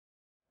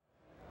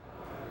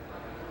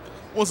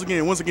Once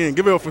again,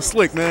 give it up for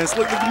Slick, man.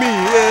 Slick, look at me.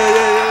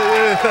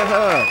 Yeah.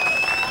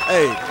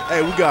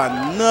 Hey, we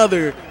got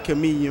another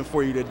comedian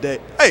for you today.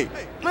 Hey,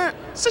 man,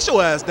 sit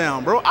your ass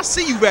down, bro. I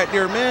see you back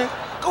there, man.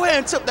 Go ahead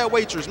and tip that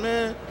waitress,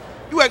 man.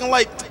 You acting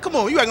like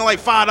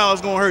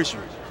 $5 gonna hurt you.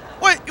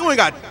 What? You ain't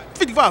got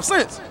 55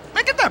 cents.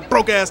 Man, get that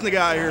broke ass nigga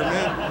out of here,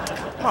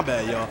 man. My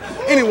bad, y'all.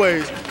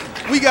 Anyways,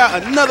 we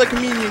got another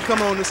comedian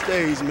coming on the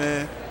stage,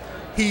 man.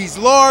 He's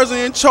Lars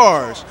in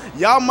charge.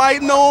 Y'all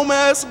might know him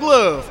as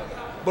Glove.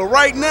 But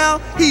right now,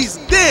 he's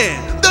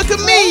Dan, the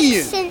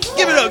comedian.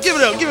 Give it up.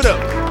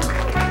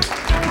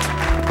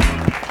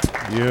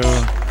 Yeah.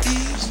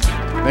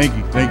 Thank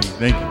you. I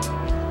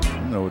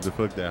don't know what the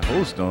fuck that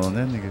host on.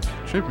 That nigga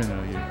tripping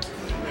out here.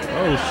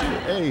 Oh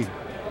shit, hey.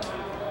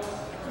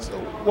 It's a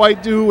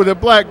white dude with a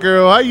black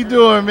girl. How you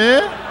doing,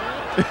 man?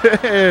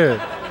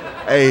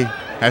 Hey,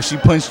 has she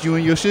punched you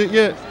in your shit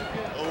yet?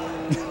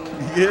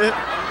 Yeah.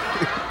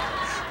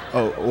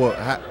 Oh, well,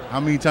 how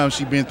many times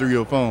she been through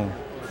your phone?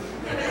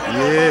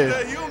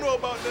 Yeah. You don't know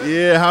about that.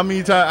 Yeah, how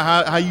many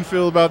times? How you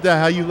feel about that?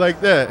 How you like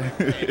that?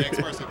 Hey,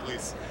 next person,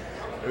 please.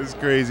 It's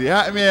crazy.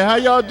 How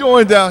y'all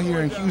doing down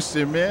here in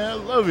Houston, man? I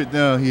love it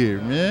down here,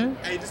 man.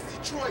 Hey, this is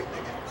Detroit,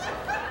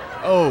 nigga.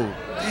 Oh,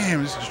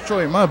 damn, it's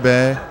Detroit. My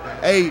bad.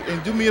 Hey,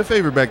 and do me a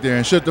favor back there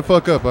and shut the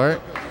fuck up, all right?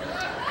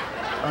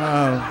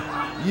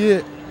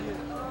 Yeah.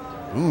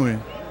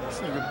 Booing. This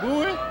nigga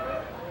booing?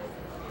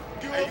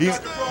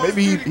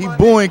 Maybe he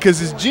booing because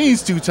his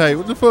jeans too tight.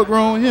 What the fuck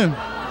wrong with him? Hey,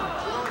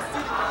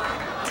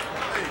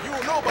 you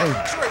don't know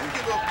about Detroit. We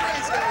get a little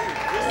crazy out here.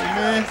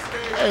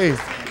 Hey, man.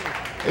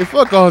 Hey,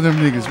 fuck all them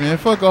niggas, man.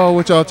 Fuck all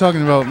what y'all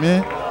talking about,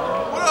 man.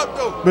 What up,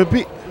 though? But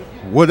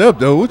what up,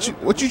 though? What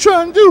you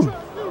trying to do?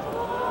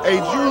 Hey,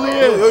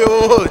 Juliet.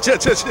 Yo, chill.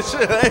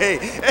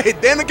 Hey,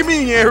 Dan the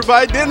comedian,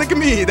 everybody. Dan the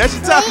comedian. That's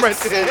your time right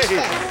there.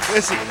 Hey,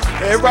 listen,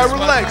 everybody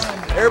relax.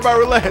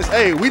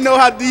 Hey, we know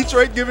how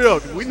Detroit give it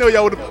up. We know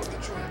y'all would have.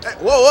 Hey,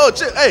 whoa,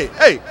 chill.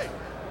 Hey,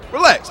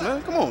 relax,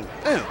 man. Come on,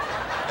 damn.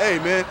 Hey,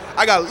 man,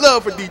 I got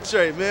love for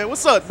Detroit, man.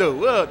 What's up, though?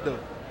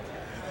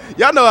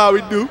 Y'all know how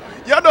we do.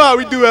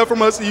 That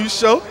from us to you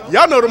show.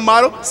 Y'all know the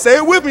motto. Say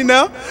it with me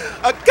now.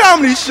 A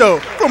comedy show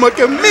from a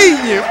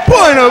comedian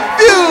point of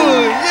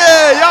view.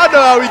 Yeah, y'all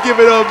know how we give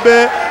it up,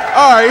 man.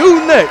 All right, who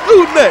next?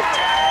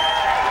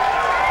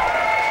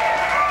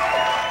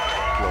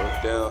 Slow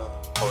it down,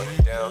 hold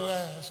it down.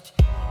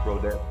 Roll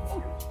that,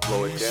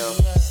 slow it down.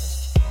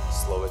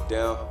 Slow it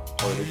down,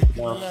 hold it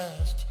down.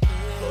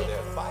 Slow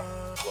that fight,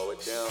 slow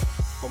it down.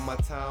 From my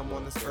time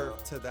on this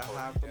earth to the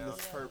high from this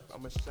perp,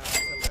 I'ma shine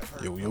till it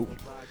hurt.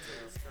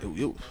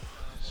 Yo.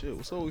 Shit,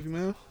 what's up with you,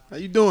 man? How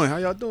you doing? How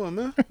y'all doing,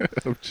 man?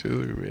 I'm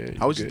chilling, man.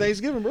 How was your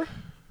Thanksgiving, bro?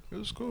 It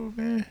was cool,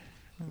 man.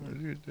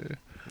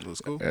 It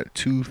was cool. I got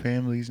 2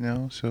 families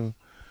now, so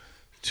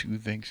 2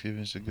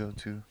 Thanksgivings to go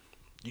to.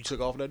 You took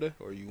off that day,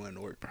 or you went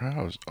to work?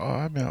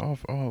 I've been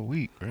off all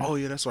week, right? Oh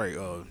yeah, that's right.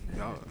 Y'all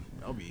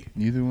be.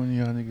 Neither one of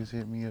y'all niggas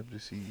hit me up to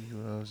see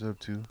what I was up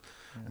to.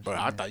 But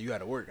I thought you had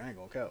to work. I ain't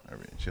gonna count. I've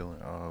been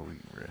chilling all week,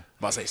 bro.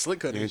 But I say Slick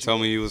cut. You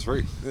told me you was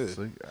free.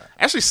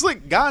 Actually,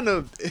 Slick got in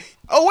the.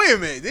 Oh wait a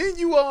minute. Didn't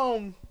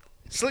you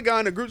Slick got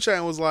in the group chat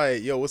and was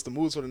like, "Yo, what's the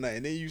moves for the night?"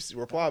 And then you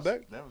reply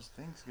back. That was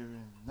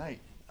Thanksgiving night.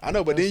 I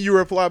know, but then you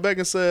reply back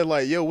and said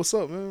like, "Yo, what's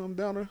up, man? I'm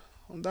down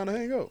to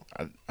hang out."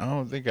 I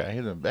don't think I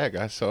hit him back.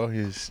 I saw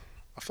his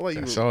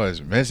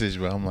message,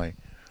 but I'm like,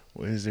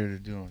 what is there to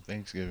do on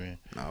Thanksgiving?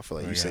 Nah, I feel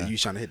like you said you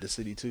trying to hit the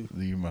city too.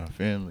 Leave my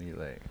family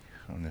like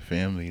on the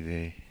family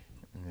day,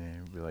 and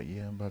then be like,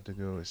 yeah, I'm about to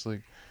go. It's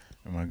like,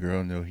 and my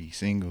girl know he's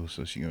single,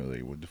 so she gonna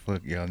like, what the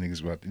fuck y'all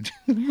niggas about to do?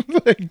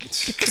 Like,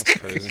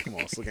 crazy. Come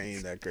on, Slick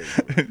ain't that crazy.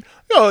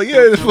 Oh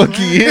yeah, the fuck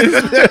he is.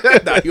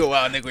 Nah, you a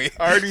wild nigga.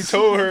 I already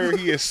told her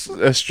he is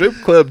a strip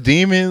club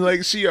demon.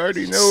 Like she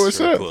already know what's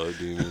Strip up. club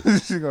demon.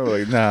 She gonna be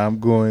like, nah, I'm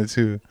going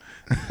to.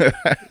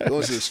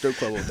 Going to the strip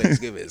club on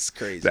Thanksgiving is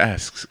crazy.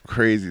 That's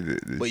crazy. The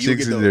But you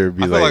chicks get in the- there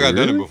be I feel like, like I've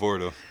done really? it before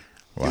though.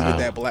 You get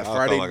that Black I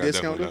Friday feel like I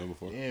discount. definitely done it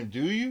before. Damn,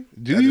 do you?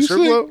 At Do the you strip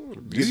Slick? club?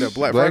 Do Get you that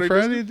Black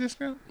Friday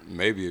discount?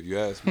 Maybe if you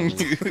ask me. I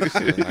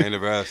ain't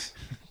never asked.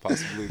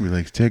 Possibly. We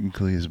like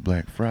technically it's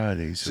Black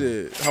Friday. So.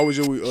 Shit. How was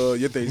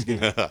your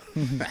Thanksgiving?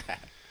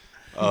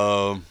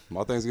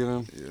 My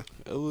Thanksgiving,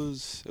 it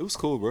was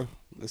cool, bro.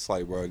 It's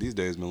like, bro, these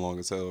days been long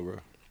as hell, bro.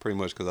 Pretty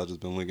much because I just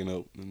been linking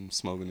up and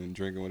smoking and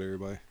drinking with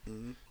everybody,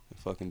 and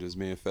fucking just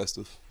being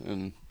festive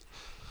and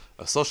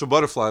a social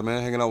butterfly,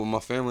 man. Hanging out with my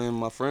family and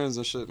my friends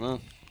and shit, man.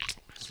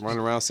 Just running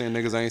around seeing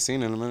niggas I ain't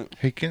seen in a minute.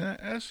 Hey, can I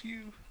ask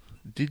you?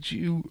 Did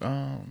you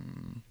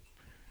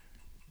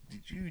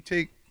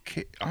take?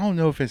 I don't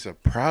know if it's a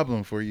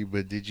problem for you,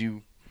 but did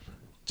you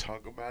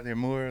talk about it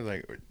more,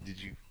 like, or did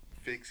you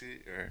fix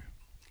it, or?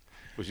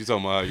 What you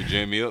talking about? How you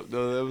jammed me up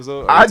the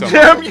episode? I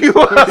jammed you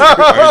Or you talking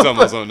about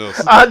up. something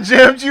else? I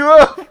jammed you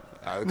up.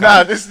 I-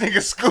 Nah, this nigga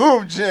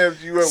Scoob jammed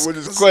you up with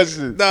his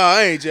questions. Nah,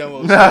 I ain't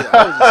jamming. I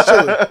was just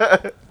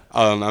chilling.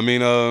 I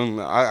mean,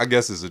 I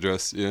guess it's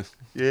addressed. Yeah,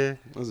 Yeah.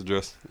 it's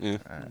addressed. Yeah.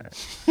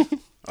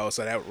 Oh,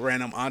 so that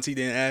random auntie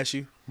didn't ask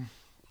you?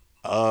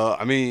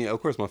 I mean,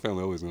 of course, my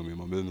family always gonna be in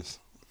my business.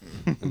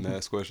 and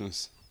ask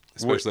questions,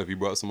 especially if you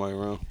brought somebody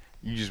around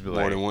You just be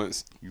more like, than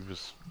once. you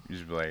just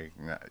be like,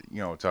 nah,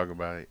 you know, talk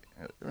about it.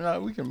 Nah,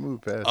 we can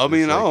move past. I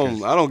mean, this, I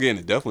like, I don't get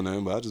into depth with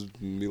them, but I just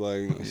be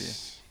like,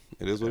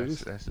 it is what it is.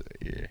 That's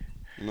yeah.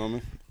 You know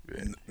what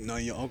I mean? None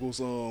of your uncles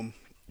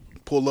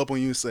pull up on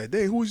you and say,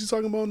 "Dang, who was you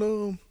talking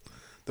about?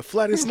 The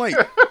flattest night."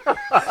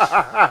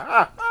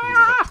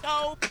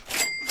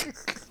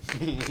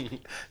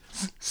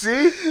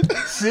 See.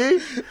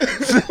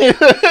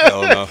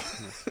 No, no.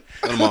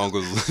 None of my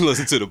uncles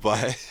listen to the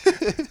pod.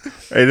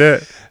 Hey,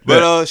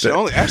 But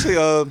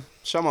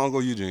shout my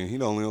uncle Eugene. He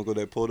the only uncle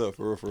that pulled up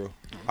for real, for real.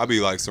 I be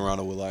like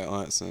surrounded with like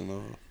aunts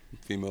and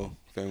female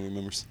family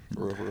members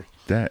for real, for real.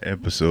 that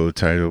episode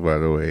title, by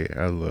the way,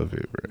 I love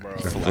it, bro.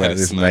 The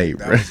Flattest flattest night. night,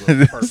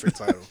 That bro. was a perfect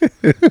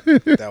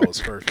title. That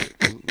was perfect.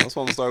 That's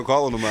why I'm gonna start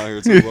calling them out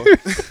here too, bro.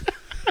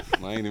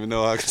 I ain't even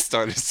know I could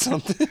start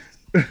something.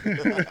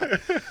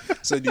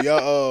 So do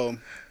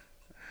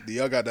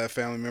y'all got that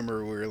family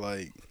member where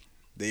like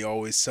they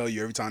always tell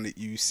you every time that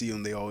you see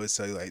them, they always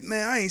tell you like,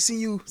 "Man, I ain't seen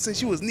you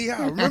since you was knee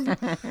high. Remember?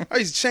 I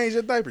used to change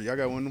your diaper." Y'all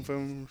got one of them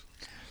family members?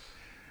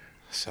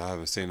 So I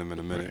haven't seen them in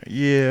a minute.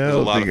 Yeah, I There's a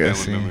don't lot of think I family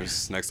seen.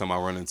 members. Next time I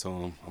run into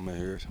them, I'm gonna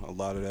hear a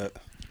lot of that.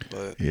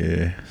 But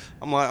Yeah,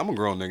 I'm a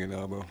grown nigga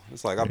now, bro.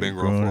 It's like I've been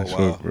grown for a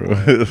grown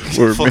while. as fuck,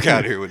 bro. Fuck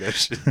out of here with that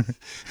shit.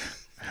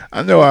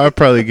 I know I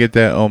probably get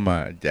that on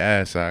my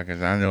dad's side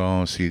because I know I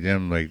don't see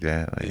them like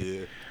that. Like,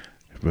 Yeah.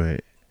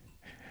 but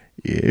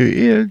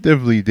yeah,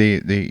 definitely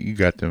you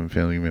got them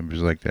family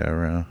members like that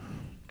around.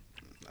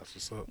 That's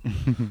what's up.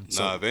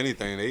 Nah, if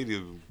anything,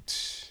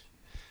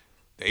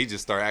 they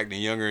just start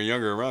acting younger and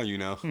younger around you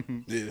now.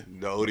 Yeah.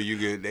 The older you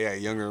get, they act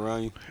younger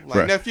around you. Like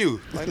Right. nephew,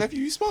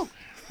 you smoke.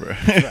 Right.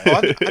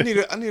 Oh,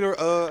 I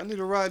need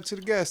a ride to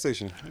the gas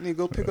station. I need to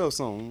go pick up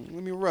something.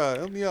 Let me ride.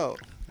 Help me out.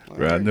 Like,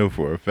 Bro, I know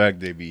for a fact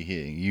they be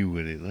hitting you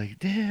with it. Like,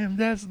 damn,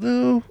 that's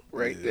Lil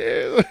right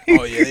there.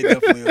 Oh yeah, they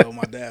definitely on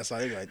my dad's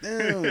side. They be like,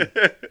 "Damn,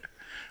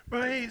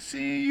 Bro, I ain't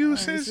seen you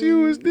since seen you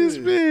you, was this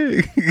yeah.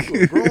 big.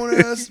 you a grown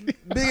ass,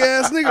 big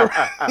ass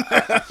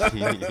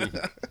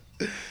nigga."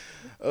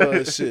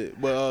 Oh shit.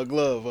 But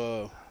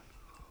Glove,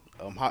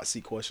 hot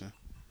seat question.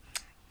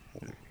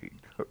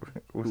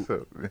 What's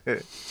up,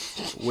 man?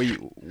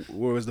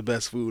 Where was the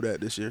best food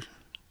at this year?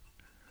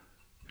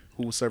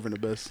 Who was serving the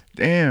best?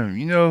 Damn,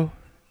 you know,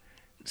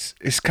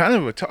 it's kind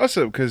of a toss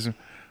up because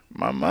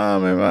my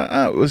mom and my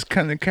aunt was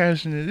kind of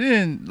cashing it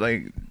in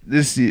like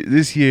this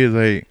year,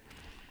 like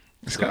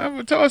it's kind of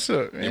a toss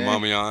up. Your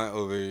mom and your aunt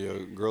over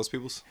your girls'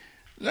 peoples?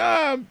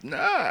 Nah,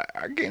 I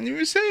can't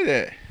even say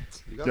that.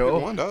 You gotta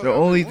pick one, dog. The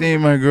only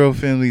thing my girl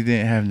family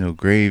didn't have no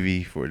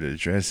gravy for the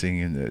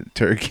dressing and the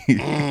turkey,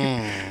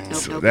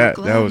 so that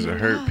was a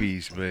hurt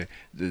piece. But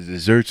the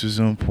desserts was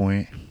on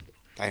point.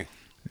 Dang.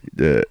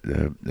 The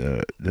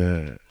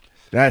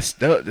What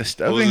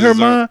stuffing was her the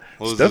mom, dessert- What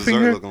was the stuffing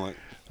dessert her looking like?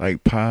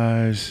 like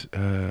pies,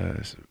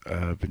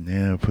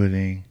 banana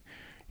pudding,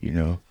 you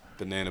know.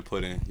 Banana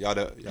pudding. Y'all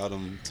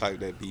them type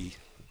that be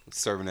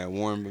serving that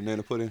warm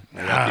banana pudding? Or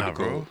y'all Nah, keep it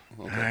bro. cold?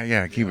 Okay. Nah,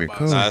 yeah, keep it about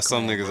cold. to Nah, there's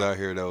some niggas out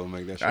here that will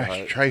make that shit That's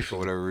hot trifling. for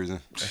whatever reason.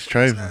 That's That's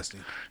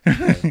trifling.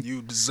 nasty.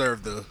 You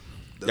deserve the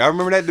Y'all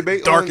remember that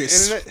debate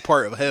darkest on the internet?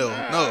 part of hell.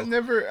 I No.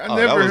 never that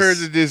heard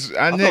was- of this.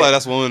 I feel like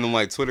that's one of them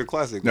like Twitter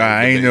classic. Nah,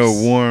 I ain't know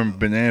debates. warm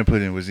banana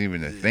pudding was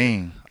even a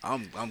thing.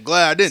 I'm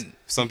glad I didn't.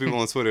 Some people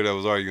on Twitter that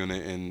was arguing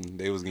it and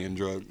they was getting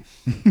drugged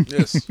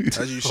Yes, as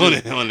you on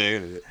should. the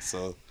internet.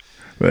 So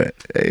But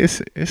hey,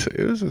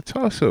 it was a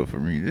toss up for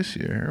me this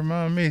year. Her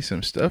mom made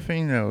some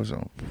stuffing that was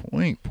on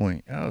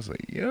point. I was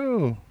like,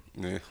 yo,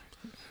 yeah,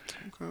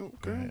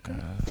 Okay.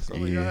 So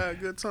yeah. y'all had a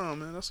good time,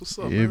 man. That's what's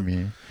up, yeah, man.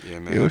 man. yeah,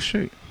 It man. was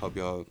straight. Hope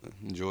y'all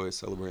enjoyed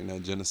celebrating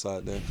that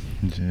genocide day.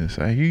 Just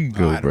here you I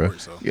go, had to bro. work,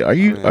 so. Yeah, are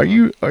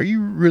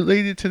you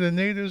related to the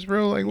natives,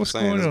 bro? Like, what's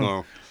Saying going it's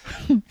on?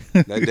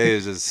 that day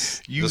is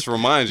just You- just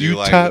reminds you, You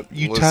like top what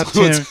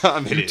 10,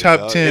 time it you is, top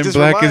dog. It 10 just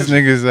blackest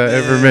reminds you. niggas I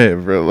ever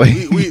met, bro.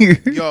 Like,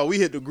 We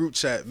hit the group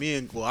chat.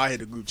 I hit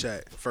the group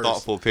chat first.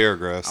 Thoughtful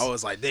paragraphs. I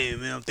was like, damn,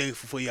 man, I'm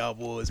thankful for y'all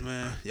boys,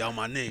 man. Y'all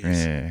my niggas.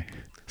 man,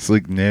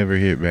 Slick never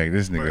hit back.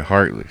 This nigga Bro.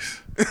 heartless.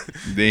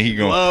 Then he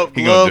Glove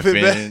gonna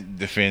hit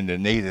defend the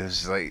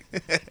natives. Like,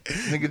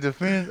 nigga,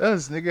 defend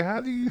us, nigga.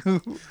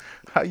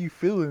 How you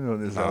feeling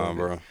on this? Nah, all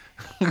bro.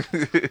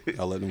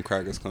 I let them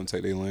crackers come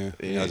take their land.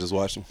 Yeah, I just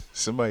watch them.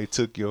 Somebody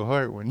took your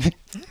heart when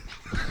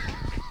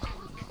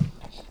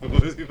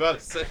What was he about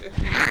to say?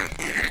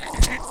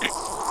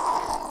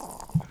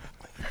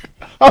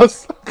 I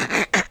was,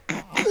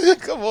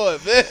 Come on,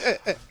 man.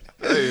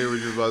 I hear what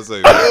you was about to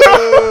say.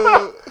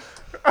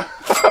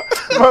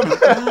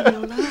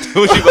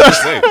 What you about to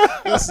say?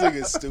 This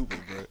nigga's stupid,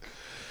 bro.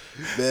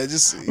 Man,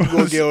 just you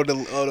gonna get on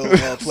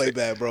the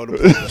playback, bro.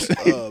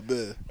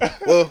 Man.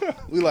 Well,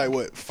 we like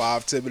what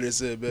 5-10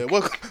 minutes in, man.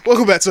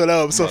 Welcome back to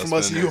another episode from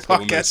us and you a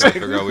podcast. Trying to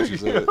figure out what you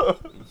said.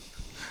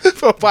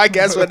 For a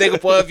podcast with a nigga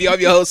point of view, I'm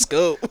your host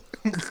Scoop.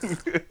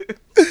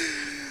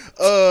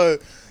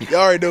 Y'all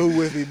already know who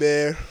with me,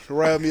 man.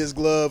 Around me is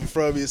Glove, in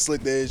front of me is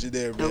Slick the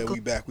Engineer, man. We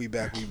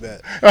back.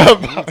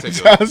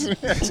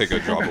 Take a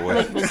drop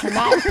away.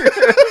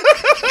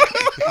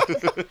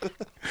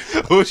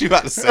 What was you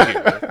about to say,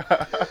 man?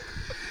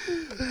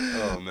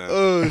 Oh, man.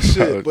 Oh,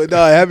 shit. But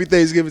nah, happy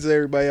Thanksgiving to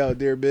everybody out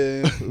there,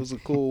 man. It was a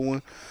cool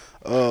one.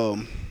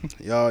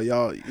 Y'all,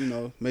 you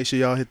know, make sure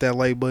y'all hit that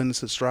like button,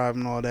 subscribe,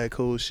 and all that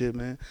cool shit,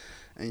 man.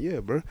 And yeah,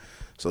 bro.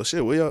 So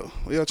shit, what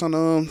y'all trying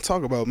to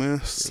talk about,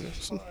 man?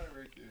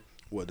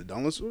 What, the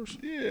download source?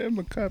 Yeah, I'm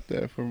gonna cop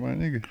that for my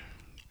nigga.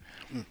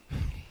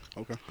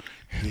 Okay.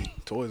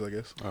 Toys, I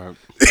guess. All right.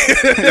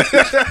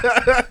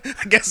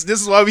 I guess this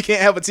is why we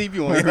can't have a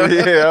TV on.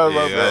 Yeah, I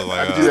love Yeah, that.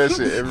 like, I do that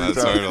shit every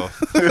Turn time.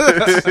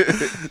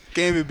 off.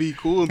 Can't even be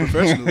cool and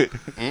professional.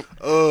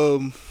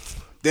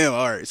 Damn.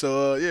 All right.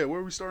 So yeah,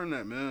 where we starting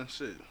at, man?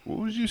 Shit. What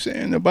was you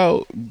saying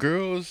about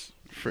girls'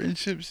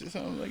 friendships or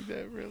something like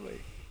that, bro?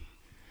 Like,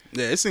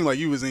 Yeah, it seemed like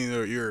you was in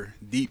your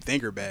deep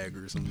thinker bag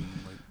or something.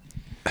 Like,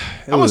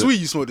 how much weed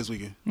you smoked this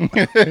weekend?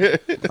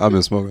 I've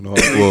been smoking a lot.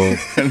 Well, I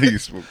think you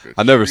smoked that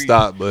I never tree.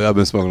 stopped, but I've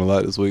been smoking a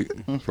lot this week.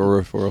 For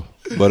real.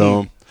 But,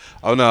 oh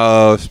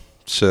no,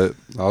 shit.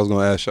 I was going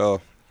to ask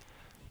y'all,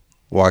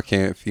 why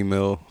can't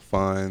female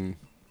find,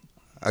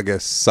 I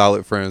guess,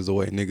 solid friends the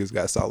way niggas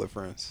got solid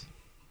friends?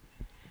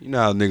 You know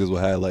how niggas will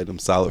have, like, them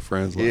solid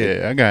friends, like,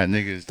 Yeah, I got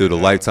niggas through the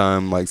that-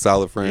 lifetime, like,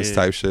 solid friends Yeah.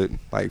 type shit.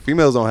 Like,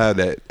 females don't have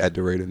that at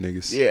the rate of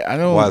niggas. Yeah, I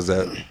don't. Why is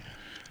that?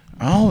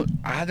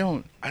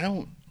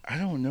 I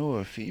don't know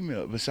a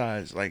female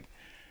besides like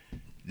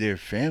their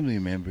family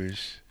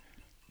members.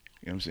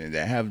 You know what I'm saying?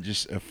 That have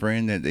just a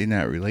friend that they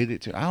not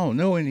related to. I don't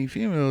know any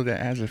female that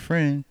has a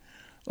friend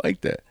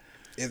like that.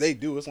 If they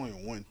do, it's only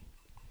one.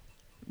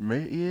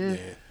 Yeah.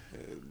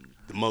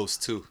 The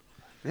most, too.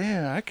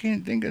 Yeah, I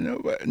can't think of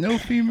nobody. No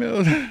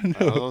female. You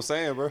know what I'm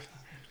saying, bro?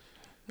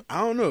 I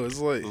don't know. It's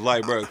like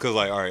Like, bro, because,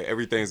 like, all right,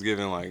 every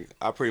Thanksgiving, like,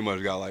 I pretty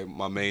much got, like,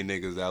 my main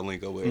niggas that I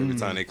link up with every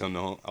time they come to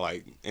home,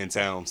 like, in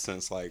town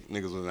since, like,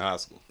 niggas was in high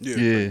school. yeah.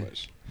 Yeah.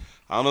 Much.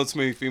 I don't know too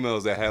many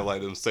females that have,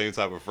 like, them same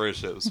type of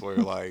friendships where,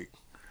 like,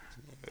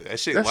 that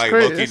shit, That's like,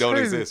 crazy. low-key That's don't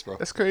crazy. exist, bro.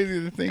 That's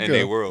crazy to think In of.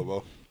 their world,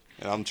 bro.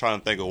 And I'm trying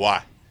to think of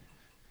why.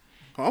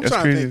 I'm That's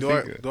trying to crazy think.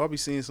 to think of. Do I be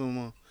seeing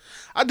some?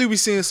 I do be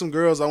seeing some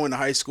girls I went to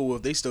high school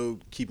with. They still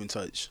keep in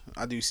touch.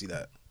 I do see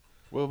that.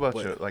 What about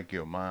But-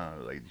 your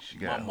mom? Like she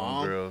got My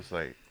mom? girls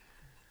like.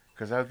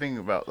 Cause I think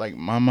about like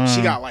my mom.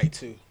 She got like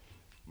two.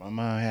 My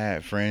mom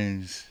had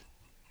friends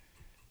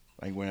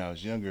like when I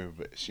was younger,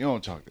 but she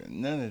don't talk to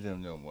none of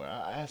them no more.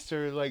 I asked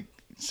her like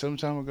some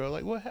time ago,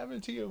 like, what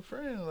happened to your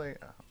friend?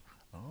 Like,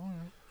 I don't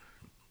know.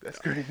 That's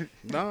crazy.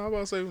 Nah, I'm about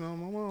to say no.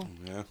 My mom.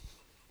 Yeah.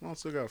 My mom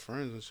still got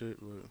friends and shit,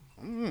 but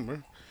I don't know,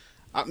 bro.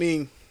 I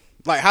mean,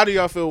 like, how do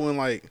y'all feel when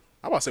like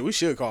I'm about to say we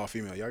should call a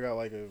female? Y'all got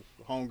like a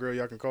homegirl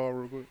y'all can call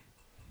real quick?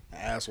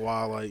 Ask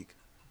why, like.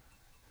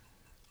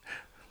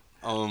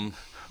 I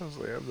was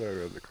like, I'm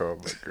not gonna call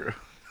my girl.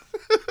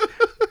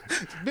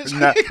 Bitch,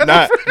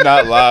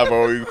 not live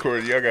on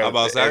recording. Y'all got. I'm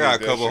about to say, I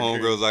got a couple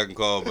homegirls I can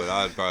call, but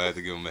I'd probably have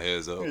to give them a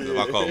heads up. 'Cause if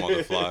I call them on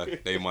the fly,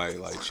 they might,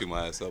 like, chew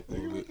my ass up a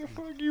little bit. What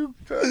the fuck you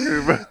talking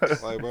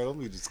about? Like, bro, don't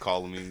be just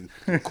calling me,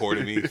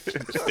 recording me.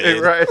 Hey,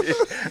 right.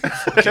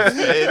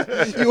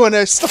 you want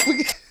that stuff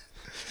again?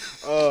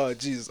 Oh,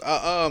 Jesus.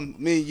 I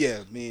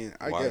mean,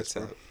 I Why guess, it's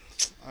bro.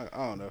 up? I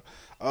don't know.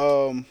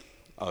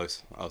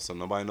 So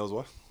nobody knows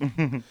why?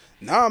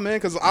 Nah, man,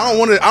 because I don't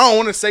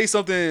want to say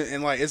something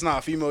and like it's not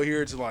a female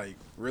here to like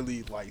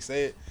really like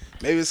say it.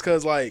 Maybe it's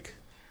because like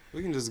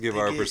We can just give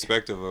our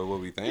perspective of what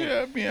we think.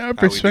 Yeah, I mean, our How we do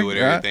perspective. with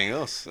everything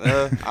else.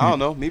 I don't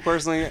know. Me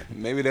personally,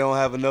 maybe they don't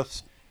have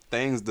enough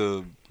things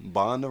to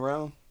bond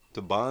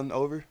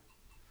over.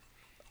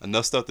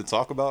 Enough stuff to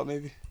talk about,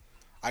 maybe.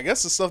 I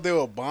guess the stuff they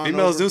will bond.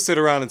 Females over, do sit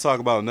around and talk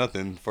about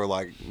nothing for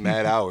like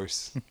mad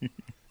hours.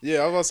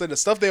 Yeah, I was gonna say the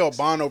stuff they will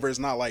bond over is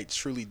not like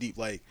truly deep.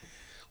 Like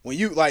when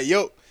you like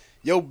yo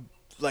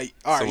like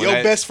all right, So when your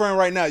that- best friend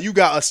right now, you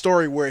got a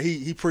story where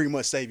he pretty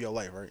much saved your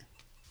life, right?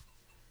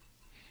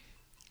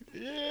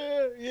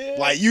 Yeah.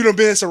 Like you done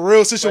been in some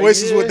real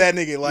situations yeah, with that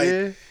nigga. Like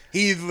yeah.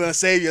 he either done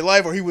saved your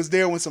life or he was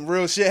there when some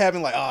real shit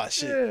happened. Like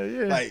shit.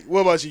 Yeah. Like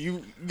what about you?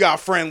 You got a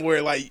friend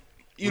where like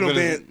you done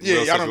been Real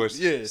y'all done,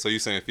 situations. So you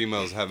saying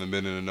females haven't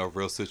been in enough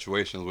real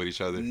situations with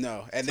each other?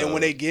 No, and then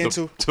when they get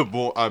into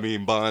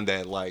bond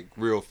that like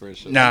real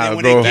friendship. Nah, and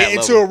when bro. they get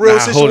That into a level. real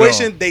Nah, hold on.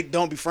 situation, they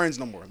don't be friends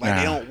no more. Like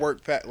they Nah. don't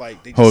work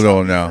like they just Hold stop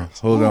on being now. friends.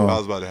 Hold on. I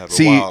was about to have a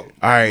See, wild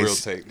all right. real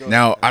take.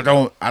 Now I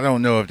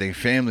don't know if they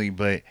family,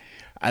 but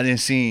I didn't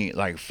see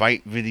like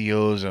fight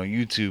videos on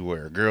YouTube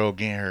where a girl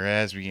getting her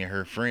ass beat and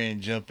her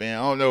friend jump in.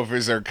 I don't know if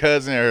it's her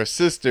cousin or her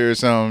sister or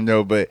something,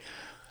 no, but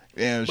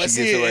damn, But she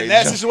see, gets to, like, in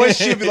that jump-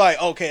 situation, she'd be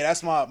like, okay,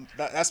 that's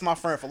my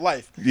friend for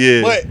life.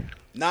 Yeah. But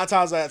 9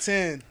 times out of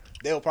 10,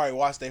 they'll probably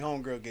watch their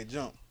homegirl get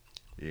jumped.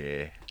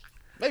 Yeah.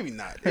 Maybe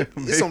not.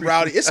 It's some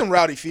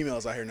rowdy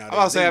females out here now. I'm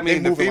about to say, I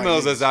mean, the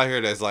females that's that's out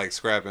here that's like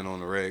scrapping on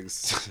the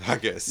regs. I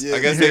guess. Yeah. I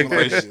guess they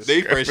Scrapping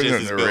friendship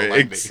on is the built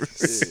like regs.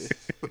 niggas.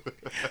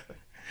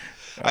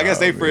 I guess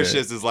they man.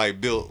 friendships is like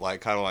built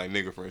like kind of like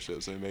nigga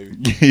friendships, and maybe.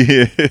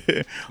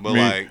 Yeah. But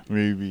like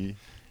maybe.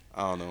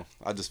 I don't know.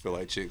 I just feel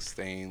like chicks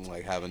they ain't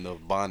like have enough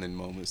bonding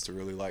moments to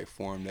really like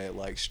form that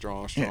like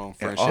strong And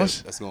friendship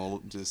also- that's gonna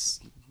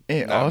just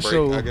And not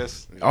also, break, I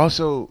guess.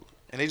 also,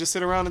 And they just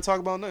sit around and talk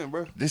about nothing,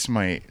 bro. this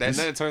might. That this-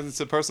 then turns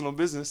into personal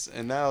business,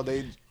 and now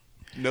they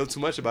know too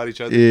much about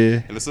each other.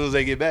 Yeah. And as soon as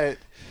they get back,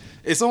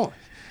 it's on.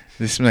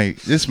 This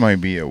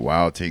might be a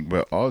wild take,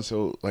 but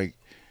also like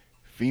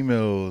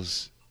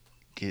females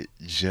get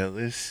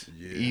jealous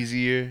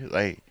easier.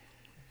 Like,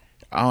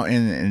 I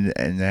don't,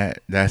 and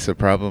that's a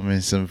problem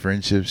in some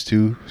friendships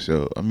too.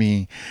 So I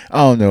mean, I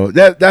don't know.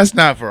 That's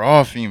not for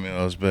all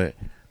females, but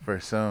for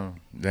some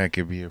that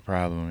could be a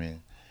problem.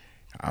 And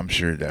I'm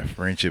sure that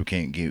friendship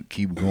can't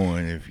keep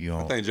going if you I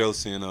don't. think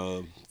jealousy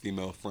in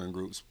female friend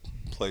groups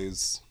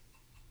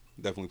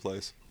definitely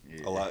plays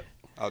a lot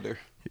out there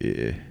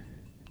Yeah,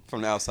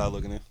 from the outside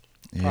looking in.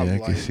 yeah, Probably I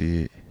can like-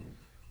 see it.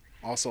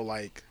 Also,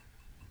 like,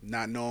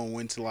 not knowing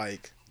when to,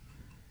 like,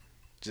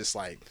 just,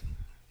 like,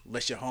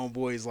 let your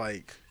homeboys,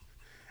 like,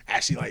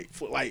 actually,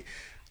 like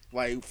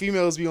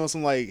females be on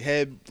some, like,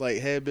 head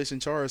bitch in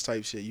charge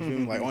type shit. You feel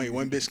me? Like, only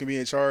one bitch can be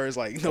in charge.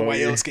 Like,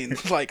 nobody else can,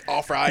 like,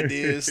 offer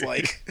ideas.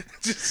 Like,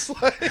 just,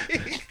 like,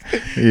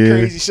 Yeah.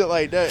 crazy shit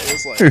like that.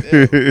 It's like,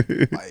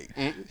 damn.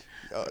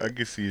 Like, I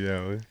can see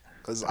that one.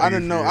 because I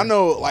don't know. I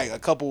know, like, a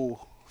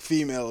couple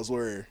females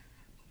where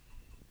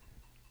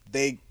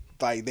they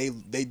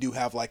do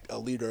have, like, a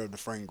leader of the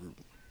friend group.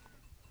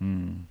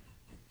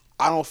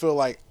 I don't feel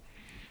like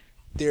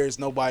there's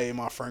nobody in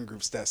my friend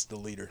groups that's the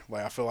leader.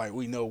 Like, I feel like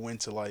we know when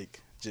to,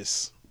 like,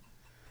 just,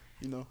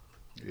 you know.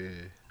 Yeah.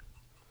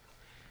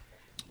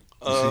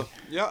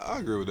 Yeah, I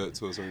agree with that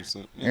to a certain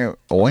extent. Yeah,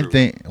 one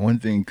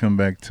thing come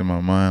back to my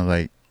mind,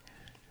 like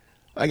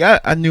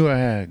I knew I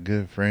had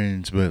good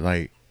friends, but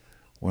like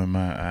when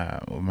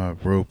my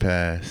bro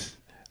passed,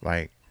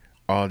 like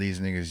all these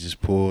niggas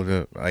just pulled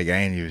up. Like I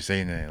ain't even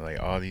saying that.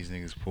 Like all these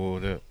niggas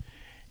pulled up,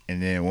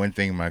 and then one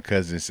thing my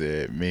cousin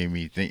said made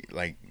me think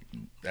like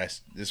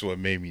this what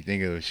made me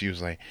think of it. She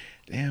was like,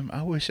 "Damn,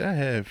 I wish I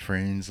had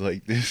friends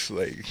like this."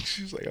 Like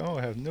she was like, "I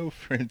don't have no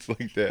friends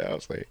like that." I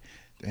was like,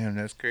 "Damn,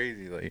 that's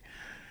crazy." Like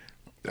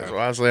that's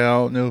why I was like, I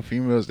don't know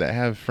females that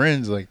have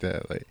friends like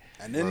that. Like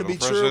And then Bro, to be them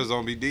friendships true,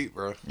 don't be deep,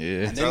 bro.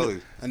 yeah, and tell then,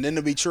 you. and then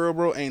to be true,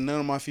 bro, ain't none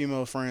of my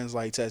female friends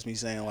like text me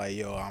saying like,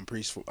 "Yo,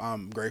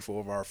 I'm grateful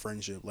of our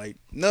friendship." Like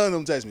none of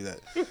them text me that.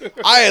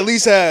 I at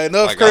least had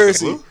enough Like out the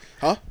courtesy, blue?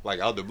 huh? Like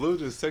out the blue,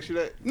 just text you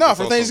that? No, Just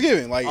for on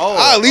Thanksgiving. Like Oh,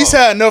 I at least oh.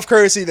 had enough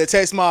courtesy to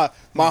text my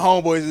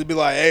homeboys and be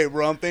like, "Hey,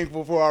 bro, I'm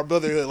thankful for our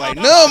brotherhood." Like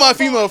none of my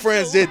female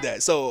friends did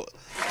that. So,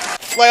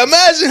 like,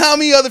 imagine how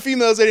many other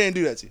females they didn't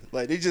do that to.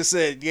 Like they just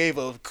gave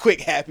a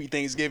quick happy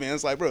Thanksgiving.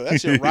 It's like, bro, that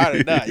shit ride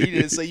or die. You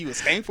didn't say you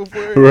was thankful for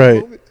it. in that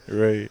right, moment?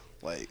 right.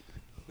 Like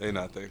They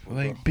not thankful,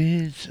 bro. Like,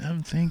 bitch,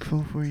 I'm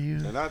thankful for you.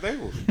 They're not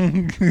thankful.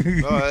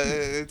 No,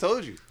 I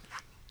told you.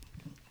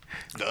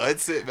 The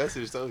unsent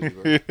message told you,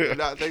 bro. They're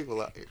not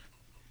thankful out here.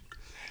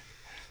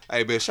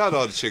 Hey, man, shout out to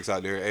all the chicks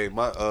out there. Hey,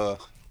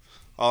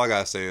 all I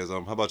gotta say is, how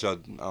about y'all?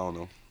 I don't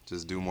know,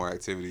 just do more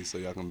activities so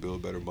y'all can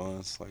build better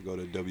bonds. Like go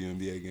to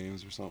WNBA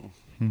games or something.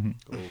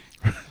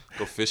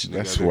 Go fishing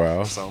That's together.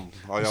 wild. Or something.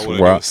 All That's y'all want to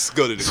do wild. is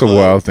go to the It's a club,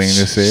 wild thing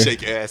to say.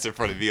 Shake your ass in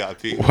front of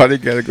VIP. Why they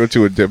gotta go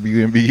to a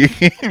WNBA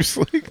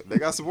game? Like, They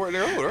got support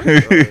their own,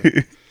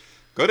 right?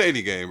 Go to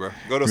any game, bro.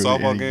 Go to a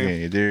softball any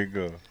game. There you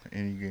go.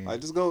 Any game. Like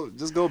just go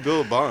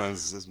build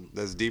bonds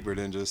that's deeper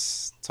than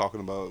just talking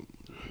about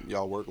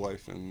y'all work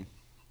life and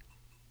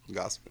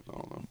gossiping. I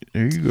don't know.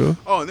 There you go.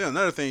 oh, and then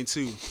another thing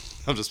too,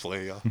 I'm just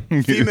playing y'all.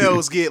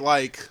 females get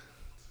like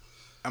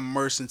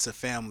immersed into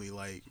family.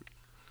 Like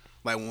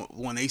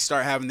when they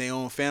start having their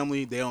own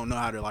family, they don't know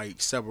how to like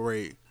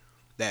separate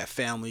that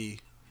family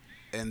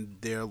and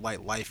their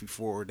like life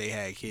before they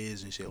had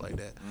kids and shit like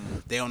that.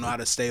 They don't know how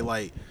to stay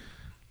like,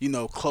 you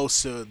know,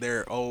 close to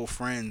their old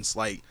friends.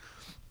 Like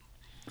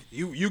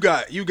you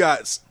got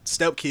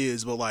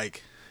stepkids, but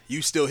like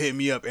you still hit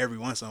me up every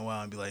once in a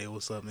while and be like, "Hey,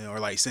 what's up, man?" Or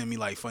like send me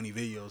like funny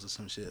videos or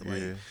some shit. Like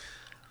Yeah.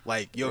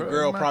 like your Bro,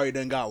 girl my- probably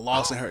done got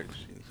lost in her.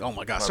 Oh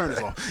my god, turn this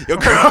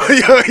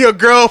off. Your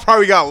girl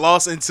probably got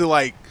lost into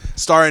like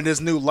starting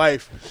this new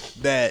life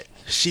that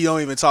she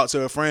don't even talk to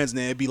her friends, and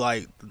then it'd be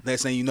like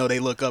next thing you know they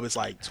look up, it's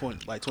like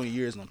 20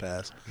 years in the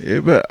past. Yeah,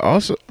 but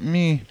also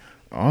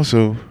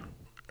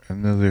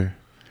another.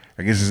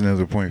 I guess it's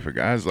another point for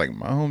guys. Like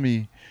my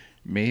homie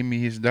made me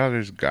his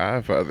daughter's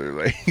godfather.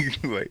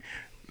 Like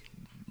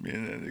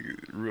man, that nigga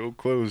real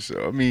close.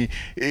 So I mean,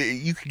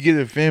 you could get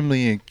a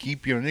family and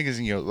keep your niggas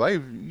in your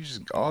life. You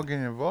just all get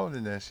involved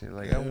in that shit.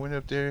 Like I went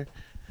up there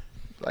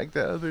like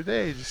the other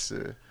day just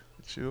to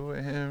chill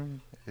with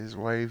him, his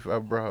wife. I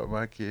brought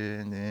my kid,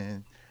 and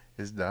then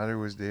his daughter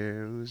was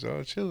there. It was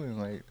all chilling.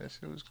 Like that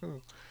shit was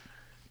cool.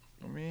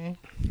 I mean,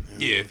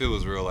 Yeah, if it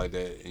was real like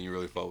that and you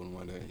really fought with them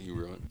like that, and you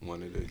really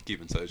wanted to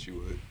keep in touch, you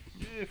would.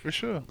 yeah, for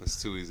sure.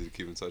 It's too easy to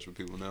keep in touch with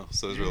people now,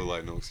 so it's really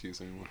like no excuse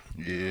anymore.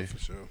 Yeah. For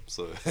sure.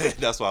 So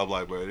that's why I'm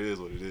like, bro, it is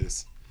what it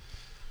is.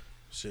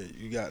 Shit,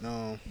 you got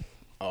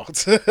Oh,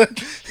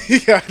 he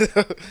got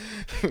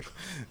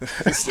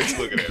This nigga's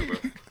looking at, bro.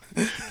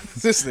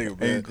 this nigga,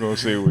 I man. ain't gonna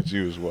say what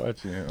you was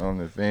watching on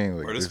the thing.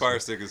 Like Bro, this fire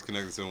stick is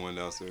connected to the one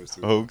downstairs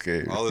too.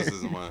 Okay. All this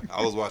isn't mine.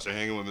 I was watching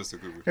Hanging with Mr.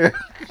 Cooper.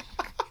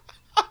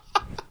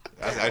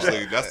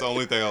 That's the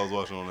only thing I was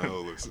watching on that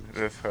whole list.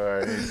 That's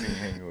hard. I ain't seen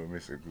Hanging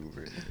with Mr.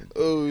 Cooper.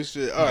 Oh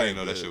shit! All I right, didn't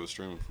know that shit was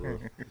streaming for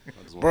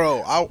real.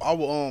 bro.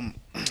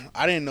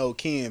 I didn't know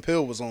Key and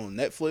Peele was on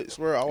Netflix.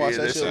 Bro, I watched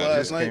that shit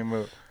last night. Came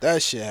up.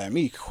 That shit had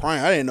me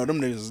crying. I didn't know them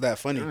niggas was that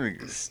funny. Them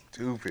niggas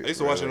stupid. I used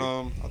to watch it.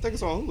 I think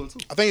it's on Hulu too.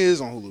 I think it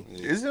is on Hulu.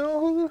 Yeah, Is it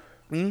on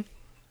Hulu?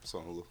 it's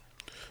on Hulu.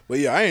 But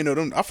yeah, I didn't know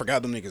them. I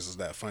forgot them niggas was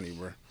that funny,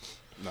 bro.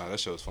 Nah, that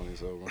show's funny as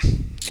hell, bro.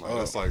 Like,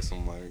 that's like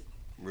some like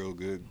real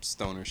good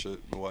stoner shit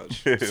to watch.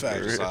 Facts.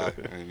 Exercise,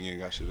 and you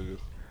ain't got shit to do.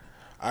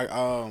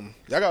 Y'all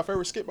got a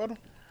favorite skit, brother?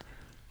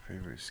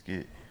 Favorite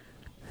skit?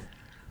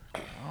 I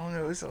don't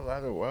know. It's a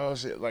lot of wild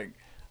shit. Like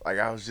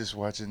I was just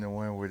watching the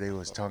one where they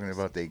was talking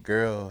about they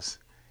girls,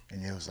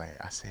 and it was like,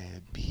 I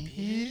said,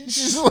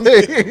 bitch.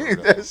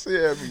 Like, that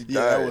shit had me Yeah,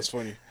 dying. that was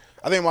funny.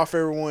 I think my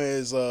favorite one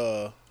is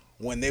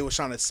when they was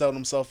trying to sell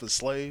themselves as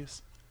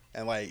slaves,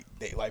 and like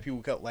they like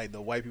people kept like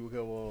the white people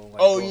kept like,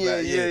 Oh going yeah,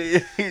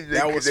 back. yeah.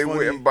 That was they funny.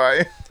 went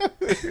by.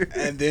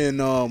 And then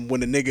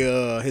when the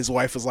nigga his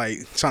wife was like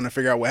trying to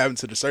figure out what happened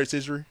to the search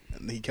history,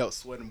 and he kept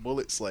sweating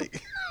bullets.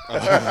 Like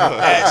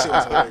that shit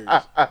was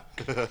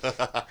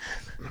hilarious.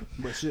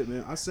 But shit,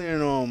 man, I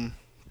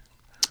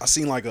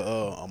seen like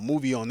a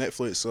movie on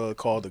Netflix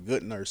called The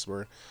Good Nurse,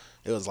 bro.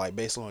 It was like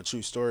based on a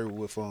true story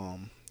with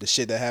the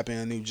shit that happened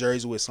in New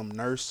Jersey with some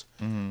nurse.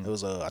 It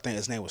was I think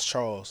his name was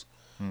Charles.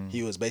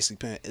 He was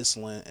basically putting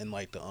insulin in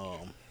like the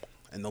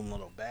in them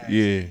little bags. they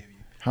Yeah. give you.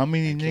 How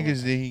many And kill niggas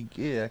him. did he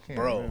get? I can't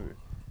Bro. remember.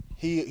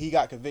 He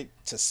got convicted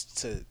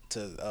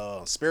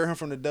to spare him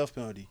from the death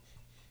penalty.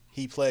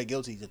 He pled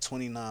guilty to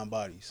 29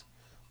 bodies.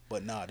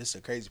 But nah, this is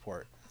the crazy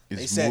part. It's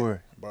they said,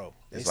 more. bro.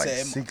 They It's like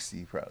said,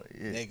 60 probably.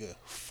 Yeah. nigga,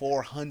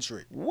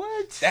 400.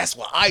 What? That's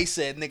what I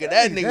said, nigga.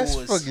 That nigga That's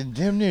was fucking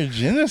damn near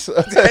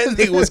genocide. that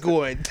nigga was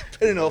going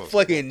putting on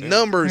fucking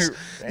numbers.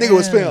 Nigga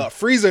was putting on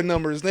freezer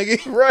numbers,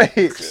 nigga. Right.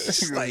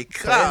 It's like,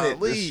 Planet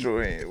golly.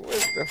 destroying. What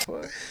the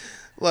fuck?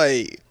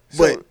 Like,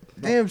 So, but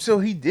damn, so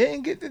he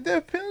didn't get the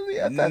death penalty?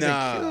 I thought they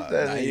killed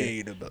that nah, he nigga.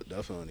 ain't get the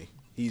death penalty.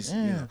 He's,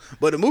 Damn.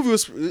 but the movie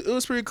was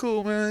pretty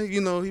cool, man. You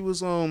know, he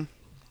was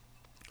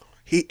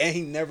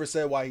he never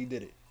said why he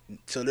did it.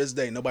 To this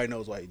day, nobody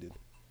knows why he did it.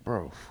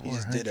 Bro, He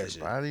just did that 400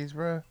 shit. bodies,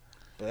 bro.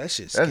 But that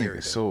shit's That scary.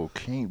 nigga's though. soul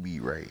can't be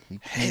right. He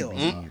Hell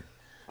can't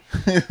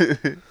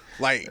no.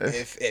 Like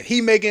if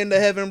he make it into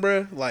heaven,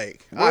 bro,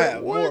 like I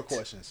have more What?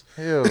 questions.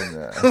 Hell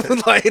nah.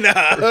 Like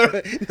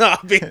nah,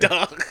 big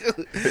dog.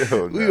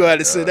 Hell We nah, gonna have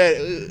to say dog.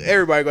 that.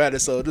 Everybody gonna have to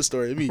sell this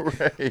story to me.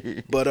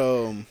 Right. But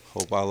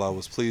Hope Allah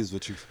was pleased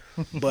with you.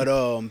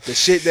 the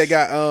shit that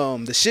got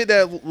the shit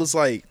that was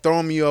like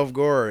throwing me off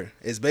guard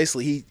is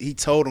basically he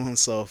told on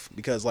himself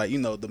because like, you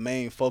know, the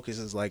main focus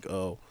is like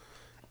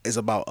is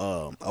about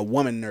a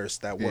woman nurse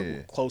that worked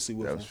Yeah. closely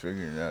with That him. was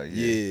figuring out,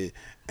 Yeah.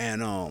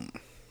 And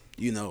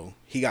you know,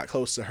 he got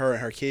close to her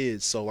and her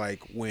kids, so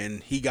like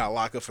when he got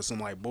locked up for some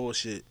like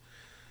bullshit,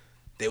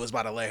 they was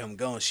about to let him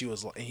go, and she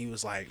was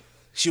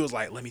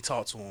like, let me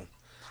talk to him.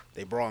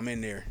 They brought him in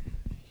there.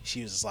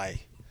 She was just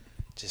like,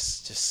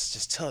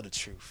 just tell the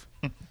truth.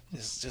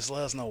 Just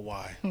let us know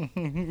why.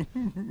 And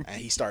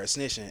he started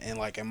snitching, and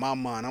like in my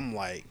mind, I'm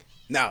like,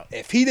 now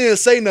if he didn't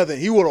say nothing,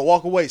 he would have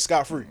walked away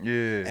scot free.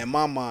 Yeah. In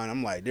my mind,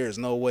 I'm like, there's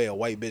no way a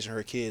white bitch and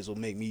her kids will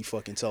make me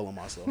fucking tell on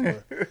myself,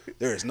 bro.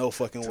 There is no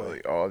fucking So, way.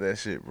 like, all that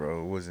shit,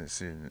 bro, wasn't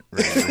sitting.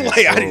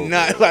 Like I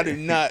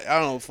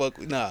don't.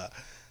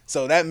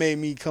 So that made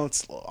me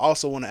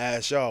also want to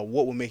ask y'all,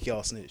 what would make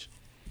y'all snitch?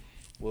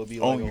 Will it be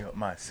like, On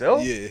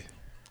myself? yeah,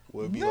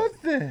 will it be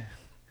like, Nothing.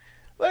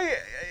 Like,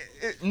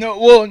 no,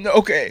 well, no,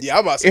 okay. yeah,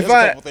 I'm about to say If there's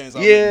a I- couple things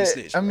I'll yeah, make me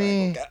snitch. I bro.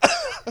 mean-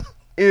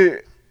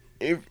 Okay.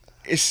 if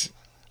it's,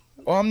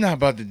 well, I'm not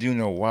about to do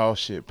no wild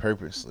shit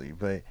purposely,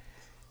 but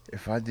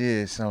if I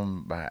did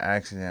something by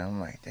accident, I'm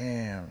like,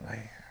 damn,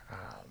 like,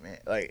 oh man,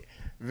 like,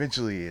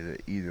 eventually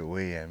either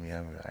way, I mean,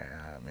 I'm like,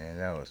 ah man,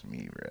 that was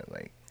me, bro.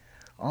 Like,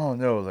 I don't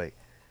know, like,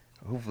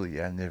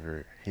 hopefully I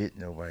never hit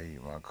nobody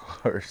in my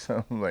car or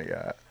something. Like,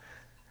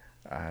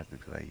 I have to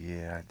be like,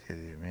 yeah, I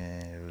did it,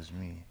 man, it was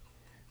me.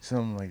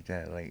 Something like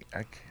that. Like,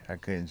 I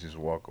couldn't just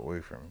walk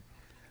away from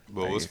it.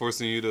 But what's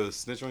forcing you to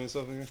snitch on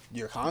yourself again?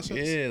 Your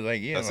conscience, Yeah,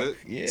 like, yeah. That's like, it?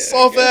 Yeah.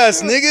 soft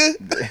ass nigga,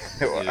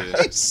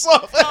 Yeah.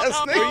 soft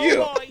ass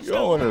nigga. You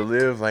don't want to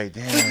live like,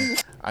 damn,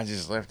 I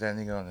just left that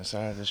nigga on the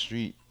side of the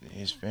street.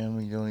 His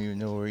family don't even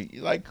know where he,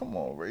 like, come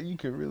on, bro. You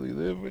could really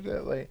live with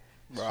that? Like,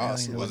 Bro, family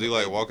honestly, don't- Was he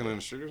like walking in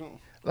the street or something?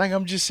 like,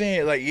 I'm just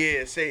saying, like,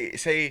 yeah, say,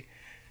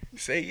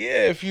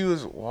 yeah, if he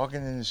was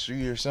walking in the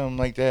street or something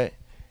like that,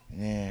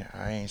 yeah,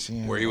 I ain't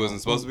seen him. Where he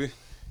wasn't supposed to be?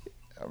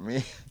 I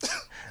mean,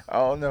 I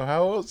don't know.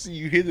 How else do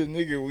you hit a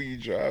nigga when you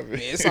driving?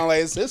 it sounds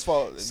like it's his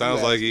fault.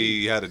 Sounds like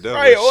he had a devil.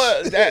 Right,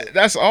 well,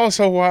 that's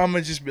also why I'm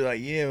gonna just be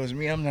like, yeah, it was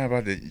me. I'm not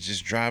about to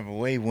just drive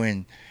away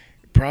when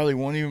probably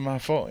wasn't even my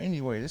fault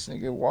anyway. This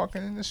nigga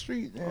walking in the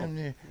street, damn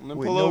near. And then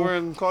with pull over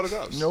and call the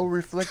cops. no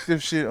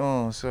reflective shit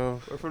on.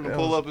 So Or for him to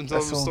pull up and tell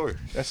them the story.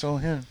 That's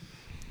on him.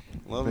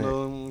 Let him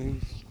know.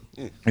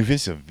 If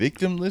it's a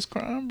victimless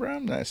crime, bro,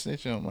 I'm not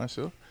snitching on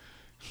myself.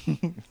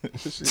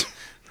 Shit,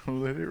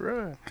 let it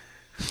ride.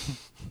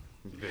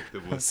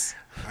 Victimless.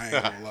 I ain't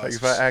gonna lie. Like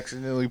if I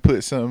accidentally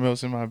put something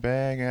else in my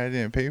bag and I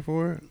didn't pay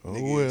for it, oh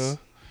Niggas, well.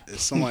 If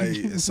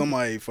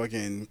somebody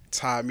fucking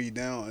tie me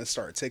down and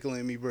start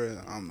tickling me, bro,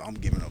 I'm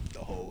giving up the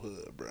whole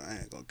hood, bro. I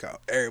ain't gonna count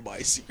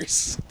everybody's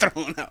secrets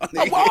thrown out.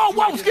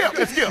 Whoa, skip.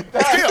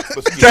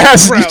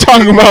 That's you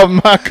talking about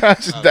my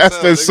conscience.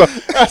 That's the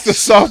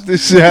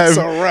softest shit. It's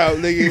a route,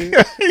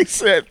 nigga. He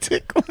said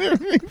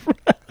tickling me, bro.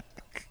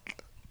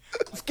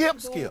 Skip.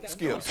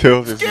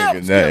 Tell this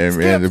nigga nothing,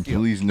 man. The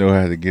police know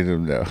how to get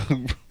him now.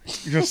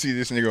 You don't see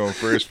this nigga on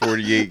first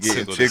 48 getting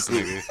Tickle this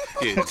tickled.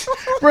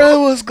 nigga.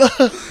 Bro, it was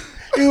glove.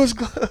 It was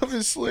glove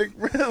and slick,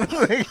 bro.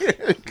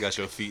 You got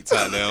your feet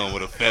tied down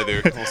with a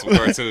feather on some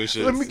cartoon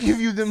shit. Let me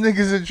give you them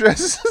niggas'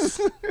 addresses.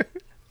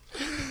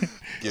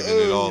 Giving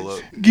it all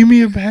up. Give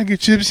me a bag of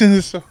chips and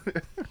a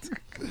soda.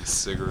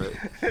 Cigarette.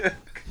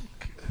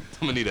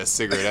 I'm gonna need that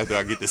cigarette after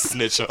I get this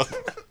snitch off.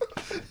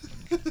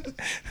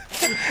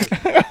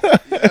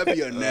 That'd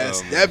be a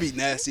nasty. That'd be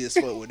nasty as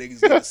fuck when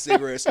niggas get a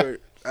cigarette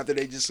start after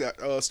they just got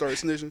start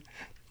snitching.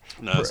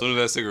 Nah, as soon as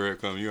that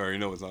cigarette come, you already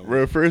know what's on.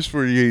 Bro, first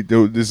 48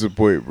 don't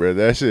disappoint, bro.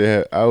 That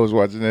shit, I was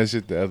watching that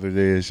shit the other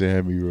day. That shit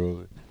had me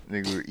rolling.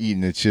 Nigga were eating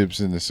the chips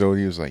and the soda.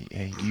 He was like,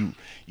 "Hey,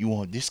 you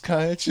want this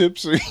kind of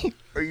chips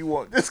or you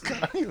want this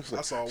kind?" He was like,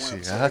 I saw one "Shit,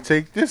 episode. I'll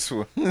take this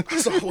one." I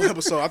saw one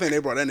episode. I think they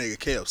brought that nigga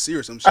KFC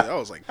or some shit. I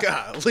was like,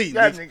 golly,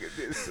 That nigga. nigga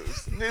did some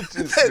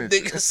snitching. That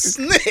nigga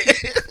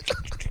snitch.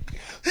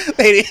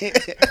 They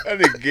didn't. That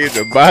nigga gave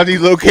the body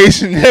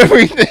location and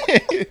everything.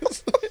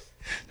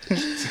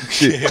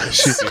 Shit,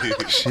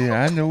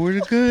 I know where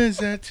the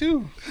gun's at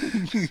too.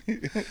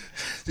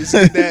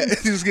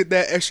 Just get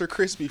that extra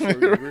crispy for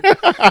you, bro.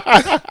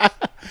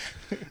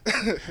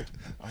 I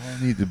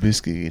don't need the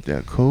biscuit. Get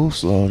that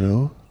coleslaw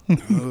though.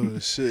 Oh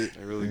shit.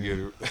 They really get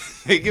it.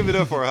 They give it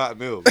up for a hot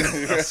meal.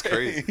 Man. That's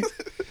crazy.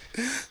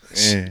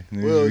 Man,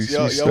 nigga, Well, we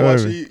y'all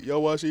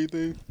starving. watch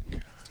anything?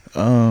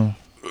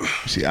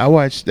 See, I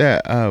watched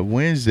that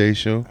Wednesday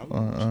show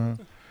on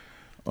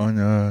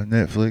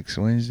Netflix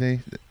Wednesday,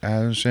 the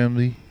Addams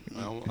Family.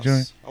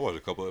 joint. I watched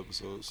a couple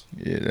episodes.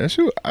 Yeah,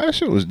 that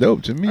shit was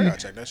dope to me. I gotta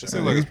check that shit It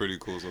seems like it's pretty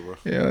cool so far.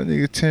 Yeah,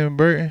 nigga Tim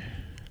Burton.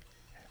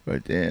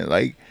 But then,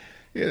 like,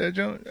 yeah, that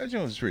joint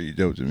was pretty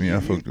dope to me. I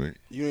fucked with it.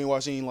 You ain't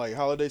watch any like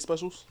holiday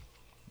specials?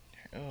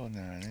 Oh, nah,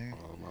 nigga.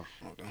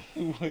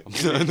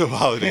 I'm in the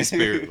holiday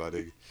spirit, my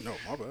nigga. No,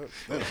 my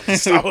bad.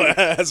 Stop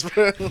ass,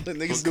 bro.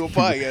 Niggas do a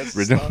podcast.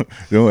 But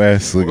don't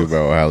ask Slick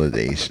about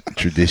holiday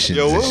traditions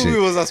Yo, and what movie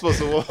shit. was I supposed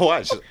to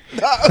watch?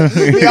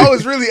 I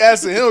was really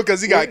asking him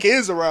because he got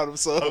kids around him.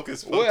 So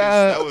Hocus Pocus.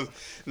 That was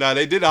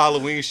they did the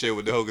Halloween shit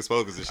with the Hocus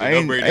Pocus and shit. I Don't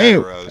ain't, bring I that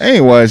ain't, around. I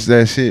ain't watched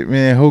that shit,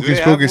 man. Hocus they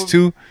have Pocus movies?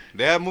 2.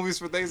 They have movies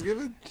for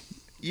Thanksgiving?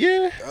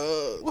 Yeah.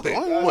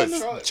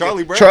 What?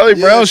 Charlie Brown? Charlie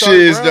Yeah, Brown Charlie shit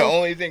is Brown. the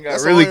only thing I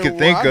That's really the could only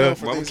think one I know of.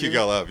 for I'm gonna kick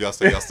y'all out if y'all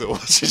say y'all still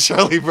watching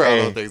Charlie Brown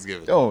Hey, on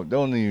Thanksgiving.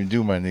 Don't even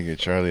do my nigga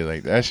Charlie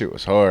like that. That shit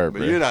was hard, But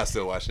bro. you're not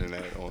still watching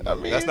that. I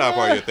mean, That's not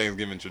part of your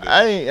Thanksgiving tradition.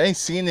 I ain't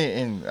seen it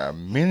in a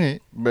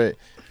minute, but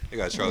They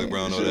got Charlie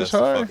Brown on Shit that. is The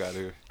hard. fuck out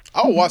of here.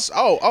 I'll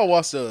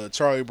watch the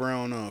Charlie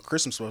Brown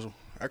Christmas special.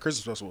 That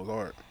Christmas special was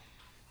hard.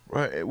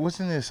 right,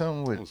 wasn't there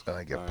something with was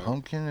like a fire.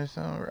 pumpkin or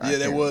something? I Yeah,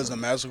 there can't was a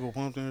remember. magical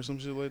pumpkin or some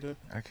shit like that.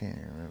 I can't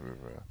even remember,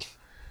 bro.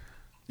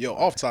 Yo,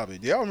 off topic.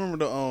 Do y'all remember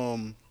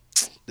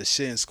the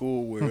shit in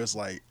school where it's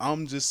like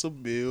I'm just a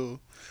bill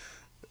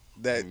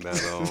that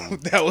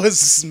that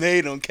was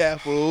made on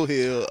Capitol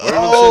Hill?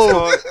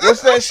 Oh,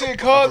 what's that shit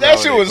called? That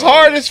shit was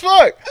hard as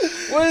fuck.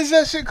 What is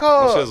that shit That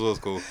called? shit was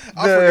cool.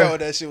 I forgot what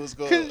that shit was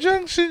called.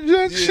 Conjunction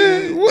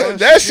junction. Yeah, What?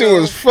 That shit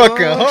was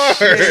fucking oh, hard.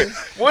 shit.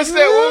 What's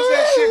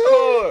that shit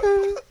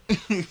called?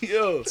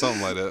 Yo.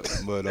 Something like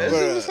that. But I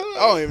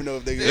don't even know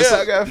if they. Yeah,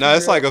 I got. no,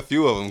 it's like a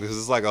few of them because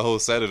it's like a whole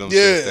set of them. Yeah.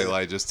 Shits that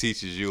like just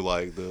teaches you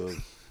like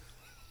the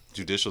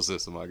judicial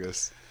system, I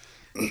guess.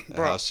 And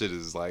how shit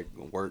is like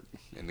work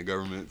in the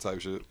government type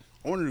shit.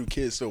 I wonder if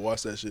kids still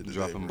watch that shit. Today,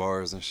 Dropping bro.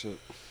 bars and shit.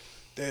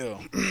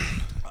 Damn.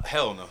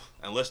 Hell no.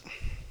 Unless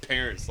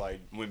parents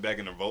like went back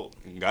in the vote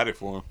and got it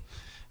for them.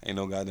 Ain't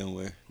no goddamn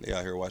way. They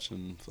out here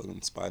watching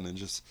fucking Spy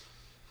Ninjas.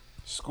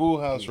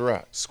 Schoolhouse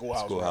Rock.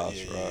 Schoolhouse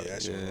Schoolhouse Rock. Rock,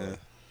 That shit was yeah. hard.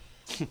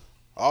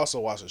 I also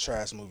watched a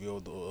trash movie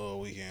over the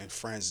weekend.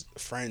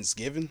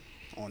 Friendsgiving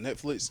on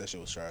Netflix. That shit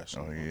was trash.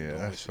 Oh yeah,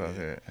 Don't I waste saw your-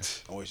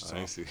 that. Don't waste I your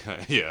ain't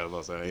time. see. Yeah, I was about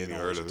to say, I ain't Yeah, even don't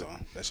heard waste of your it.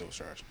 time. That shit was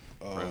trash.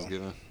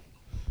 Friendsgiving.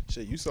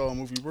 Shit, you saw a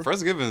movie, bro?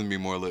 Friendsgiving be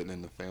more lit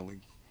than the family.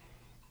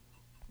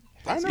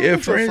 I ain't never Yeah,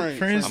 been to a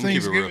friends I'ma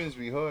keep it real. Thanksgivings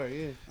be hard.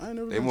 Yeah. I ain't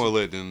never They been more to-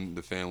 lit than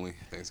the family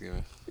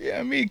Thanksgiving. Yeah,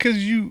 I mean, cause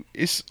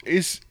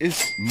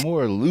it's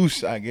more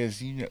loose. I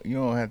guess you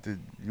don't have to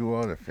do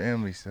all the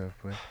family stuff,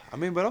 but I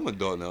mean, but I'm an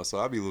adult now, so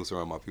I be loose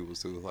around my people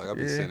too. Like I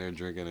be Yeah. sitting there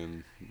drinking,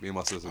 and me and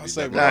my sister I be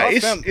say, decked bro, out. nah, our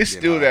it's fam- it's Yeah,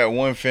 still nah. that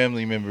one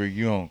family member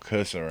you don't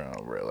cuss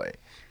around, bro. Like,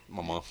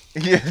 My mom.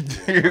 yeah,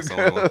 That's the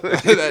only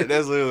one.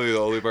 That's literally the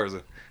only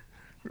person.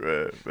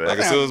 Right, Like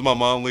as soon as my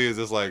mom leaves,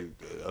 it's like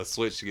a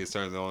switch gets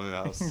turned on in the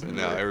house, and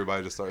now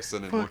everybody just starts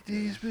sitting more. fuck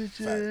these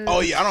bitches. Oh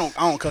yeah, I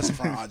don't cuss in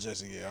front of Aunt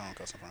Jessie. Yeah, I don't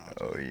cuss in front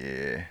of Aunt Oh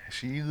yeah,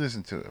 she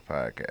listen to the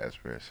podcast,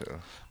 bro. So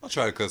I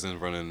try to cuss in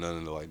front of none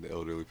of the, like the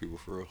elderly people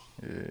for real.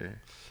 yeah,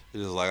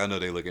 It's just like I know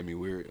they look at me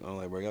weird. I'm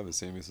like, bro, y'all been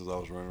seeing me since I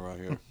was running around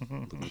here,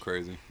 looking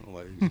crazy. I'm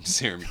like, you just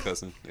hearing me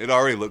cussing. It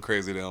already looked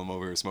crazy that I'm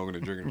over here smoking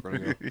and drinking in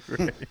front of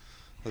you.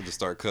 I just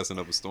start cussing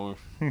up a storm.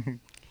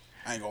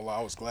 I ain't gonna lie,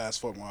 I was glad as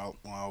fuck when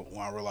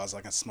I realized I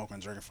can smoke and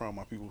drink in front of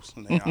my people,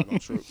 and they not gonna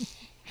trip.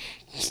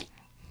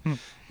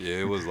 Yeah,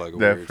 it was like a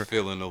That weird fr-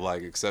 feeling of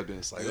like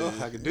acceptance. Like, oh,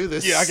 I can do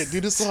this. Yeah, I can do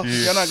this. All.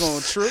 Y'all not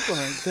gonna trip or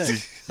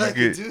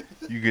anything.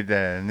 you get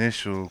that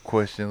initial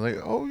question like,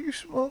 "Oh, you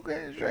smoking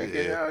and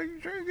drinking? Yeah. How you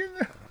drinking?"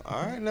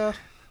 All right now.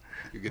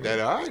 You get that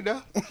all right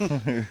now.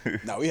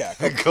 No, we had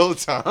a couple, Go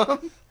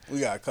time.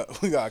 we got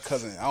a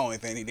cousin. I don't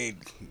even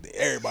think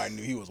everybody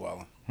knew he was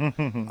wilding. I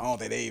don't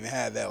think they even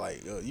had that.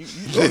 Like you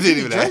They didn't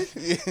even drink? ask.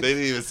 They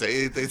didn't even say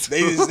anything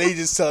to They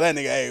just tell that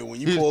nigga, hey,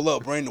 when you pull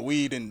up, bring the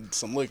weed and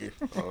some liquor.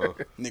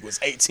 Nigga was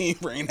 18,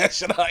 bring that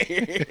shit out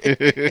here.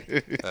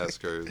 That's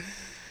crazy.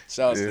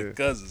 Shout out to Yeah. the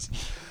cousins.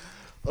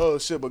 Oh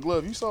shit, but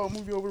Glove, you saw a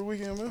movie over the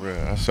weekend, man?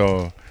 Bro, I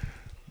saw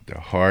the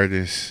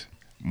hardest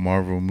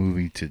Marvel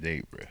movie to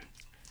date, bro.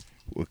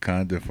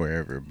 Wakanda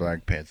Forever,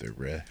 Black Panther,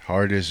 bro.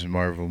 Hardest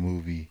Marvel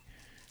movie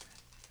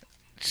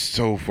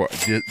so far,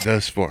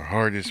 thus far.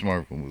 Hardest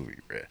Marvel movie,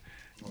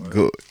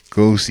 bro.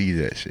 Go see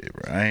that shit,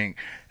 bro. I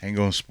ain't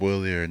gonna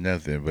spoil it or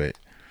nothing, but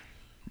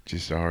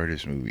just the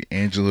hardest movie.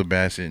 Angela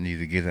Bassett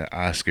needs to get an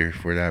Oscar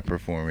for that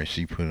performance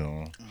she put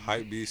on.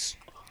 Hype beast.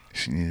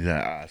 She needs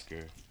that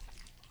Oscar.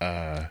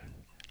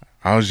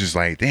 I was just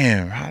like,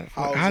 damn,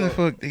 how the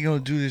fuck they gonna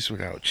do this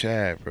without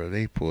Chad, bro?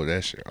 They pulled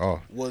that shit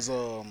off. Was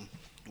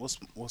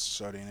what's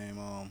shorty name?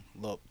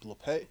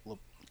 Lapay?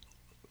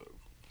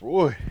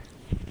 Boy.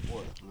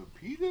 What?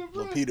 Lupita,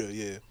 bro? Lapita,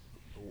 yeah.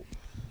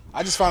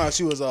 I just found out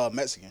she was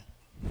Mexican.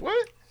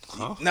 What?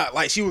 Not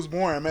like she was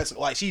born in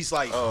Mexico. Like she's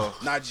like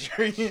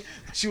Nigerian.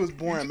 She was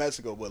born in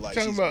Mexico, but like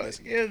Talking she's about,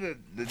 Mexican. yeah,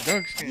 the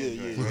dark skin.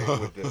 Yeah,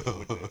 joint, yeah.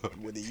 right?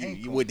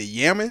 With the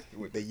yamming,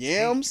 the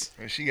yams,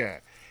 And she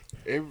got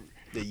every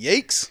the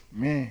yakes.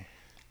 man.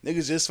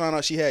 Niggas just found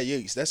out she had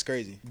yakes. That's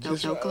crazy. No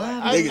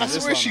glove. I Niggas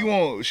just swear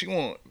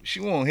found she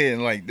won't hit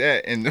like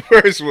that in the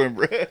first one,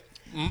 bro.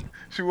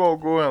 She won't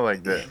go in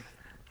like that.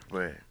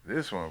 But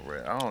this one,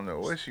 bro, I don't know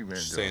what she been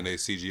Saying doing. they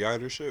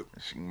CGI'd her shit.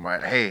 She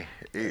might. Hey,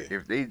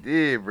 if they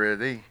did, bro,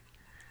 they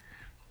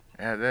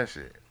had that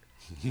shit.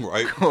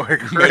 Right? Going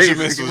crazy,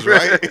 Measurements was bro.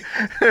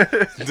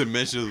 right.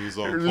 Dimensions was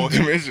on point.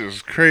 Dimensions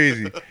was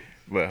crazy.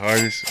 But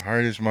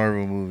hardest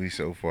Marvel movie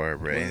so far,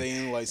 bro. Was they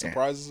any like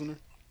surprises in her?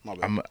 My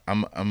bad.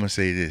 I'm gonna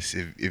say this: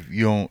 if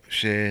you don't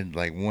shed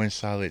like one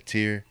solid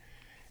tear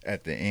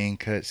at the end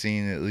cut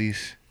scene, at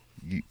least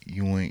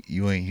you ain't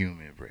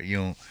human, bro.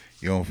 You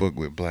don't fuck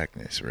with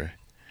blackness, bro.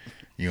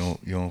 You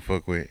don't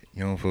fuck with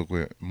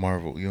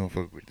Marvel. You don't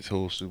fuck with this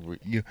whole super.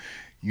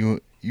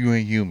 You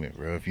ain't human,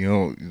 bro. If you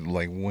don't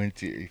like one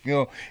tear,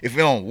 if it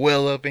don't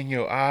well up in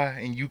your eye,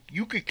 and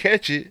you could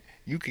catch it,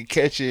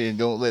 and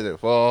don't let it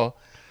fall.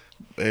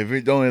 But if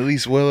it don't at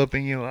least well up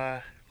in your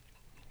eye,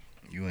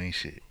 you ain't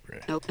shit, bro.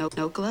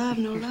 No glove,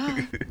 no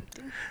love.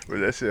 But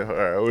that shit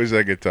hard. I wish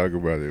I could talk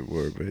about it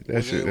more, but that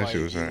Was shit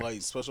there, was hard.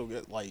 like special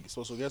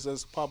guests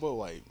that's pop up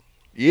like.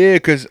 Yeah,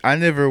 cause I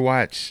never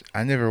watched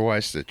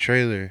the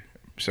trailer,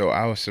 so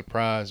I was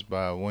surprised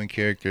by one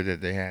character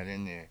that they had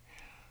in there.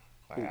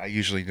 Like, I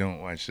usually don't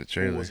watch the Who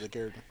trailer. was the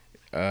character?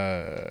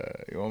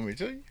 You want me to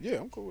tell you? Yeah,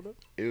 I'm cool with that.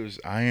 It was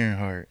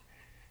Ironheart.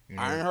 You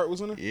know? Ironheart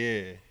was in it.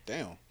 Yeah.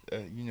 Damn.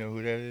 You know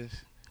who that is?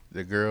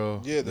 The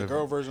girl. Yeah, the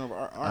girl version of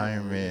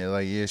Iron Man.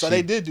 Like yeah. So she,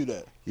 they did do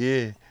that.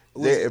 Yeah.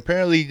 Was-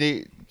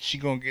 Apparently she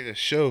gonna get a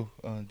show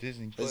on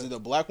Disney. Is Plus. it the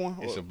black one?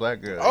 It's Or- a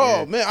black girl. Oh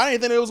yeah. man, I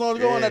didn't think they was going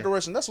to go in Yeah. that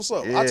direction. That's what's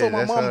up. I Yeah, told my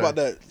that's mom how- about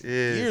that yeah.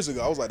 years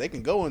ago. I was like, they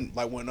can go in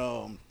like when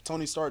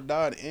Tony Stark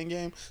died in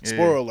Endgame. Yeah.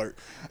 Spoiler alert.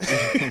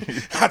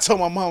 I told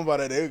my mom about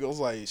that. They was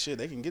like, shit,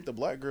 they can get the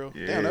black girl.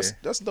 Damn, Yeah.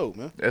 that's dope,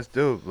 man. That's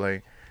dope.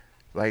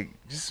 Like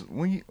just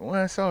when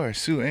I saw her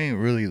suit, I ain't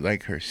really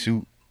like her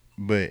suit,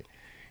 but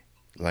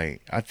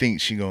like I think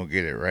she gonna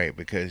get it right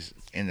because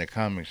in the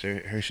comics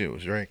her shit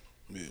was right.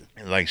 Yeah.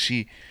 And like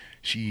she's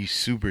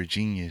super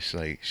genius.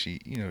 Like she,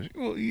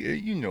 well,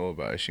 you know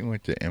about it. She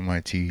went to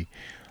MIT.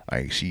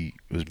 Like she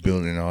was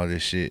building all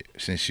this shit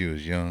since she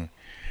was young,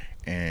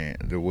 and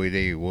the way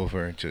they wove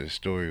her into the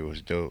story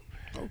was dope.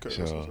 Okay, that's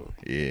what's So up.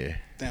 yeah,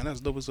 Damn, that's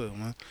dope as up,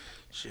 man.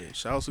 Shit,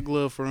 shout out to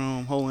Glove for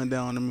holding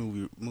down the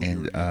movie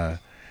and review.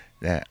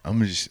 that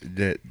I'm just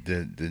the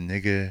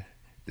nigga,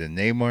 the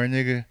Neymar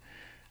nigga.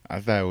 I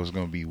thought it was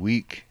gonna be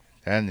weak.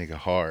 That nigga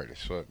hard as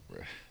fuck,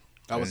 bro.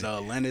 That was the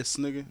Atlantis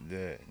nigga.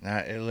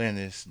 Not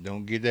Atlantis.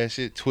 Don't get that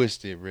shit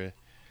twisted, bro.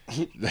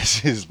 That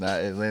shit's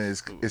not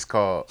Atlantis. It's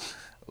called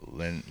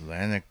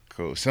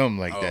Lanico, something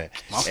like that.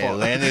 My fault.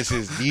 Atlantis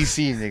is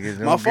DC, niggas.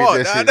 Don't My get fault.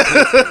 that shit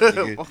twisted,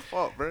 nigga. My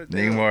fault, bro.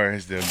 Neymar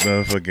is the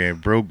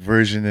motherfucking broke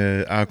version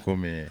of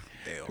Aquaman.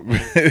 Damn. But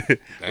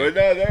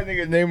no, that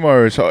nigga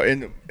Neymar is hard.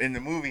 In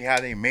the movie, how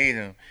they made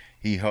him,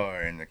 he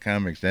hard. In the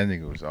comics, that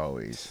nigga was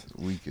always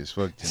weak as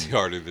fuck to Is me. he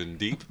harder than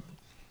Deep?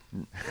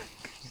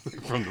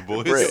 From the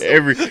boys. Bruh,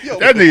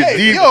 that nigga Hey,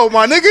 deep. yo,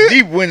 my nigga.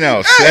 Deep went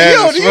out Hey, sad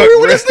yo, as do you fuck, hear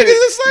what bruh. this nigga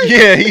just said?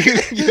 Yeah, he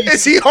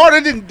Is he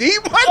harder than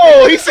Deep?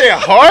 oh, he said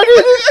harder.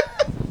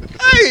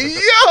 Hey,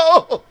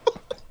 yo.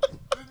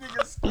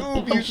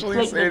 Scoob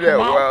usually say that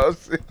wild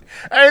shit.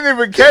 I ain't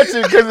even catch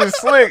it because it's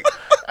slick.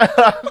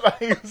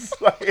 He was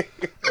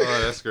like,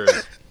 Oh, that's great.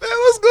 Man,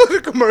 let's go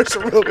to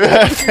commercial real quick.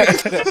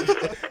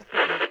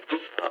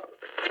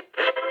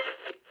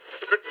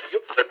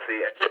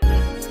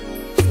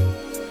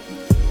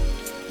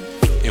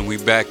 And we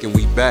back and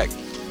we back.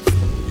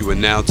 You are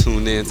now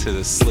tuned in to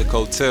the Slick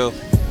Hotel,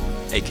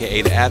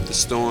 aka the After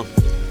Storm,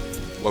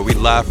 where we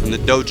live from the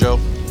dojo,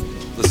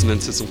 listening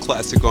to some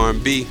classic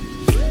R&B,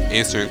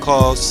 answering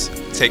calls,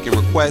 taking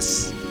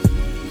requests,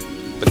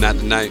 but not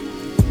tonight.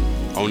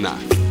 Oh nah.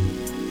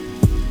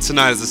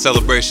 Tonight is a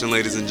celebration,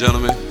 ladies and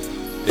gentlemen.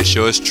 It's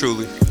yours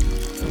truly,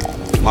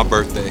 my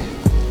birthday.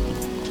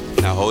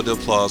 Now hold the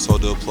applause,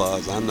 hold the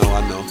applause. I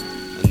know.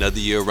 Another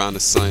year around the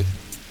sun.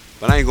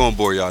 But I ain't gonna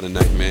bore y'all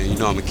tonight, man. You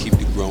know I'm gonna keep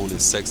the grown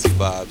and sexy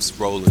vibes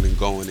rolling and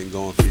going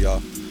for y'all.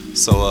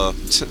 So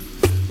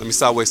let me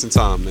stop wasting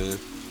time, man.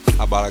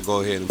 How about I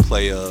go ahead and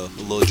play a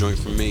little joint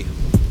from me,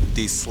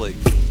 D Slick.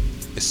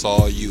 It's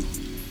all you,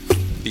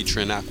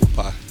 featuring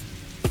Aquapie.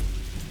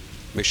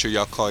 Make sure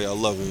y'all call y'all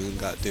lover and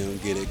goddamn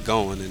get it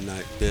going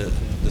tonight.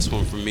 This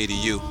one from me to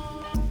you.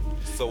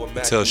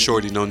 Tell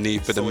Shorty no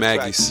need for the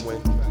Maggies.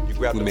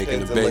 We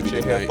making a baby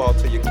tonight.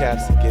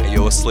 Hey,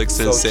 yo, it's Slick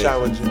Sensei.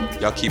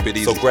 Y'all keep it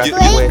easy. So grab it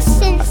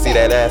when I see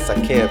that ass, I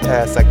can't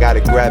pass. I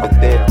gotta grab it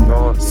then.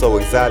 So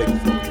exotic,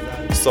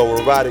 so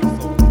erotic.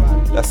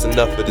 That's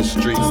enough of the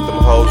streets. Them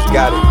hoes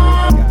got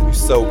it. You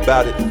so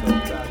bout it,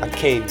 I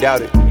can't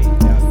doubt it.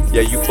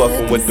 Yeah, you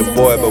fucking with the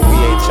boy, but we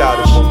ain't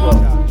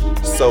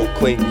childish. So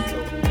clean,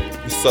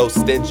 you so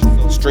stingy.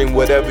 Stream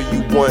whatever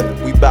you want,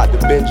 we bout to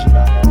binge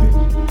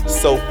it.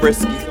 So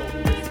frisky,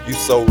 you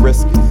so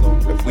risky.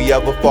 If we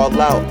ever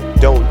fall out,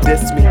 don't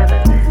diss me.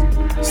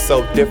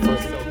 So different,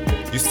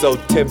 you so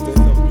tempting.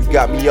 You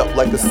got me up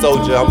like a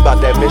soldier, I'm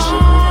about that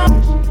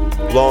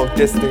mission. Long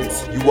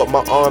distance, you what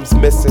my arms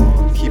missing.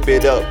 Keep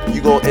it up,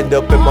 you gon' end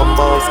up in my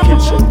mom's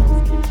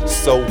kitchen.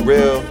 So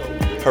real,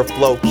 her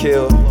flow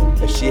kill.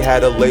 If she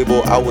had a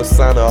label, I would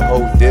sign a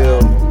whole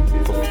deal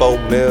for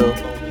 4 mil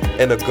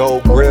and a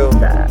gold grill.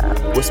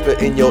 Whisper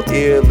in your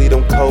ear, leave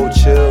them cold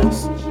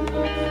chills.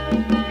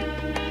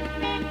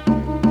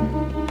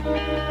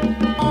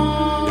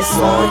 It's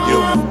all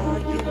you.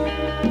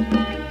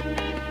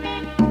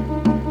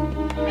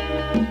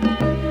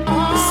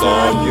 It's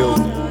all you.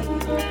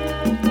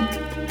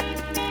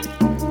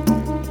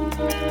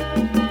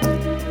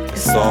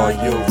 It's all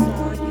you.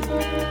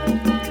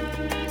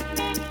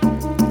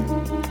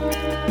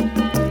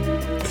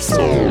 It's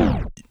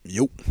all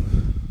Yo.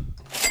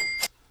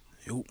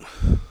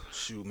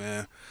 Shoot,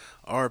 man.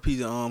 RP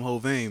to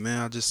Hovain,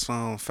 man. I just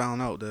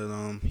found out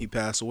that he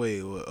passed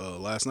away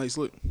last night.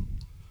 Slick.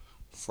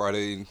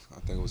 Friday, I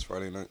think it was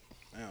Friday night.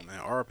 Yeah, man.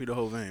 RP to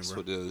Hovain, That's bro.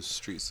 what the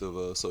streets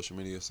of social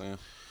media are saying.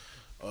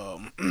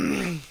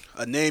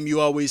 A name you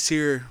always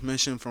hear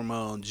mentioned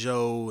from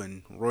Joe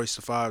and Royce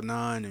the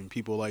 5'9" and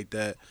people like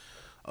that.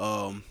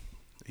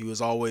 He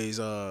was always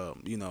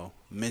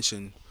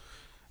mentioned,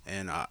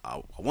 and I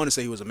want to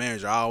say he was a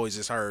manager. I always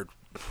just heard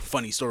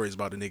funny stories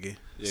about the nigga.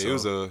 Yeah,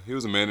 he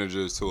was a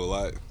manager to a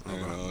lot,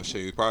 and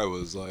shit, he probably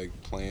was like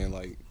playing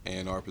like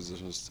A&R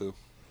positions too.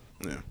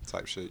 Yeah,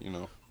 type shit,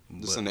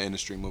 just in the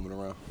industry, moving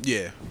around,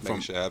 yeah. making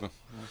shit happen.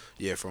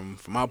 Yeah, from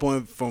my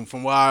point,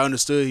 from what I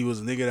understood, he was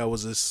a nigga that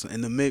was just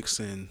in the mix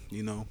and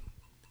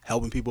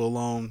helping people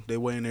along their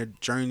way in their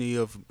journey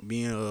of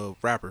being a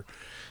rapper.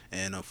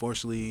 And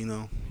unfortunately,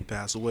 he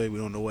passed away. We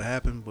don't know what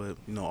happened, but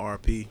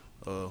RP.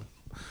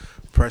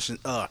 Precious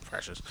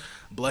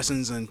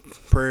blessings and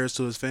prayers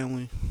to his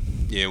family.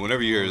 Yeah,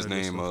 whenever you hear his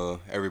name,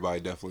 everybody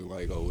definitely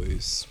like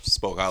always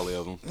spoke highly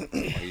of him.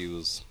 Like, he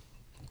was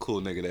a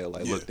cool nigga that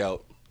like looked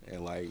out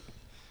and like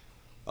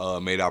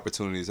made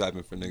opportunities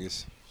happen for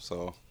niggas.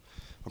 So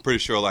I'm pretty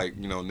sure like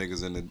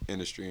niggas in the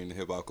industry and the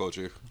hip hop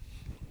culture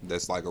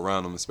that's like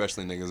around them,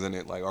 especially niggas in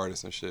it like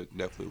artists and shit,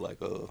 definitely like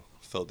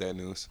felt that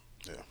news.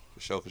 Yeah, for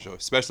sure,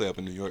 especially up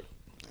in New York.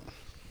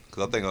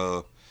 Cause I think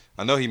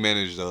I know he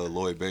managed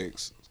Lloyd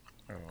Banks.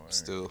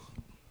 Still,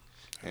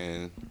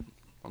 and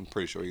I'm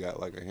pretty sure he got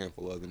like a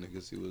handful of other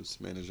niggas he was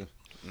managing.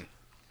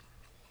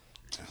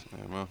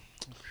 Yeah, man.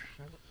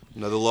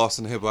 Another loss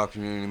in the hip hop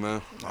community,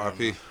 man.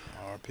 RP.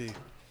 RP.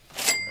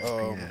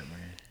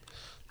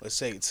 Let's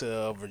take it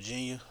to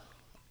Virginia.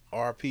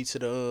 RP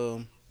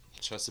to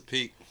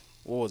Chesapeake.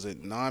 What was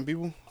it? 9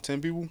 people,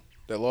 10 people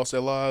that lost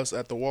their lives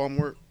at the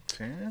Walmart.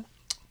 10?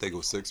 I think it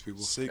was 6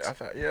 people. 6. I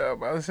thought, yeah,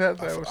 but I thought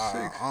it was 6.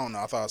 I don't know.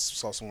 I thought I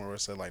saw somewhere where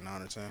it said like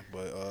 9 or 10,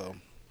 but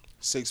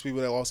 6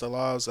 people that lost their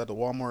lives at the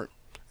Walmart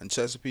in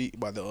Chesapeake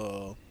by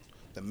the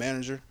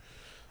manager.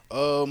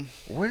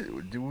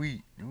 What do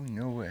we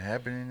know what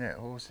happened in that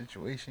whole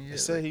situation yet? They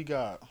said he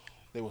got.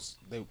 They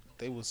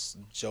was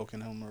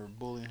joking him or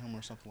bullying him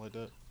or something like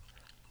that.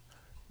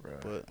 Bro,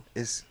 But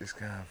it's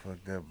kind of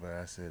fucked up. But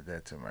I said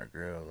that to my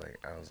girl. Like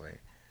I was like,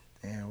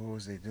 damn, what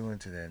was they doing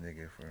to that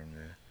nigga for him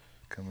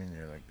to come in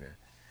there like that?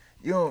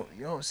 You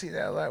don't see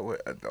that a lot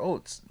with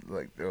adults.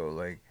 Like though,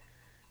 like,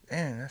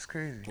 damn, that's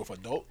crazy. with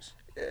adults,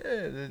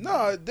 Yeah,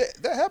 no, that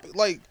happened.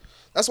 Like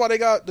that's why they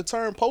got the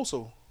term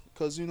postal.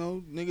 Cause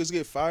niggas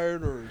get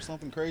fired or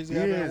something crazy. yeah,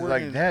 happened at it's work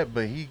like and- that.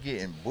 But he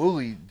getting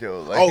bullied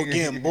though. Like,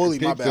 getting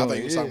bullied. My bad. I picked think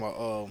you was on,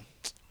 talking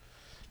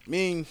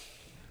about.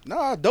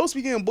 Nah, adults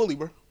be getting bullied,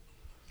 bro.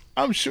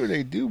 I'm sure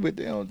they do, but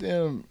they don't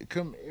damn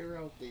come air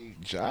out their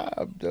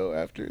job though.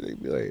 After they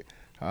be like,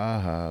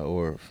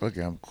 or fuck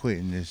it, I'm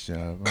quitting this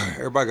job.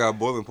 Everybody got a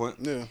boiling point.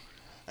 Yeah,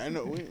 I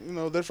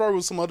know. There's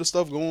probably some other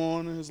stuff going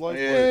on in his life.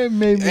 Yeah, but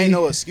maybe. ain't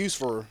no excuse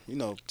for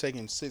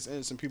taking 6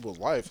 innocent people's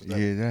life. That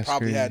Yeah, that's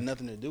probably crazy. had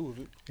nothing to do with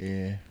it.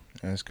 Yeah,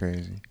 that's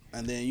crazy.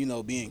 And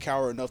then being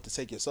coward enough to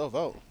take yourself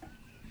out.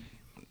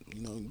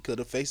 You could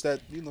have faced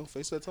that.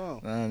 Face that time.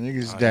 Nah,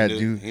 niggas He that knew-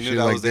 do he knew shit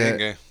that like was the end that.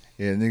 game.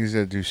 Yeah, niggas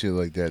that do shit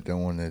like that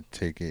don't want to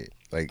take it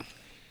like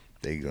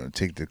they gonna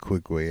take the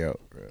quick way out,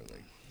 bro.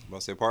 Like, I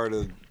say part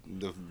of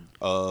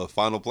the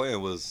final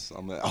plan was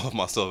I'm gonna out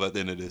myself at the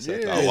end of this.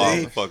 After Yeah. I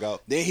wild the fuck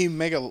out. Then he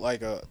make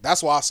a.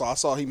 That's why I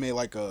saw he made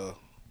like a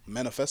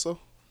manifesto.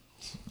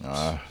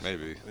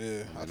 Maybe.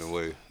 Yeah. In a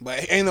way.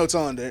 But ain't no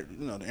telling that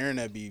the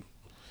internet be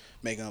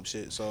making up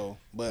shit. So,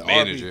 but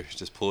Manager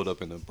just pulled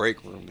up in the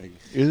break room,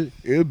 nigga.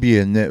 it'll be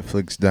a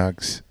Netflix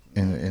docs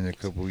in a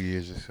couple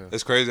years or so.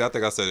 It's crazy. I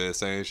think I said that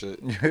same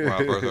shit when I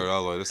first heard it. I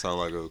was like, this sounds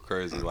like a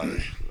crazy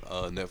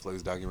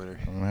Netflix documentary.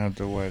 I'm gonna have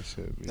to watch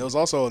it. There was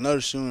also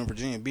another shooting in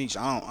Virginia Beach.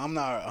 I'm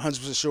not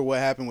 100% sure what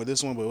happened with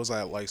this one, but it was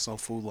like some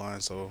food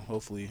line. So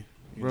hopefully,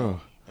 Bro,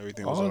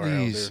 everything was all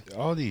alright out there.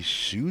 all these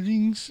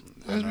shootings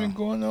that's been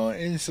going on,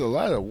 and it's a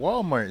lot of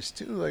WalMarts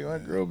too. Like my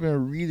girl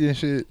been reading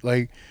shit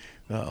like,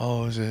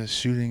 it's a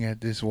shooting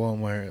at this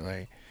Walmart,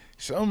 like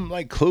something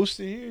like close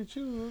to here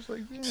too. I was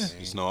like, yeah.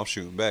 Just know I'm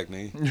shooting back,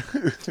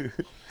 nigga.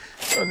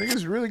 Yo,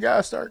 niggas really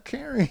gotta start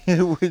carrying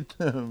it with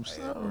them.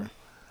 So.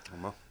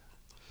 Come on.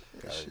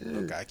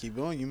 Gotta keep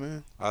going, you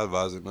man. I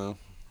advise it, man.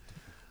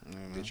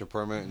 Mm-hmm. Get your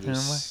permit and Yeah,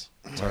 just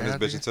man. turn Might have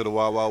this bitch to into the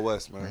Wild Wild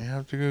West, Might man.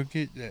 have to go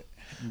get that.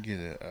 Get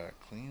a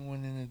clean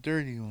one and a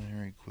dirty one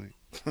right quick.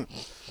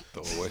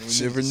 Throw away.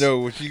 You never know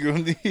what you gonna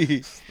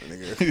need.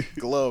 Nigga,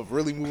 glove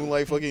really moving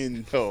like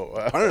fucking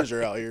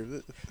Punisher out here.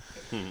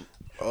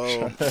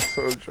 I'm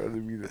trying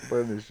to be the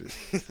Punisher.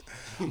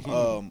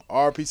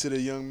 RP to the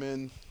young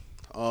men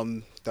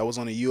that was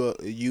on the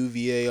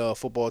UVA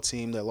football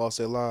team that lost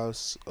their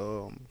lives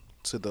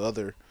to the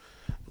other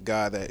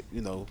guy that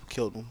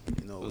killed them.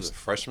 Was it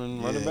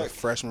freshman running back?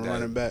 Freshman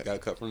running back.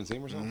 Got cut from the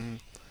team or something?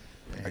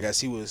 I guess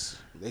he was.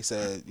 They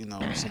said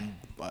some.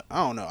 I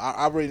don't know.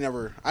 I really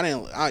never. I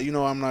didn't.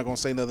 I'm not gonna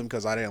say nothing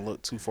because I didn't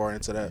look too far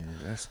into that. Yeah,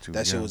 that's too That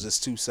young. shit was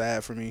just too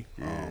sad for me.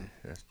 Yeah,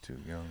 that's too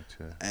young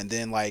to. And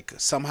then like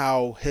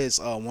somehow his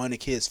one of the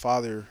kids'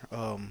 father.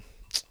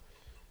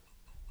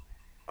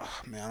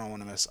 Man, I don't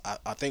want to mess.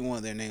 I think one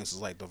of their names was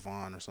like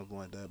Devon or something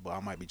like that, but I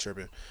might be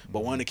tripping.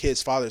 But one of the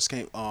kids' fathers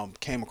came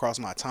across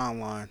my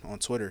timeline on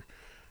Twitter,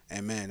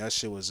 and man, that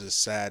shit was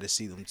just sad to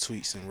see them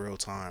tweets in real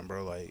time,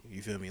 bro. Like,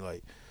 you feel me?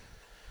 Like,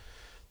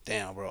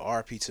 damn, bro.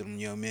 RP to them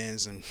young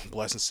men's and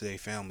blessings to their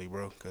family,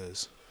 bro,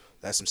 because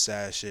that's some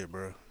sad shit,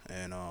 bro.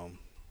 And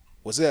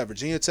was it at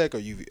Virginia Tech or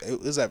UVA?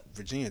 It was at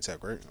Virginia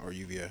Tech, right, or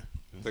UVA?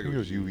 I think it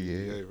was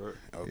UVA. UVA, right?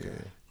 Okay.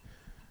 Yeah.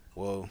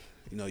 Well,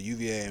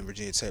 UVA and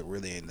Virginia Tech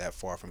really ain't that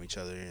far from each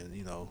other, and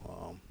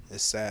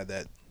it's sad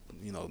that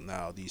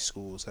now these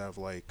schools have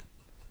like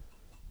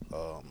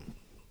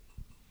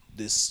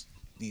these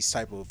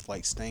type of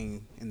like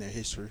stain in their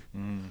history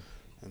and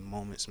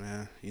moments,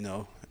 man.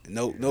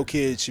 No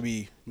kid should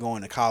be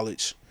going to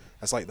college.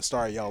 That's like the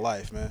start of y'all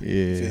life, man.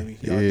 You feel me?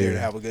 Y'all there to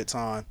have a good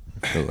time.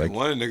 I feel like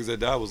One of the niggas that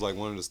died was like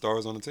one of the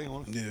stars on the team,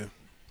 wasn't it?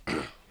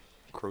 Yeah.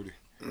 Crudy.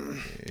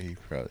 he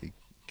probably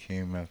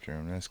came after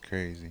him. That's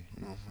crazy.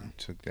 He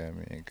took that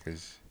man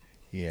because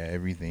he had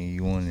everything he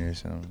wanted or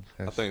something.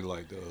 I That's, think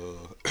like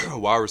the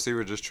wide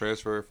receiver just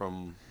transferred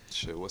from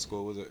what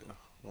school was it?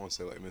 I want to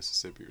say like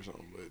Mississippi or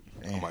something,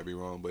 but I Damn. might be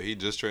wrong. But he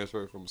just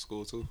transferred from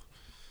school too.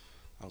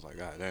 I was like,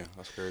 God damn,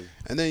 that's crazy.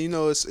 And then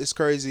it's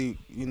crazy.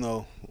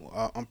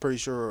 I'm pretty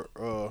sure.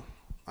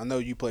 I know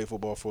you play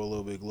football for a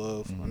little bit,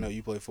 Glove. I know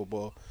you play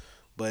football,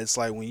 but it's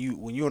like when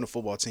you're on the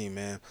football team,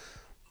 man.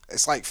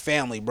 It's like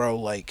family, bro.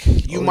 Like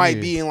you might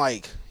be in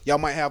like y'all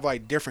might have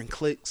like different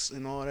cliques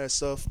and all that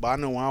stuff. But I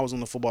know when I was on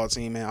the football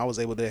team, man, I was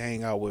able to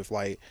hang out with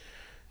like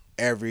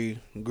every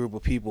group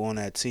of people on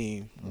that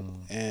team,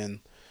 and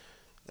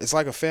it's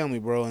like a family,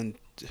 bro. And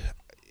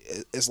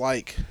it's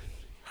like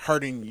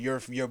hurting your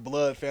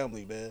blood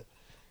family, man.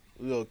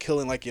 You know,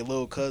 killing like your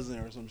little cousin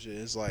or some shit.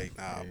 It's like,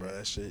 nah, bro,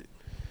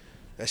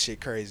 that shit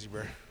crazy,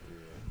 bro.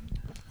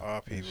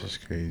 R.I.P. It's bro.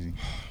 just crazy.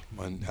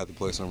 Might have to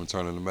play some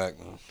Return in the Back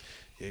now.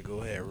 Yeah,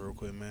 go ahead real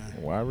quick, man.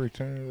 Why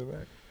return to the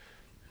back?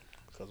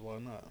 Cause why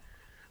not?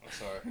 I'm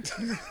sorry.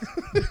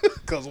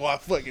 Cause why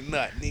fucking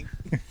not, nigga?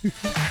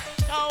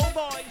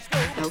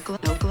 No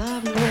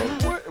glove, no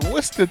love.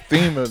 What's the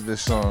theme of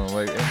this song?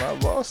 Like, am I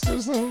lost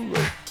or something?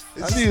 Like,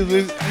 I need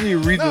to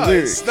read the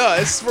lyrics.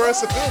 It's for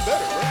us to feel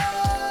better, bro.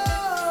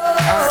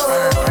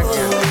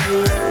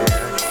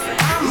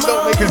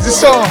 Because this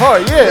song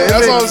hard, yeah.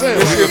 That's what I'm saying.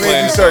 This shit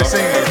made me start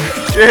singing.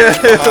 Yeah.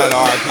 Behind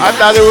R.I.P. I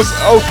thought it was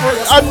over.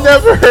 I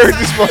never heard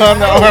this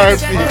behind the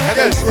R&B.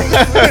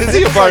 Is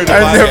he a part of the I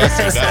never-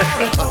 podcast?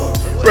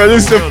 Bro,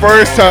 this is the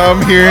first time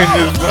I'm hearing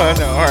this behind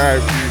the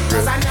R&B, bro.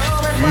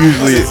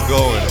 What's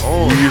going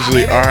on? We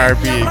usually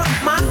R&B and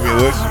keep it moving.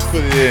 Let's just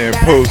put it in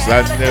post.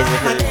 I never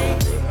heard it.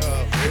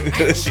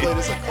 Play this a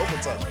couple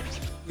times.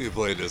 We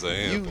played this a You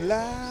handful.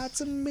 lied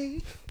to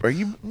me. Bro,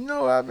 you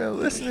know I've been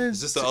listening. It's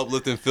just the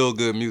uplifting, feel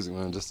good music,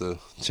 man. Just to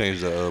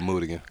change the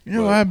mood again. You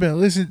know, But I've been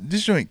listening.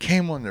 This joint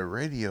came on the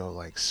radio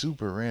like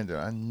super random.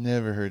 I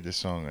never heard this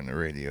song on the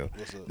radio.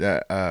 What's up?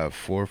 That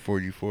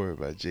 444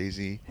 by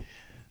Jay-Z.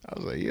 I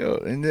was like, yo,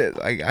 and that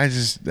like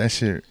that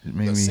shit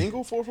made The me.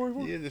 single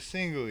 444? Yeah, the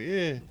single,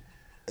 yeah.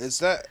 Is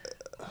that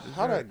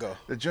how'd that go?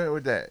 The joint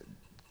with that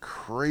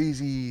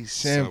crazy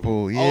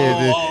sample, Sample.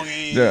 yeah.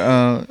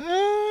 Oh,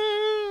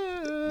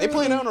 yeah. They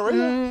playing that on the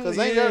radio? Because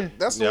they ain't got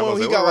that's the yeah, one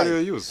he he got like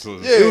you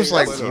It was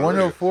like that's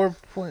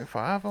 104.5.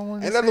 I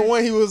want to and that's the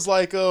one he was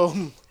like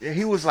Yeah,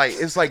 he was like,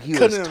 it's like he was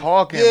couldn't-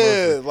 talking.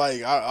 Yeah,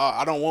 like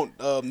I don't want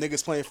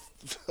niggas playing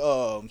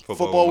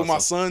football with my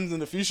sons in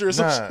the future or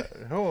some Nah, shit.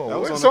 hold That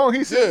on. was What on song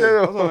he said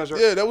that was on that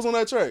track. Yeah, that was on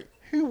that track.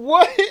 He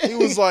what? He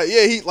was like,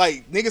 yeah, he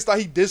like niggas thought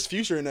he dissed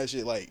Future in that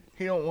shit. Like,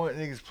 He don't want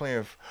niggas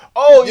playing.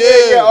 Oh yeah,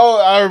 Yeah. yeah.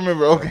 Oh, I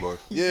remember. Okay. boy.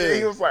 Yeah.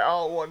 He was like, I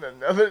don't want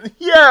another.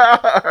 Yeah,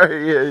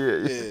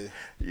 yeah,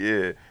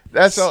 yeah.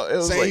 That's all. It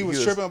was saying like he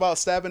was tripping about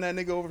stabbing that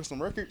nigga over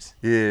some records.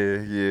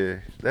 Yeah.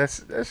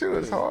 That shit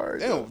was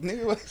hard. Damn, though.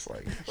 nigga, what It's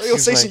like radio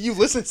he's station like, you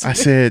listen to? I nigga?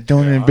 said,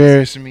 don't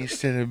embarrass me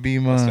instead of be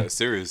That's mine. that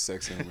serious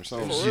sex hymn or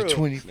something. It's For your real.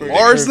 21st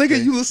Mars, birthday.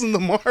 nigga, you listen to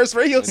Mars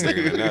radio That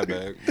nigga in that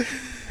station? bag.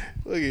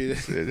 Look at that.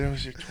 Said that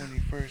was your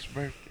 21st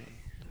birthday.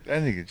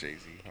 That nigga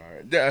Jay-Z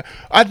hard.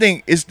 I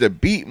think it's the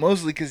beat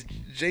mostly because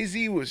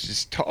Jay-Z was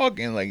just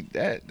talking like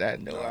that.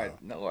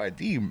 No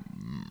ID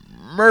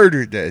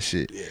murdered that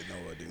shit. Yeah,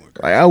 no idea.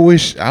 Like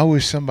I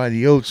wish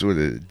somebody else would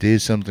have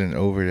did something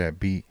over that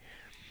beat.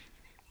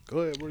 Go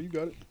ahead, bro. You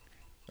got it.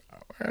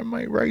 I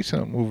might write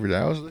something over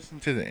that. I was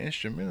listening to the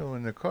instrumental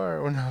in the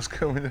car when I was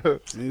coming up. Me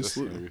and This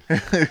Slick,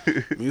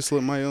 nigga. me and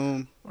Slick my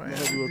Might help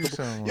have to you with do a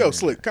couple- something Yo, like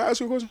Slick, can I ask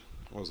you a question?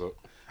 What's up?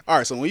 All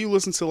right, so when you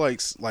listen to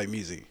like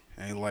music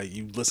and like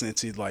you listen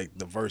to like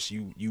the verse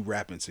you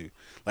rapping to,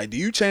 like do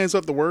you change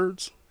up the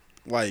words?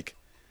 Like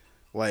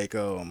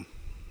a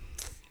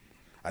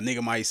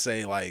nigga might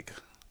say like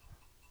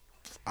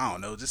I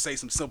don't know, just say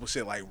some simple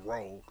shit like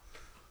roll,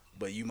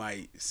 but you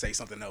might say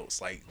something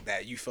else like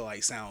that you feel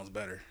like sounds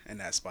better in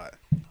that spot.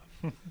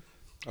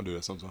 I do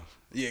that sometimes.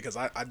 Yeah, because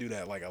I do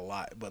that like a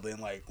lot, but then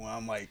like when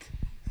I'm like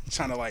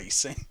trying to like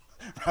sing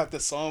rap the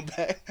song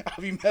back,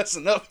 I be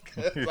messing up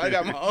because I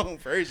got my own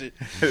version.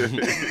 No,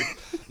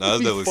 that's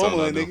Be definitely something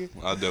I fumbling, do.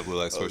 I definitely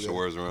like switch the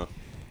words around.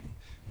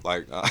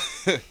 Like,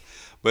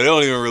 but it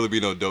don't even really be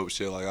no dope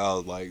shit. Like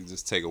I'll like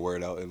just take a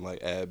word out and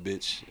like add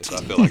bitch if I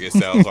feel like it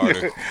sounds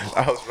harder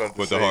I was about to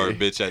with say, the hard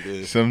bitch at the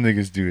end. Some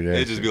niggas do that.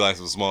 It just be like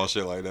some small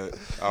shit like that.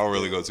 I don't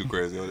really go too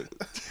crazy on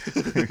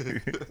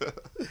it.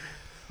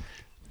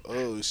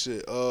 Oh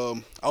shit.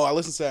 I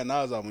listened to that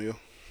Nas album, yo.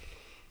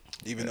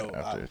 Even though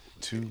after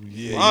 2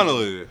 years. yeah,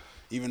 Finally,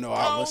 even though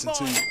I listened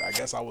to, I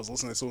guess I was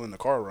listening to it in the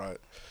car ride.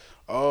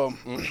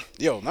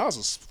 Yo, Nas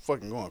was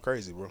fucking going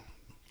crazy, bro.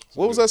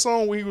 What was that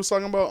song where he was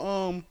talking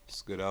about?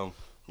 it's a good album.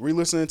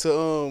 Re-listening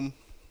to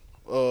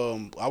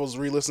I was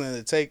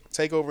re-listening to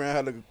Takeover and I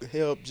had to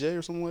help Jay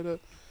or something like that.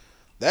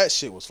 That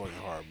shit was fucking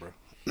hard, bro.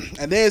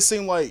 And then it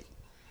seemed like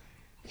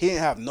he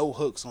didn't have no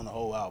hooks on the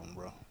whole album,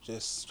 bro.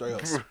 Just straight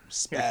up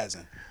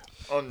spazzing.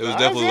 On It was Nas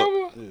definitely.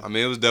 album? I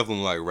mean, it was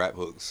definitely like rap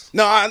hooks.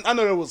 No, I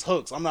know there was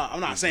hooks. I'm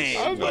not saying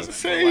I was it about to wasn't.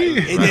 say.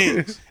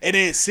 But, like, it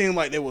didn't seem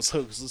like there was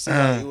hooks. It seemed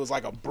like it was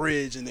like a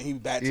bridge, and then he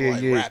back to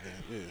like Yeah. rapping.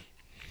 Yeah.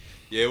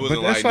 Yeah, it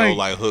wasn't that's like no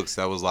like- like hooks.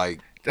 That was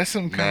like That's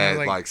some mad kind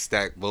of like,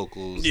 stacked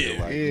vocals. Yeah. and,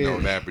 like, yeah. you know,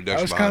 mad That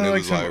production was behind kind it. of It like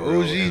was some like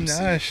real OG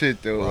MC Nas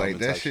shit though. Ramen Like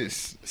that type shit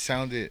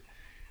sounded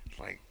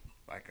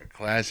like a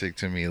classic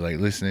to me. Like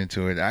listening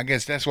to it, I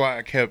guess that's why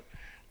I kept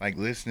like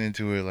listening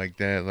to it like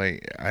that.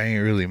 Like I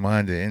ain't really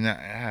mind it, and I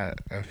had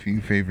a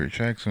few favorite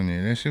tracks on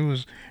there. That shit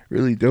was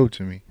really dope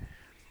to me.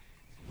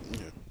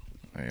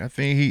 Like, I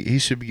think he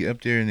should be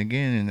up there and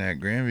again in that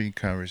Grammy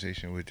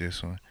conversation with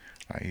this one.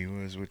 Like he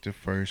was with the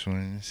first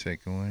one, the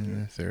second one,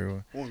 and the third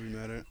one. Won't be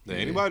mad at it. Did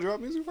anybody drop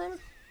music Friday?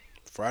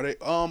 Friday.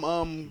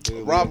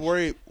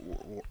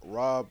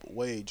 Rob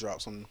Wade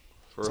dropped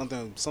For-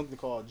 something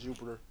called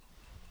Jupiter.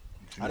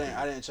 I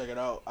didn't check it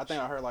out. I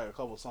think I heard like a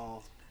couple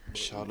songs.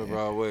 Shout the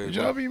right way. Would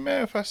y'all be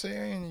mad if I say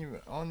I ain't even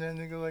on that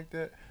nigga like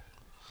that?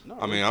 No,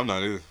 I mean, I'm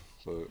not either,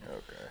 but Okay.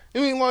 I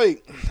mean,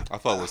 like, I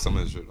fuck with some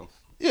of this shit though.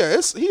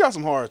 yeah, he got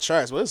some hard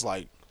tracks, but it's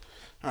like,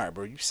 all right,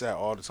 bro, you sad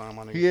all the time,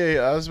 my nigga.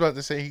 Yeah, I was about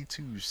to say he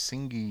too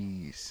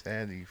singy,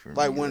 saddy for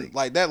Like me. when,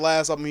 like that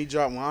last album he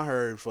dropped, when I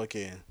heard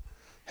fucking,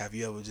 have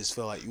you ever just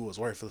felt like you was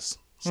worthless?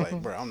 It's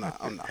like, bro, I'm not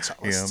trying to yeah,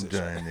 listen I'm to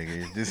done,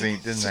 nigga. This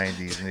ain't the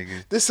 '90s,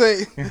 nigga.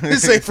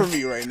 This ain't for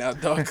me right now,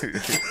 dog.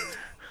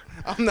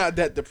 I'm not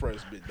that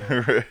depressed, bit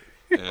dog.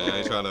 Yeah, I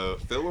ain't trying to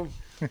feel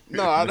him.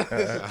 No, I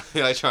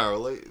ain't trying to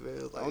relate,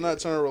 man. Like, I'm not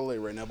trying to relate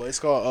right now, but it's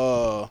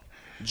called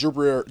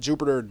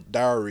Jupiter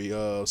Diary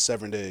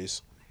 7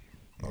 days.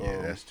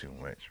 Yeah, that's too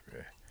much, bro.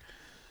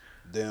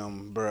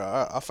 Damn,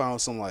 bro, I found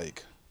some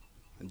like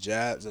a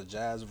jazz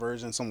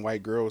version. Some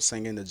white girl was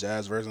singing the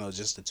jazz version of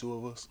just the two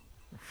of us.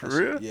 For That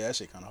shit- real? yeah, that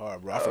shit kind of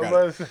hard, bro. about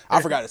to say.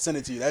 I forgot to send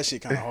it to you. That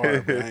shit kind of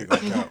hard, bro. I ain't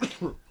gonna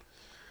count.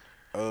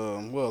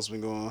 What else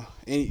been going on?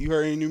 You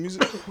heard any new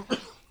music?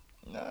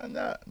 Nah,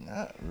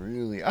 not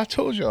really. I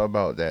told y'all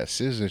about that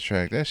scissor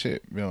track. That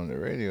shit been on the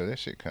radio. That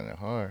shit kind of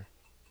hard.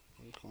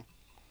 Okay.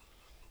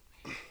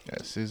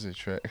 That scissor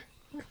track.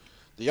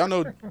 Do y'all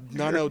know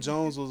Darnell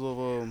Jones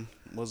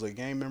was a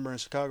gang member in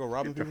Chicago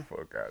robbing Get the people?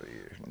 fuck out of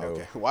here. No.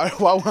 Okay.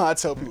 Why would I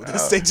tell people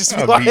this? They just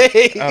be I like,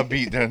 beat, I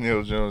beat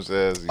Daniel Jones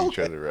as each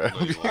other rap.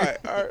 all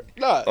right.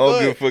 Nah, All go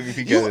good ahead. fuck if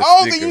he I got a don't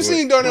stick think or you've what.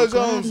 seen Darnell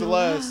Jones the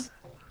last.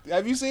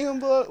 Have you seen him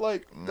the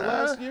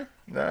last year?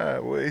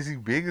 Nah, what is he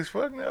big as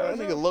fuck now? That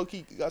nigga low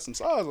key got some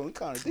size on him.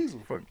 Kind of diesel.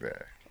 Fuck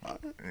that.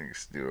 Nigga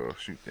still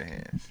shoot the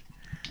hands.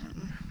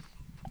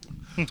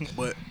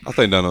 But I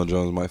think Donald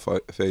Jones might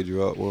fade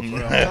you out. Well, bro,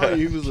 I'm telling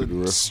you, he was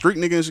a street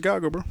nigga in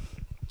Chicago, bro.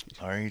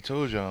 I already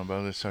told y'all I'm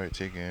about to start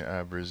taking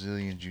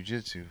Brazilian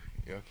jiu-jitsu.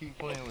 Y'all keep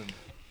playing with me.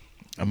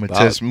 I'm gonna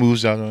test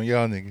moves out on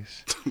y'all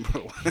niggas.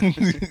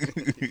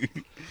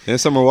 Didn't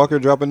Summer Walker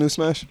drop a new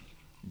smash?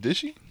 Did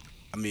she?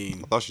 I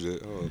mean, I thought she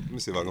did. Let me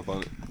see if I can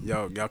find it.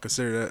 y'all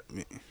consider that? I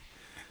mean,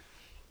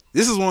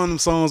 this is one of them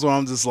songs where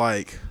I'm just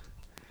like,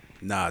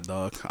 nah,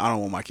 dog. I don't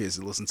want my kids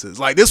to listen to this.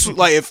 Like this,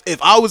 like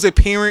if I was a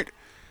parent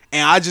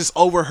and I just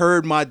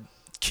overheard my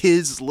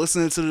kids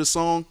listening to this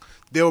song,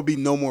 there will be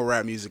no more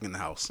rap music in the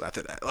house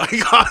after that. Like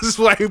I was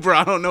like, bro,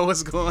 I don't know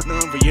what's going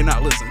on, but you're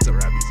not listening to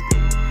rap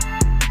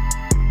music.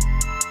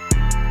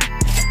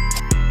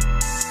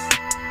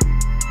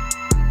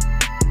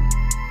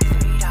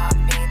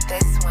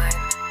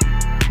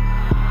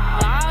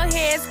 All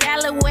head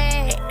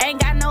scallywag, ain't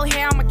got no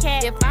hair on my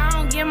cat. If I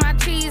don't get my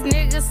cheese,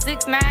 nigga,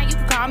 6'9", you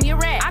can call me a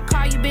rat. I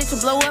call you bitch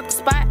and blow up the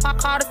spot. I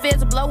call the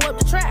feds and blow up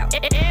the trap.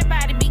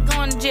 Everybody be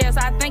going to jail, so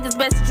I think it's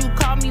best that you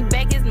call me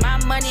back. It's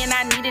my money and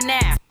I need it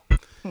now.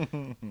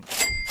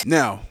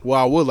 Now, what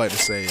I would like to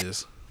say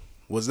is,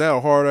 was that a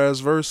hard ass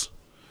verse?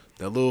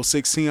 That little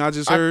 16 I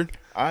just heard?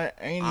 I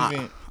ain't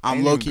even. I'm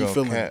ain't low-key even gonna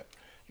feeling cap.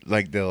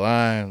 Like the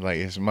line, like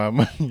it's my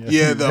money.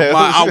 Yeah,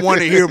 I want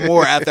to hear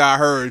more after I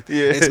heard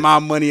Yeah. it's my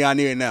money I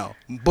need it now.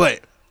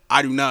 But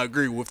I do not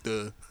agree with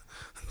the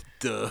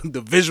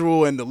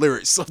visual and the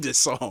lyrics of this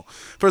song.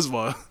 First of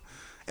all,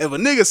 if a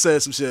nigga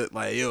says some shit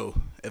like, yo,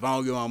 if I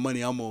don't get my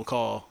money, I'm going to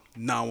call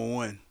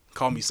 911.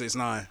 Call me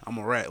 6'9". I'm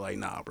a rat. Like,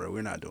 nah, bro,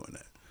 we're not doing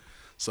that.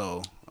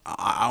 So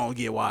I don't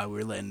get why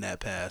we're letting that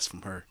pass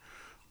from her.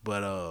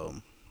 But,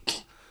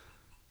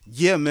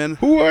 yeah, man.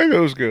 Who are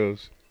those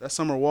girls? That's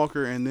Summer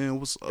Walker, and then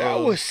what's That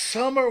was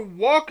Summer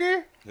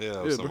Walker. Yeah,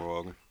 that was Yeah, Summer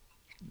Walker.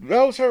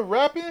 That was her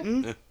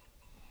rapping. Yeah.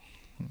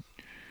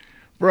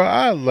 Bro,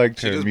 I liked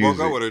She her just music.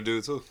 broke up with her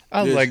dude too.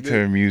 I Yeah, she liked did.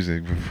 her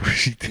music before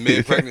she did.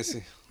 Mid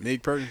pregnancy.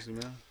 Nick Pregnancy,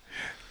 man.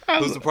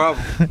 Who's the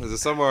problem? Is it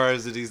Summer or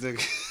is it these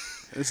niggas?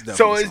 It's So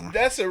definitely is Summer.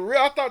 that's a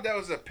real? I thought that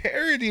was a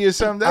parody or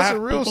something. That's a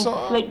real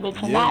song.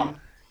 Yeah.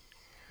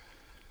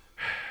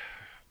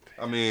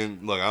 I mean,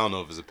 look, I don't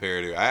know if it's a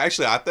parody. I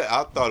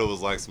thought it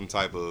was like some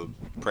type of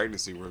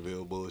pregnancy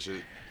reveal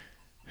bullshit.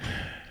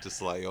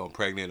 Just like, yo, I'm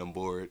pregnant, I'm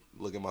bored.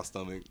 Look at my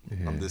stomach.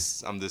 Yeah. I'm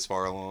this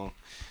far along.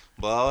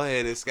 Bald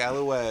headed,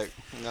 scallywag.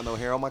 I got no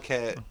hair on my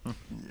cat.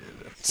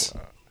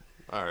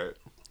 All right.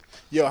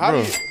 Yo, how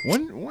Bro, do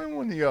you... when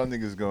one of y'all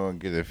niggas gonna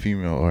get a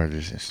female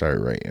artist and start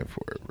writing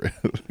for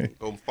it,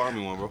 bro? Go find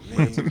me one, bro.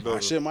 I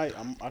shit might Bro,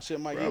 get I'm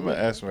gonna one.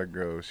 ask my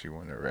girl if she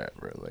wanna rap,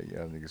 bro. Like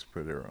y'all niggas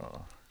put her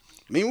on.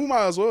 I mean, we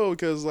might as well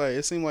because like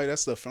it seemed like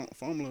that's the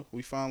formula.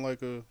 We found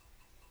like a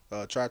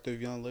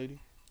attractive young lady.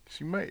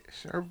 She might.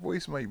 Her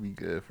voice might be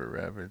good for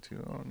rapping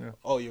too. I don't know.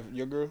 Oh,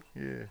 your girl?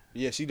 Yeah.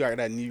 Yeah, she got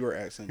that New York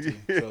accent too.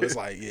 So it's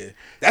like, yeah,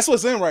 that's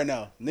what's in right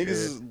now. Niggas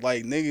is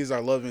like niggas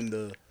are loving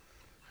the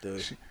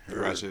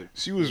Ratchet.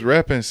 She was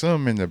rapping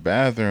something in the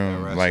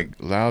bathroom, Yeah, like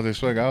loud as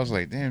fuck. I was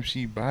like, damn,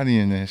 she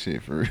bodying that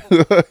shit for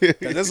real.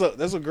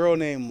 There's a girl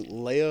named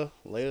Leia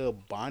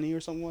Bonnie or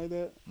something like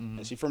that,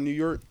 and she from New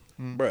York.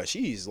 Bruh,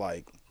 she's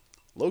like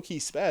low key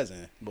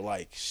spazzing, but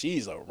like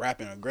she's a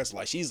rapping aggressive.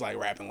 Like she's like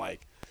rapping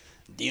like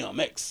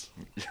DMX,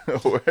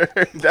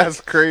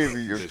 That's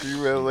crazy. A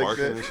female like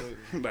Barking and that.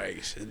 shit.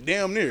 like shit,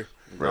 damn near.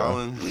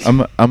 Growling. I'm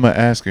gonna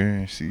ask her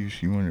and see if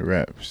she want to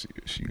rap. See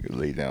if she could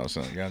lay down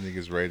something. Y'all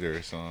niggas write her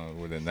a song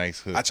with a nice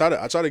hook. I try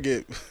to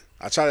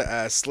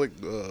ask Slick.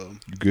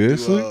 Good,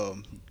 Slick?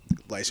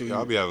 Like, should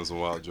I'll we, be having some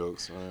wild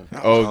jokes, man.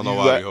 I Oh, don't know you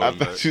why like, you I holding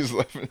thought back. she was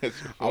laughing at you.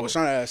 I was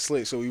trying to ask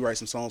Slick, so we write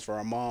some songs for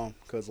our mom,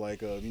 cause like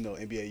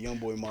NBA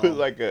YoungBoy mom.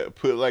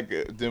 Put like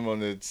them on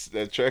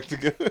that track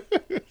together.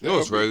 You know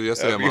what's crazy?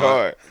 That'd be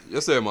hard.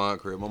 Yesterday at my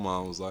aunt crib, my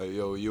mom was like,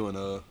 "Yo, you and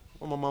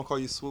what my mom call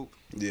you, Swoop?"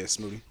 Yeah,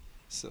 Smoothie.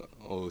 So,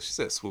 she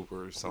said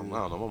Swooper or something. I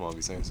don't know. My mom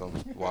be saying some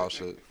wild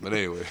shit. But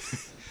anyway,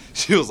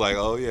 she was like,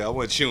 "Oh yeah, I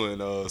want you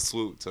and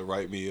Swoop to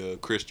write me a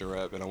Christian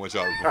rap, and I want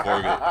y'all to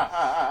perform it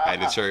at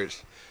the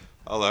church."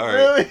 I was like, "All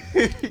right,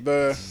 Really?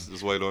 But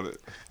just wait on it."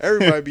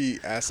 everybody be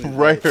asking.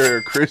 Write her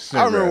a Christian.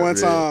 I remember rap, one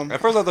man. time.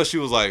 At first, I thought she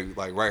was like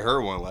write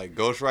her one, like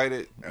ghost write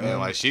it, and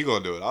like she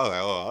gonna do it. I was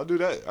like, "Oh, I'll do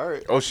that. All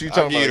right." Oh, she I'll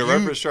talking give you about the you.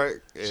 reference track.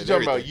 And She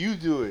talking about everything. you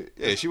do it.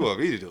 Yeah, she want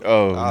me to do it.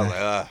 Oh, I was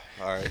man. like,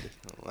 all right.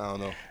 I don't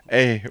know.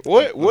 Hey,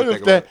 what Let me if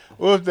think that about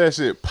what if that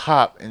shit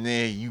pop and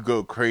then you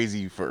go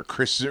crazy for a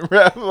Christian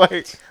rap?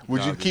 Like,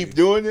 would Nah, you dude. keep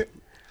doing it?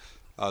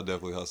 I'll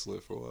definitely hustle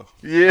it for a while.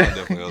 I'll Yeah,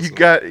 definitely you hustle.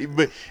 got,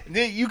 but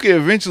then you can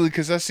eventually,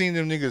 because I seen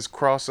them niggas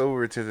cross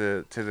over to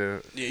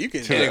the. Yeah, you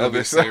can. To It the ain't gonna other be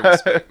the same side.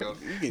 respect, though.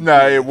 You can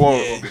Nah, it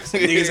won't. Yeah,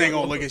 niggas ain't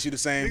gonna look at you the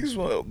same.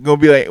 Niggas gonna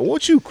be like,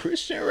 "What you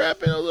Christian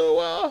rapping a little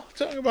while?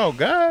 Talking about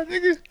God,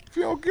 niggas? If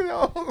you don't get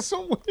on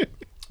somewhere."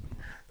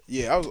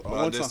 Yeah, I was But I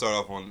one did time. start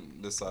off on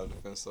this side of the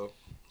fence, though.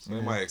 So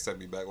they might accept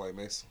me back like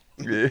Mace.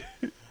 Yeah.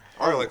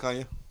 All right, like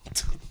Kanye.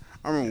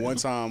 I remember one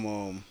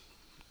time.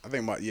 I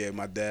think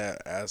my dad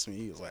asked me.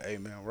 He was like, "Hey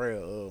man, write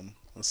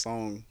a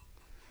song."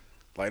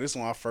 Like this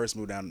when I first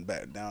moved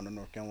back down to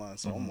North Carolina,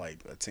 so I'm like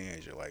a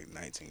teenager, like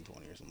 19,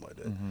 20 or something like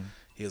that.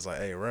 He was like,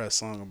 "Hey, write a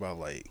song about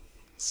like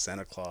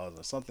Santa Claus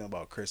or something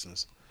about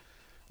Christmas."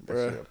 That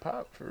Bruh. shit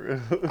pop for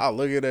real. I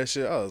look at that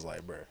shit. I was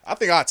like, "Bruh, I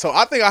think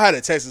I had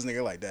to text this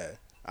nigga like that."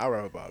 I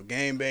rap about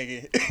game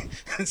banging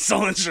and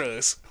selling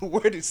drugs.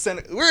 Where is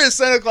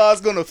Santa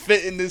Claus gonna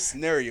fit in this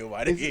scenario,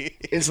 my nigga?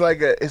 It's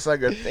like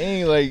a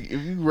thing. Like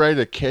if you write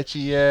a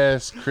catchy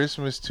ass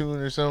Christmas tune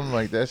or something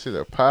like that,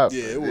 shit'll pop.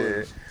 Yeah, it right there.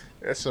 would.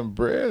 That's some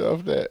bread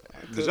off that.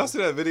 Did y'all see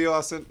that video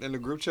I sent in the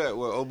group chat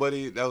with old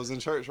buddy that was in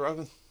church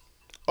rapping?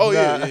 Oh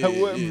Nah, yeah.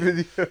 what yeah.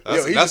 video? That's,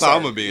 Yo, he that's just how I'm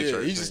started- gonna be in yeah,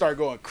 church. He just started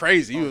going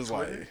crazy. He was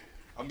Twitter? like,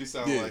 I'm be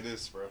sounding Yeah. like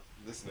this, bro.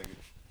 This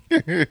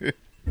nigga.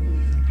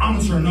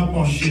 I'ma turn up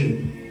on shit.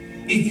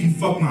 If you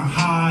fuck my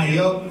high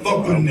up, fuck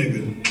with a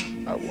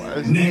nigga. I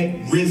was.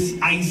 Neck, wrist,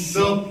 ice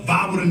up,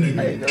 vibe with a I didn't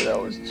nigga. know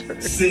that was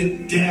church.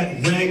 Sit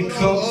that red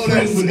cup,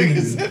 play with a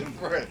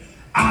nigga.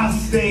 I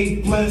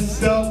stay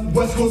blessed up,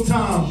 West Coast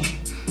time.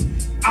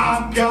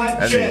 I got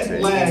That nigga jet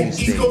said lag, any East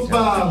state Coast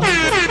time. vibe.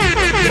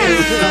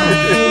 Yes,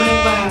 I'm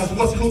feeling last,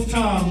 West Coast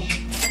time.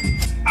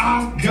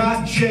 I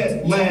got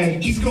jet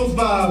lag, East Coast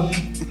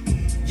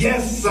vibe.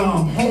 Yes,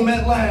 I'm home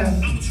at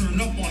last. I'm turn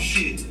up on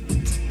shit.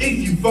 If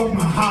you fuck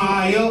my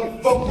high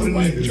up, fuck with a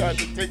Somebody tried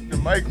nigga. to take the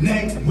mic.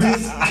 Neck,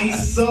 wrist,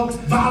 ice up,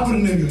 vibe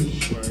with a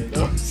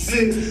nigga.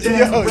 Sit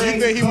that "Yo, you red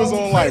think he was cup,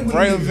 on play like with a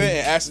Bray nigga. event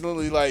and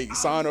accidentally like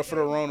signed up for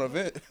the wrong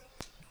event?"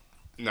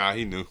 Nah,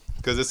 he knew.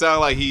 Because it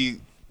sounded like he.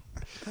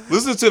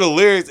 Listen to the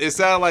lyrics. It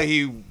sounded like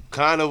he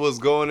kind of was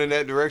going in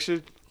that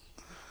direction.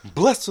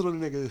 Blessed to the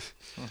niggas.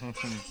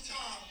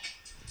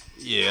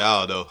 Yeah,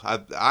 I don't know.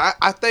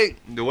 I think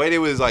the way they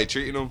was like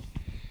treating him,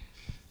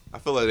 I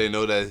feel like they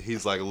know that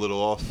he's like a little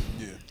off.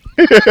 Yeah.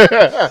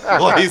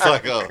 Well, he's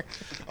like,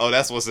 oh,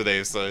 that's what's the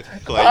name, son.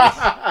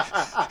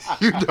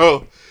 Like, you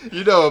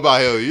know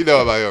about him. You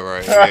know about him,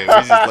 right?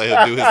 Yeah, we just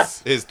let him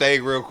do his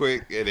thing real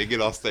quick and then get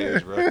off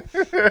stage, bro. I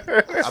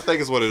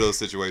think it's one of those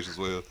situations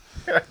where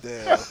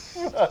Damn.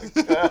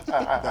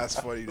 That's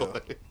funny though.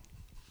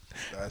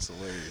 That's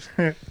hilarious.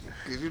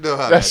 you know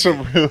how That's that,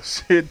 some real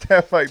shit.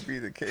 That might be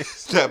the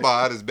case. that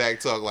behind his back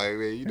talk, like,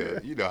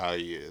 man, you know how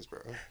he is, bro.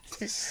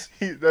 That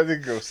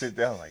nigga go sit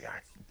down like, I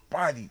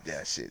bodied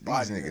that shit. These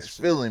Bodied that niggas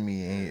shit. feeling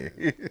me in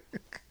here.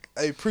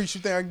 Hey, Preach,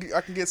 you think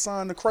I can get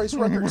signed to Christ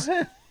Records?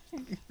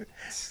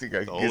 Think I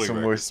can only get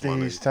some more records, my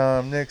stage nigga.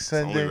 time next It's the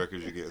only Sunday?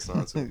 records you get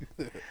signed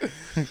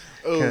to.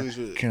 Oh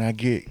shit. Can I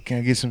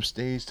get some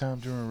stage time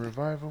during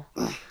revival?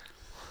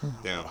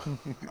 Damn.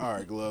 All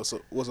right, Glove. So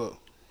what's up?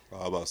 I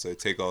was about to say,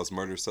 Takeoff's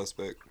murder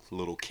suspect,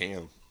 Little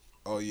Cam.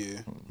 Oh yeah.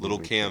 Little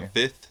Cam Cam.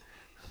 Fifth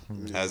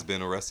has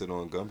been arrested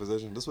on gun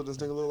possession. This what this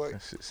nigga look like?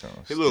 That shit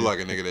sounds. He look like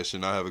a nigga that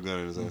should not have a gun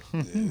in his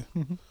hand.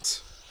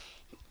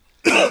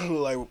 Look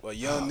like a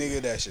young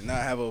nigga that should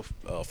not have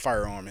a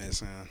firearm in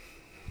his hand.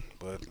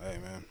 But hey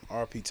man,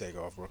 RP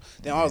Takeoff, bro.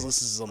 Damn, I was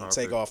listening to some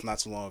Takeoff not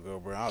too long ago,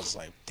 bro. I was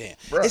like, damn,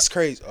 Bruh. it's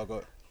crazy. Oh, go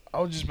ahead. I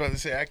was just about to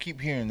say, I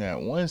keep hearing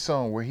that one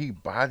song where he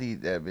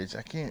bodied that bitch.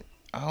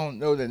 I don't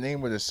know the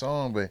name of the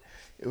song, but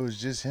it was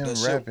just him That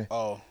shit- rapping.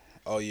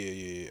 Oh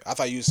yeah. I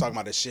thought you was talking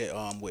about the shit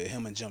with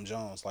him and Jim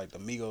Jones, like the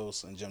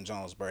Migos and Jim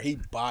Jones, bro. He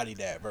bodied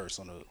that verse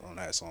on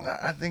that song.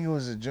 I think it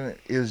was a joint.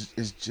 It's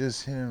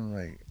just him.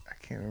 Like I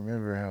can't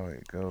remember how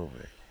it go,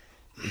 but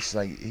it's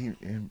like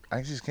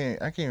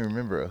I can't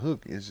remember a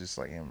hook. It's just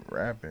like him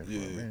rapping. For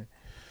Yeah. a minute.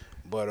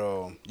 But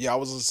yeah, I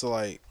was listening to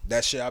like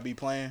that shit I be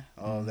playing,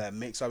 that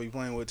mix I be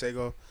playing with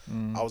Takeoff.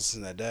 I was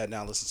listening to that.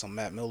 Now I listen to some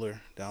Matt Miller.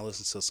 Then I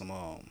listen to some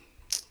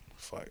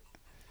fuck,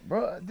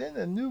 Bro, didn't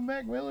a new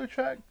Mac Miller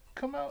track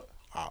come out?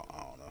 I don't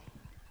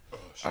know.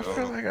 I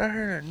feel like I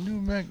heard a new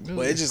Mac Miller.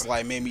 But it just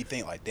like made me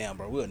think like, damn,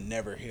 bro, we'll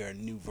never hear a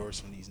new verse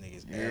from these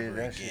niggas ever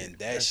that again. shit-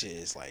 That shit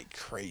is like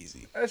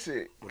crazy. that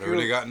shit. Whatever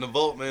they got in the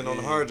vault, man, on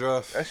the hard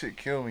drive. That shit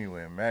killed me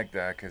when Mac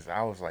died because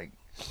I was like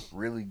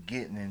really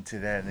getting into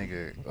that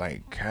nigga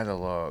like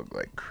catalog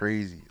like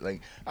crazy.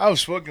 Like I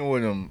was fucking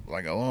with him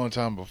like a long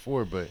time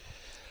before, but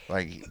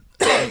like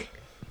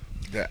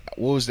that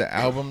what was the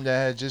album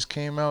that had just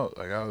came out?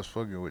 Like I was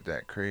fucking with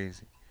that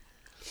crazy.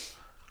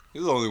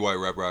 He's the only white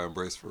rapper I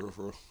embrace for real,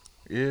 for real.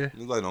 Yeah.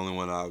 He's like the only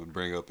one I would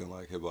bring up in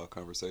like hip hop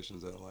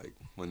conversations that like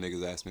when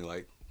niggas ask me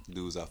like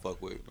dudes I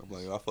fuck with. I'm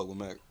like, I fuck with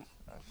Mac.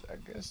 I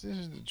guess this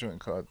is the joint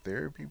called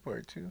Therapy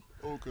Part 2.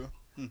 Okay.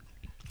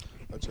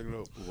 I'll check it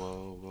out.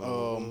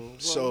 Whoa,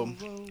 So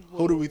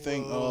who do we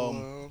think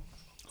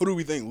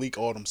leaked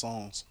all them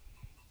songs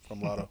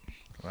from Lotto?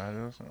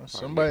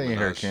 Somebody in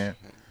her camp.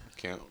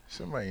 Can't.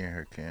 Somebody in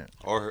her camp.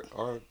 Or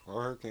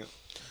her can't.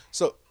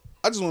 So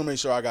I just want to make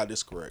sure I got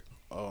this correct.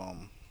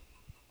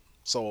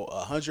 So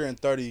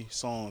 130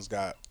 songs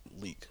got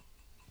leaked,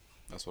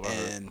 That's what I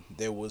heard. and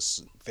they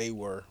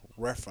were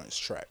reference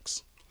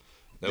tracks.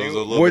 That was a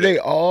little Were bit they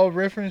all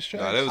reference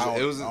tracks? Nah,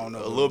 it was I don't know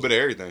a if it little was- bit of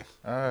everything.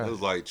 Ah. It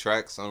was like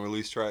tracks,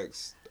 unreleased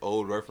tracks,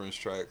 old reference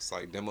tracks,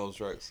 like demos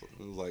tracks.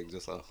 It was like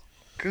just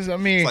Cause I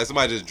mean, it's like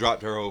somebody just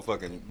dropped her whole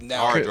fucking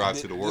hard drive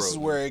to the world. This is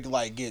where it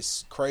like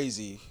gets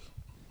crazy.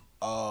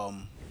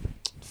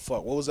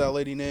 Fuck, what was that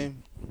lady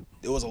name?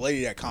 It was a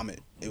lady that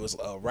commented. It was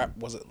a rap.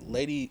 Was it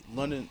Lady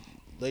London?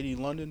 Lady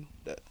London?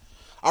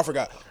 I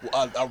forgot.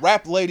 A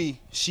rap lady.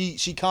 She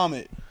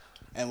commented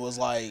and was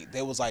like,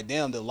 they was like,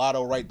 damn, did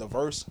Lotto write the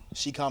verse?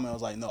 She commented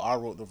was like, no, I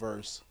wrote the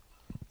verse,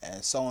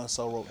 and so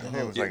wrote the it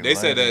hook. was like they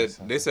said London or that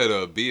something. they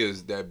said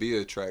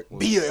Bia track was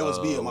Bia, it was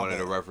Bia, my one of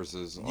the bad.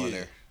 references on Yeah.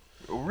 there.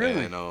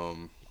 really?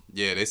 And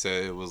yeah, they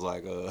said it was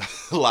like a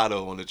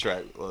Lotto on the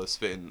track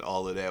spitting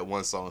all of that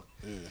one song.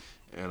 Yeah.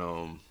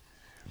 And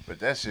But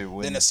that shit Then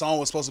wouldn't. the song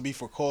was supposed to be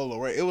for Coil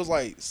Ray. It was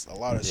like a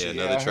lot of Yeah, shit.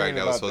 another I track heard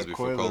that was about supposed to be the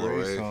for Coi Coil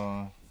Leray Ray.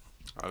 song.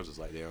 I was just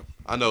like, damn.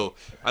 I know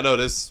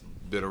this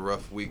been a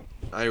rough week.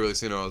 I ain't really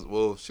seen her.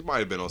 Well, she might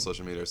have been on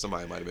social media. Or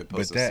somebody might have been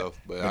posting stuff.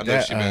 But I know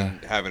she been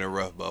having it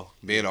rough, bro.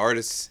 Being an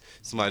artist,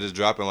 somebody just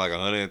dropping like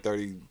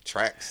 130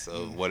 tracks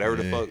of whatever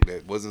the fuck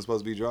that wasn't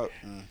supposed to be dropped.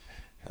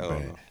 Hell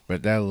no.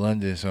 But that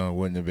London song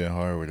wouldn't have been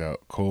hard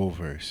without Cole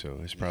verse, so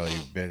it's probably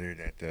better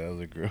that the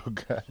other girl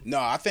got it. No,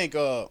 I think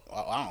I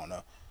don't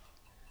know,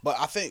 but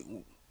I think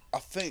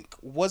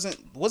wasn't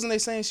they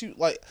saying she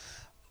like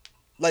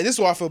this is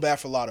why I feel bad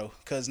for Lotto,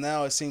 because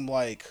now it seemed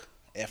like,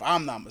 if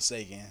I'm not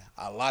mistaken,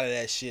 a lot of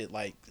that shit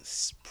like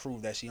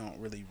proved that she don't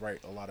really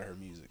write a lot of her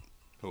music.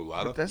 Who,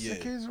 Lotto? That's Yeah. the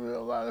case with a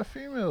lot of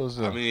females,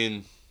 though. I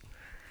mean,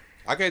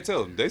 I can't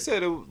tell. They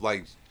said it was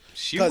like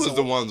she 'Cause was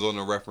the ones on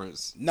the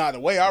reference. Nah, the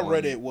way I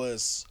read it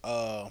was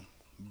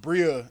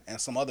Bria and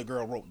some other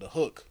girl wrote the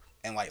hook,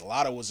 and like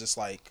Lotto was just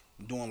like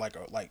doing like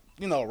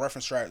a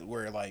reference track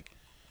where like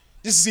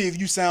just to see if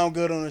you sound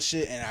good on the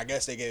shit, and I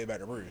guess they gave it back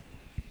to Bria.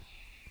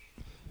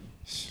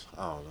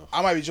 I don't know.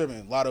 I might be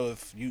tripping, Lotto,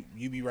 if you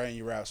be writing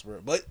your raps, bro.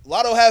 But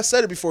Lotto has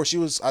said it before.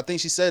 I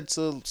think she said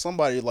to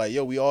somebody like,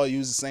 "Yo, we all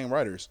use the same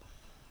writers."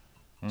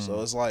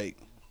 So it's like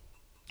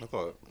I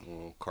thought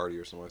Cardi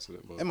or somebody said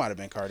it, but it might have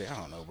been Cardi. I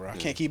don't know, bro. I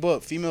can't keep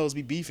up. Females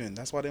be beefing.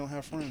 That's why they don't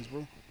have friends,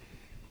 bro.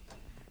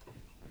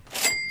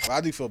 But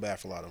I do feel bad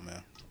for Lotto,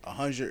 man.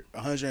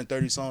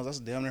 130 songs. That's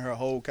damn near her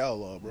whole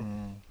catalog, bro.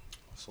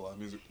 that's a lot of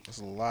music. That's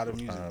a lot of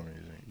music.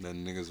 That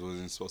niggas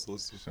wasn't supposed to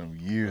listen to. Some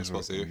years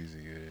supposed worth to of hear.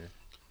 music, yeah.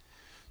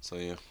 So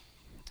yeah.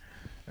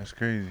 That's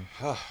crazy.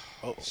 Oh,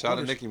 Shout out to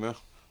wonder- Nicki, man.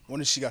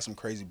 Wonder if she got some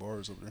crazy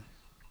bars over there.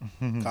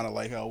 Kind of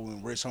like how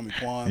when Rich Homie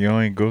Quan. You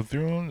ain't go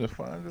through them to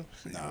find them?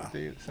 See Nah. what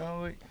they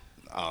sound like?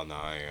 Oh no,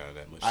 I ain't got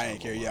that much. I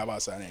ain't time care. on Yeah, that. I'm about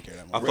to say I didn't care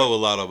that I much. fuck with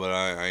Lotto, but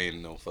I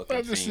ain't no fucking.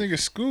 About this fiend. nigga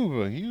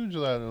Scuba, huge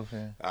Lotto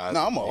fan.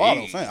 No, I'm a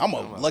Lotto Hey, fan. I'm a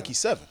a- Lucky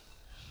 7.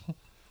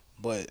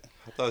 But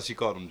I thought she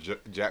called them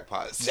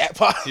jackpots.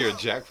 Jackpot. You're a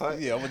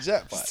jackpot. Yeah, I'm a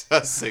jackpot.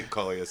 That's sick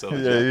calling yourself a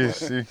Yeah,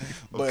 jackpot. yeah, see.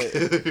 But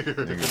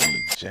Nigga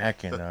be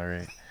jacking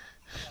already.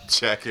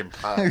 Jack and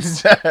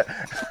pots. that's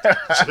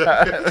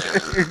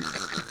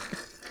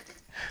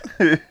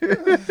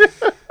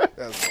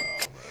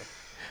wild, bro.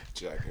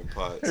 Jack and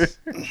pots.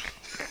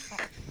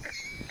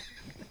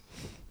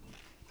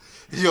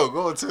 Yo,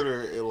 go on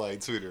Twitter and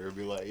like tweet her and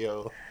be like,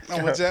 yo,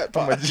 I'm a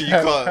jackpot.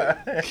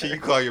 can you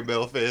call your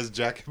male fans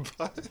Jack and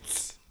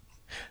pots?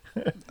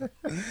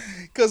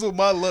 Because with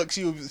my luck,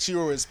 she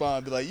will respond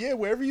and be like, yeah,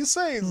 wherever you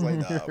say. It's like,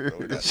 nah, bro.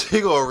 we not-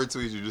 She gonna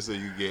retweet you just so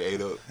you get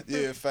ate up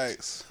Yeah,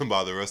 facts.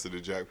 by the rest of the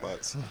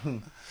jackpots.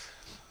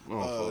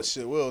 fuck.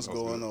 Shit, what else That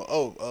was going good.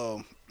 on?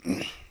 Oh,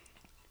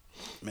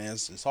 man,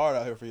 it's hard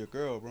out here for your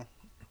girl, bro.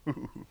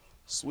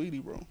 Sweetie,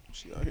 bro.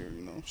 She out here,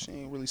 she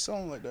ain't really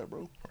selling like that,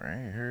 bro. I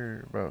ain't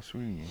heard about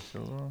Sweetie in so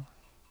long.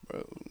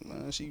 Bro,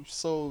 man, she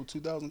sold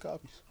 2,000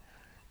 copies.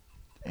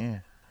 Yeah.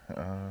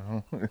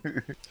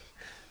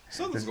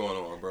 Something's going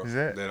on, bro. Is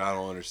that- that I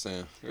don't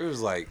understand.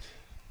 There's like,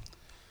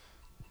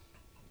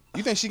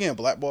 You think she getting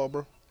blackballed,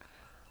 bro?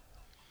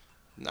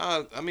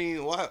 nah. I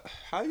mean, why?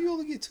 How you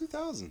only get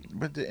 2,000?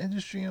 But the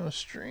industry on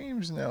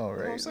streams now, what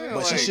I'm right? saying?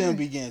 But she Like- shouldn't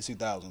be getting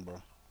 2,000, bro.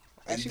 And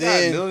And she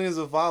then got millions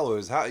of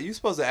followers. How you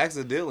supposed to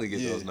accidentally get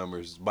Yeah. those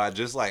numbers by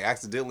just like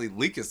accidentally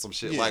leaking some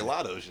shit Yeah. like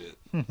Lotto shit?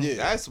 Yeah.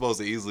 That's supposed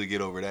to easily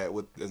get over that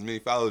with as many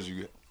followers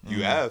you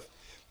have.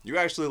 You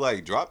actually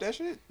like dropped that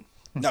shit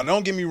now,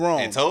 don't get me wrong.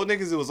 and told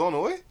niggas it was on the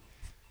way.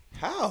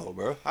 How,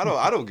 bro?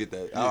 I don't get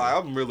that.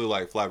 I'm really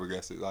like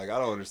flabbergasted. Like I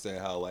don't understand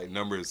how like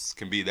numbers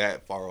can be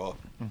that far off.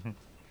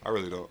 I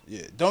really don't.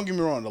 Yeah, don't get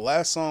me wrong. The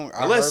last song I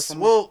heard Unless, from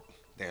her, well,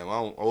 damn, I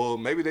don't. Well,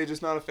 maybe they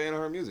just not a fan of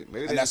her music.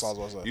 Maybe they that's just,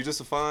 what I was gonna say. You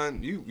just a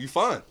fun. You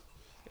fun,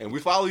 and we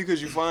follow you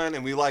because you fun,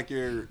 and we like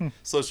your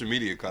social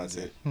media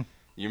content.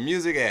 Your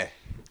music,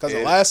 because the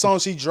and- last song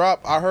she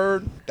dropped, I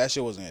heard that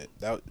shit wasn't it.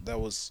 That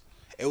was.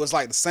 It was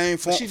like the same.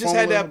 But she just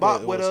had formula, that bop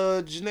but it with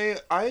was- Janae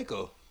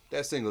Aiko.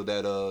 That single,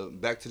 that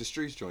Back to the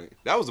Streets joint.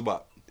 That was a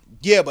bop.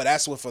 Yeah, but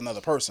that's with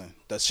another person.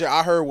 The shit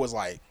I heard was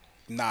like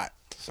not.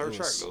 It's her it track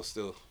was- though,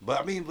 still. But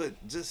I mean,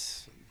 but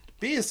just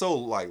being so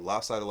like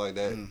lopsided like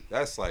that,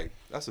 Mm.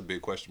 that's a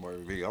big question mark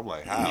for me. I'm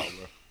like, how,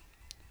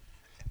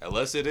 bro?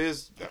 Unless it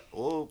is,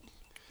 well,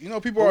 You know,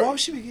 people but are. why would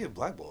she be getting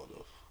blackballed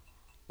though?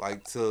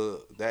 Like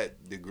to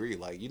that degree,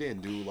 like you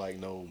didn't do like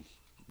no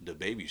the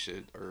baby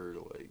shit or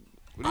like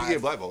what do you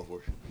get blackballed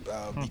for?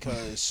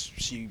 Because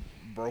she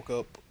broke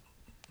up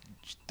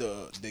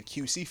the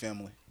QC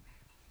family.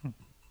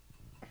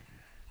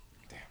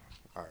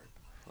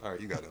 All right,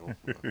 you got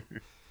it.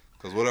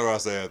 Because whatever I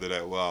say after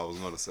that, well, I was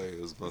gonna say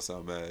it was gonna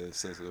sound mad and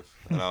sensitive,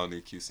 and I don't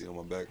need QC on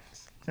my back.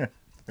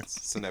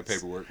 Send that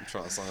paperwork. I'm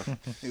trying to sign.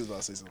 He was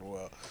about to say something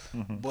wild,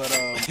 but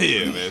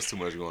Yeah, man, it's too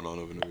much going on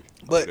over there.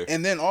 but Over there.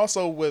 and then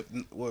also with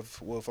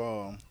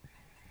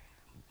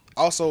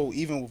also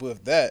even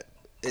with that,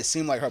 it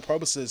seemed like her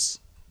publicist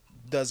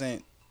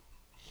doesn't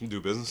do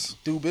business,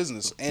 do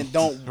business and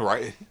don't.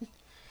 right?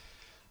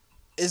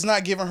 It's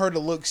not giving her the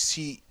look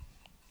she.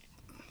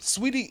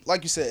 Sweetie,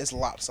 like you said, it's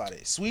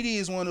lopsided. Sweetie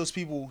is one of those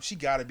people. She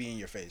gotta be in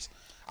your face.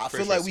 I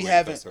Pretty feel sure like we Sweetie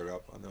haven't. cussed her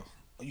out by now.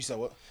 You said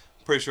what?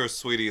 Pretty sure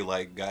Sweetie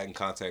like got in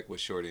contact with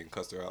Shorty and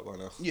cussed her out by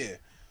now. Yeah,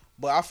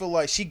 but I feel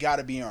like she got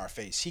to be in our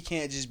face. She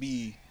can't just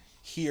be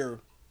here,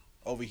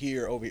 over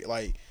here, over here.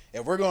 Like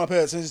if we're gonna pay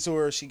attention to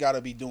her, she got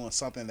to be doing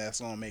something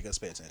that's gonna make us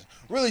pay attention.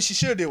 Really, she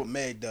should have did what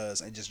Meg does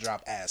and just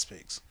drop ass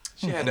pics.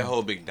 She had that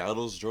whole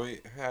McDonald's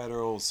joint, had her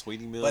own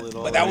Sweetie meal But and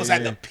all but that was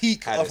at the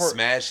peak had of to her.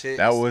 smash hit.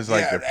 That was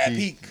like Yeah, the at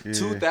peak. peak. Yeah.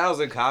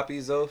 2,000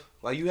 copies though.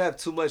 Like you have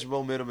too much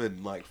momentum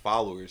and like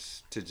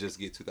followers to just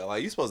get 2,000.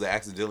 Like you supposed to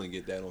accidentally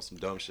get that on some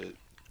dumb shit.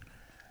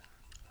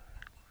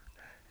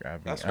 Gotta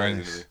be That's crazy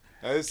honest. to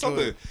me. It's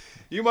something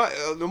you might.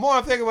 The more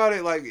I think about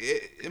it, like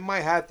it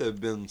might have to have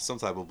been some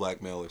type of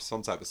blackmail or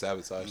some type of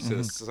sabotage to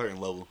a certain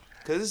level.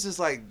 Because it's just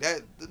like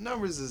that. The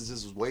numbers is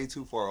just way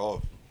too far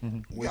off.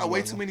 We got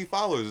way too many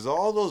followers. Is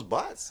all those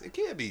bots? It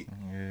can't be.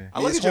 Yeah. I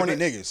look It's at your horny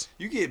ma- niggas.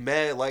 You get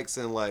mad likes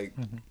and like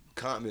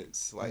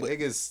comments. Like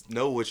niggas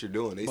know what you're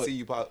doing. They but- see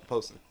you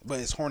posting. But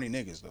it's horny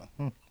niggas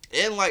though.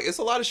 And like it's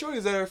a lot of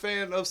shorties that are a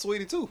fan of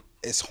Sweetie too.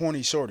 It's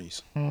horny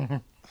shorties.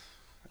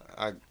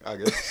 I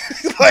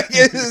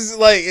guess.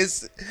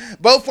 it's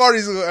both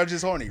parties are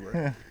just horny,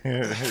 bro.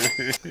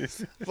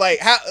 Like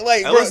how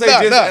like bro,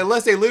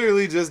 Unless they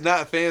literally just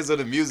not fans of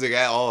the music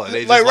at all. And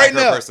they just Like, like right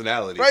her now-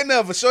 personality. right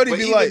now, for shorty But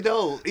be even like,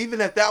 though,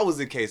 even if that was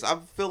the case, I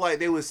feel like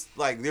they was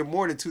like they're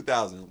more than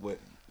 2,000. But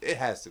it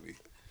has to be.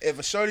 if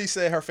a shorty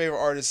said her favorite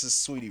artist is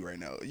Sweetie right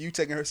now, you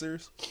taking her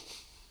serious?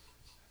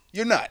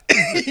 You're not.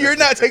 You're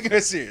not taking her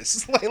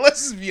serious. Like, let's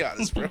just be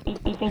honest, bro.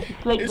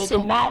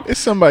 It's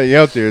somebody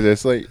out there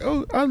that's like,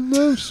 oh, I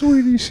love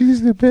Sweetie.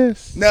 She's the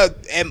best. Now,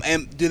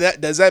 and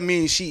does that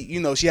mean she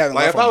having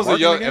Like love if I for was a marketing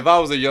young, again? if I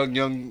was a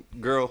young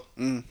girl,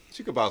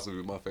 she could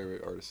possibly be my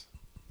favorite artist.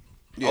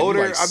 Yeah, you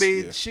Older, like- I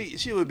mean, yeah.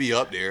 she would be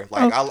up there.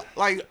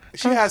 Like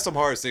she has some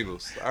hard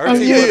singles. Her Oh,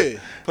 team yeah.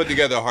 put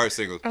together hard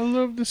singles. I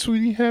love the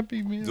Sweetie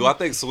Happy Meal. Do I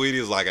think Sweetie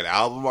is like an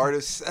album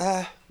artist?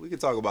 We can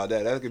talk about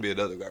that. That could be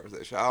another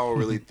conversation. I don't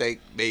really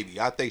think maybe.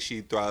 I think she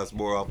thrives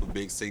more off of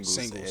big singles.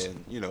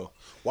 And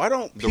Why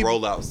don't the people?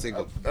 rollout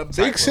single. A type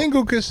big of-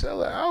 single could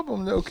sell an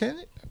album though, can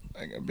it?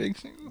 Like a big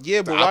single.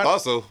 Yeah, but I why?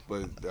 thought so,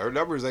 but her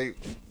numbers ain't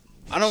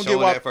I don't showing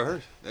get why. that for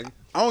her. nigga.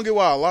 I don't get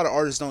why a lot of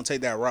artists don't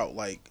take that route.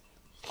 Like,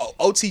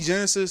 OT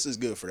Genesis is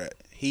good for that.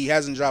 He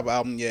hasn't dropped an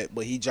album yet,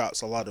 but he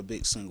drops a lot of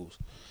big singles.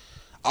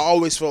 I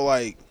always feel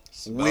like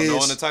About knowing the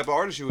Wiz. type of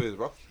artist you is,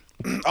 bro.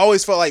 I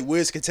always felt like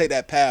Wiz could take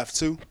that path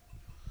too.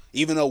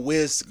 Even though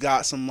Wiz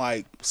got some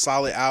like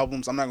solid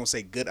albums, I'm not gonna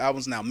say good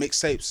albums. Now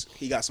mixtapes,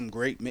 he got some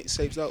great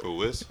mixtapes out.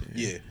 Who is?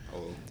 Yeah,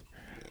 Oh,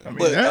 I mean,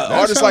 but that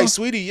artists like sounds-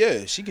 Sweetie,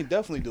 yeah, she can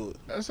definitely do it.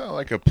 That sounds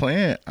like a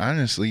plan,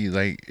 honestly.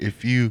 Like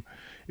if you're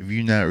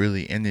not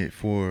really in it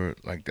for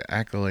like the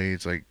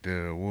accolades, like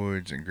the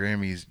awards and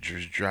Grammys,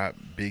 just drop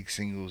big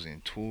singles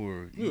and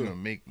tour. You're gonna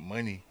make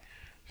money.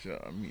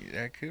 So I mean,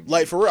 that could be.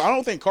 Like for real, I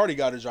don't think Cardi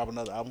got to drop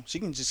another album. She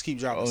can just keep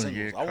dropping Oh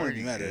singles. yeah, I wouldn't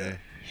be Cardi, mad at that.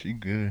 She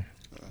good.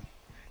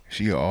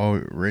 She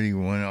already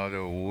won all the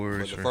awards.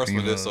 But the for first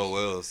one did females. so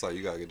well, it's like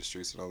you gotta get the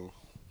streets on.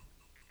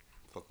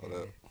 Fuck all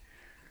that.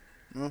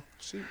 Well,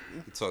 she, You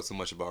talk too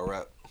much about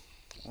rap.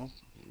 Well.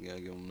 You gotta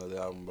give him another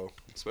album, bro.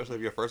 Especially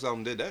if your first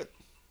album did that.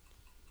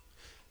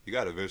 You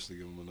gotta eventually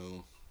give him another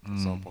one at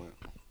some point.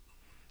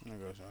 I got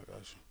you.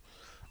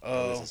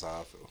 At least that's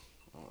how I feel.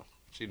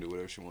 She do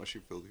whatever she wants. She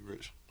filthy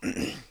rich.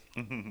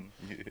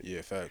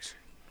 Yeah, facts.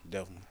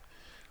 Definitely.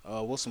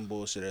 What's some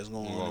bullshit that's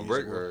going We're on? gonna in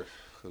break music world? her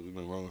because we've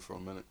been rolling for a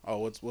minute. Oh,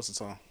 what's the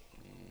time?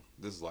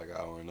 This is like an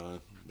hour and 9.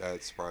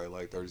 That's probably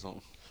like 30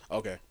 something.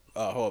 Okay.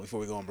 Hold on before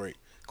we go on break.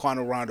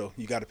 Quando Rondo,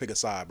 you got to pick a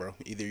side, bro.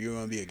 Either you're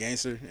gonna be a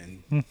gangster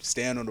and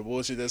stand on the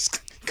bullshit that's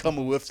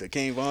coming with the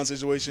Kane Vaughn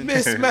situation,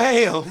 Miss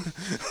Ma'am.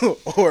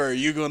 or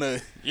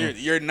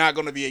you're not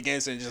gonna be a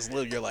gangster and just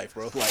live your life,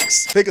 bro. Like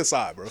pick a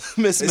side, bro.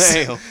 Miss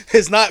Ma'am.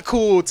 It's not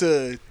cool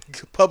to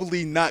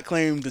publicly not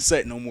claim the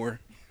set no more,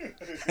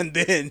 and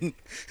then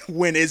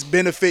when it's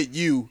benefit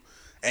you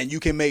and you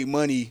can make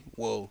money,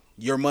 well,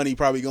 your money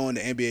probably going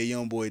to NBA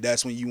YoungBoy.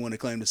 That's when you want to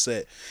claim the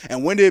set.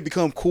 And when did it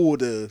become cool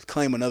to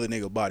claim another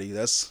nigga body?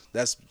 That's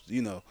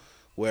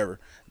whatever.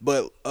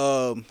 But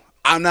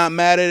I'm not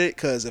mad at it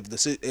because if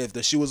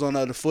the shoe was on the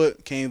other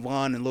foot, Kane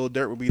Vaughn and Lil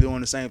Durk would be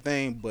doing the same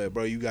thing. But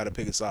bro, you got to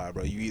pick a side,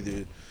 bro. You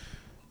either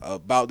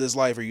about this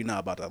life or you not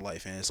about that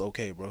life, and it's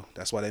okay, bro.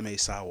 That's why they made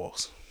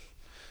sidewalks.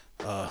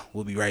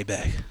 We'll be right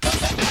back.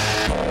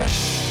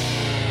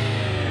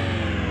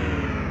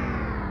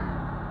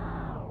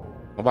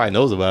 Nobody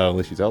knows about it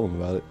unless you tell them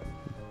about it.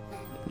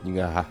 You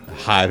gotta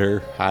hide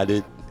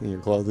it in your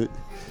closet.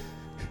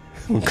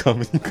 When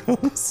company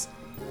comes.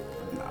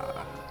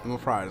 My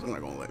pride is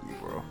not gonna let me,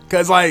 bro.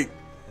 Cause like,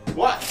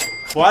 What?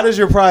 Why does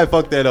your pride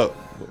fuck that up?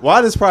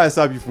 Why does pride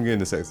stop you from getting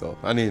the sex doll?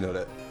 I need to know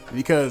that.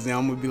 because now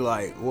I'm gonna be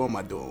like, what am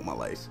I doing with my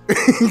life?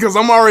 Because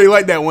I'm already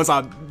like that once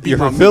I beat You're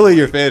my fulfilling meat.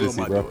 your What am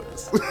fantasy, I bro.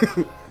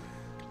 doing?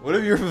 What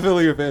if you're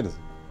fulfilling your fantasy?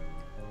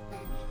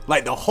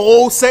 Like the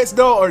whole sex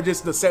doll, or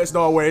just the sex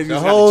doll where it's The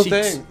just whole got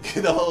the cheeks?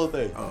 thing. The whole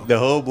thing. The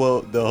whole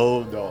blow. The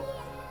whole doll.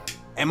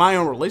 Am I in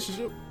a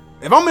relationship?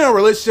 If I'm in a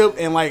relationship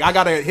and like I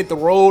gotta hit the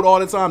road all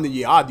the time, then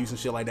yeah, I'll do some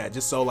shit like that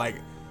just so like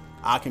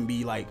I can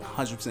be like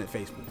 100%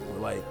 faithful. Or,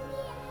 like,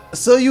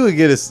 So you would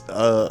get a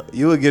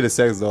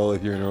sex doll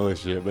if you're in a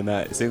relationship, but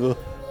not single.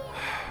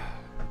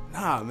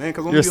 nah, man,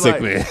 because I'm You're a gonna sick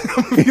be man. like,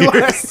 I'm gonna be You're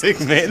a like, sick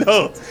man.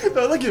 No,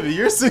 look at me.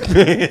 You're a sick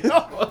man.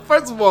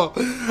 first of all,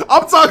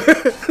 I'm talking.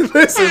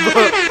 Listen,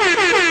 bro.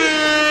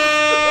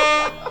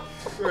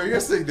 Bro, you're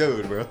a sick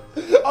dude, bro.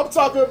 I'm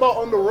talking about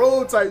on the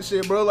road type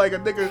shit, bro. Like a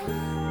nigga.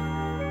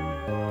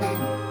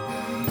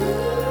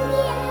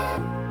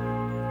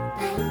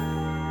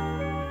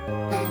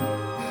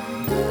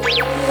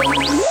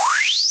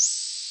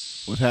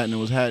 What's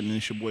happening?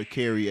 It's your boy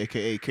Carrie,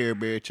 a.k.a. Care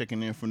Bear,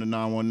 checking in from the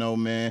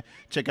 910, man.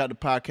 Check out the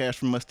podcast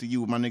From Us to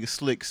You with my nigga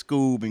Slick,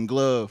 Scoob, and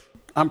Glove.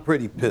 I'm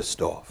pretty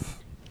pissed off.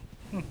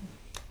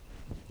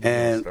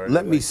 And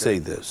let me say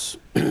this.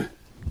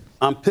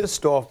 I'm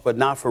pissed off, but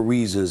not for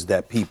reasons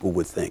that people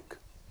would think.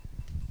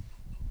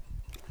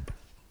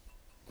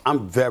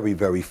 I'm very,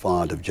 very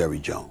fond of Jerry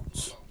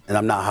Jones, and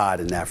I'm not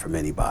hiding that from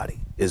anybody.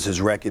 Is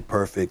his record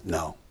perfect?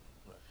 No.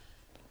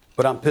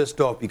 But I'm pissed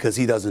off because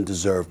he doesn't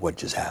deserve what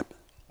just happened.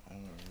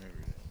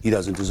 He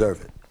doesn't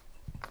deserve it.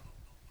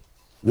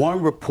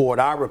 One report,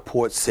 our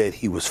report, said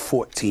he was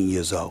 14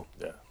 years old.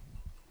 Yeah.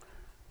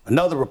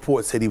 Another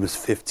report said he was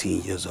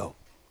 15 years old.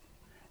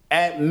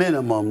 At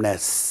minimum,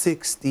 that's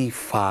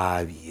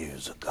 65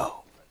 years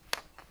ago.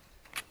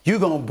 You're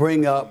gonna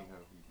bring up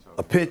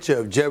a picture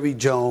of Jerry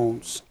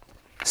Jones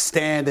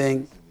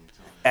standing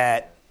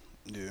at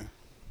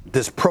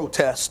this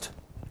protest.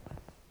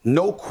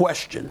 No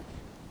question,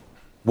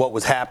 what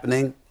was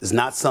happening is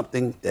not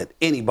something that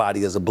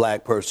anybody as a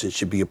black person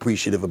should be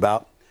appreciative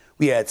about.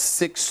 We had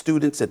 6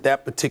 students at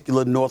that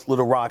particular North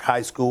Little Rock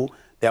High School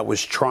that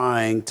was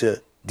trying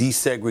to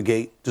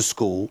desegregate the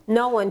school.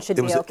 No one should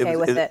be okay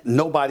with it.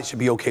 Nobody should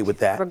be okay with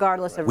that.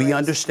 Regardless of We race.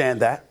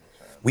 understand that.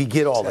 We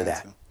get all of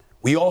that.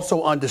 We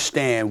also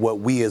understand what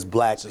we as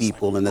black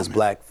people and as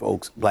black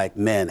folks, black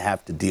men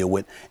have to deal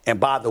with. And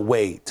by the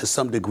way, to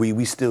some degree,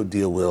 we still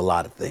deal with a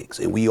lot of things,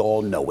 and we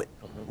all know it.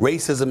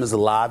 Racism is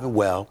alive and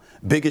well.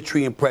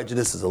 Bigotry and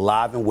prejudice is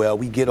alive and well.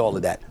 We get all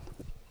of that.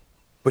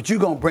 But you're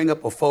going to bring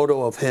up a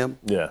photo of him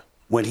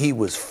when he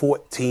was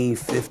 14,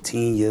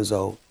 15 years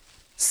old,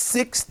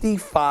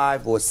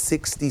 65 or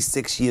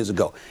 66 years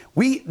ago.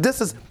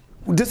 This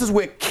is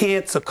where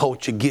cancer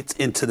culture gets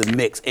into the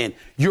mix, and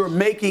you're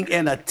making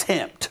an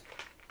attempt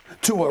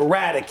to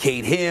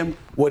eradicate him,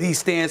 what he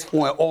stands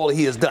for, and all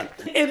he has done.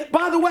 And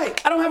by the way,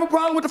 I don't have a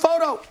problem with the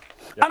photo.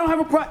 I don't have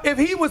a problem. If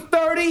he was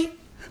 30,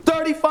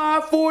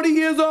 35, 40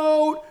 years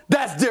old,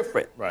 that's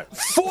different. Right.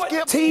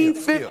 14,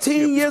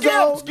 15 years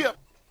old.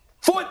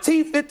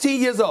 14,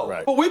 15 years old.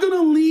 Right. But we're going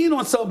to lean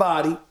on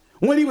somebody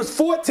when he was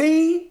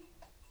 14,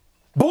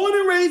 born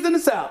and raised in the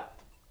South,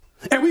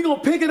 and we're going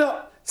to pick it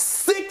up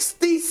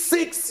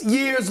 66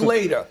 years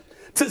later.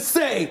 to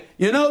say,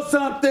 you know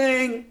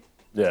something?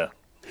 Yeah.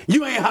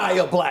 You ain't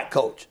hire a black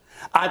coach.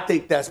 I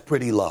think that's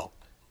pretty low.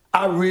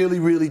 I really,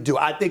 really do.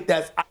 I think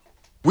that's...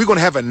 We're going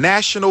to have a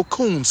national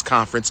Coons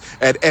conference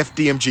at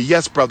FDMG.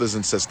 Yes, brothers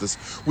and sisters.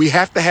 We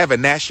have to have a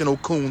national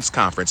Coons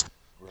conference.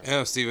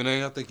 Damn, Stephen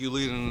A., I think you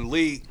leading the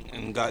league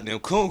and goddamn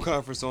Coon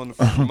Conference on the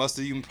Freaking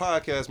Mustard Even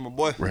podcast, my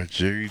boy. Bro,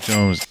 Jerry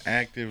Jones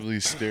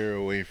actively steer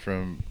away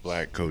from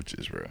black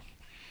coaches, bro.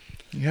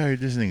 You heard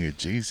this nigga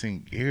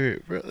Jason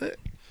Garrett, bro.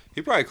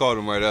 He probably called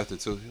him right after,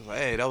 too. He was like,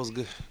 hey, that was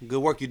good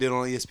work you did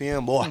on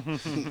ESPN, boy.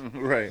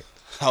 Right.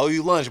 I owe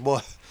you lunch,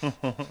 boy.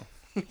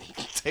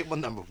 Take my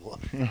number, boy.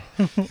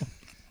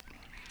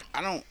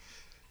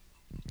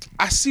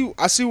 I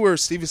see where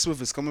Stephen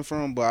Smith is coming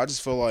from, but I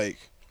just feel like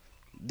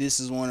this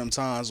is one of them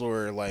times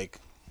where like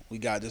we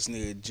got this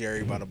nigga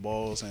Jerry by the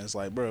balls, and it's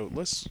like, bro,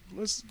 let's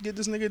get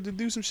this nigga to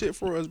do some shit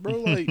for us, bro.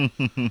 Like,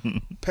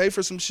 pay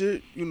for some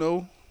shit, you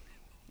know,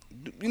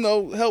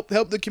 help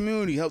the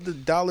community, help the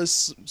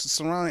Dallas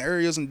surrounding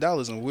areas in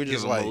Dallas, and we're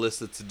just give him a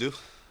list of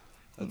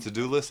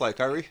to-do list like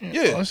Kyrie.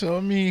 Yeah. Also, I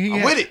mean,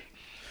 I'm with it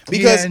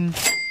because.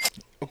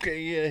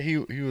 Okay, yeah, he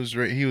was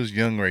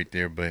young right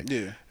there, but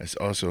yeah, that's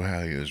also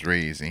how he was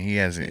raised, and he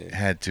hasn't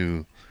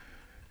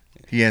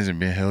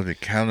been held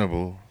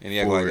accountable. And he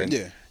act like that.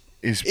 Yeah.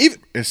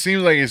 It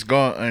seems like it's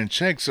gone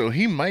unchecked, so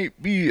he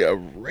might be a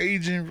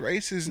raging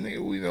racist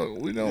nigga. We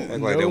don't act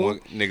know. like that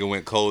nigga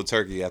went cold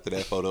turkey after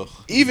that photo.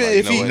 Even like,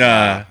 if he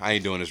I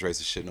ain't doing this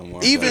racist shit no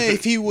more. Even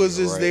if he was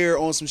just there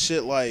on some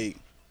shit like,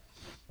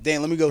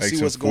 damn, let me go like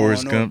see what's going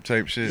Forrest on. Gump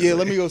type shit. Yeah,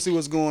 let me go see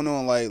what's going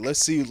on. Like, let's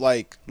see.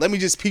 Like, let me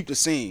just peep the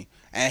scene.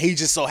 And he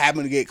just so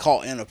happened to get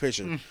caught in a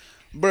picture.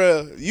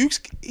 Bruh,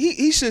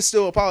 he should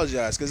still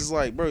apologize, because it's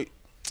like, bro,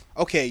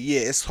 okay, yeah,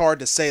 it's hard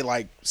to say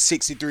like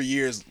 63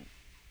 years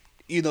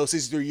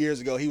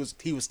ago he was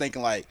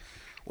thinking like,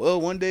 well,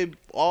 one day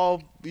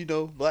all,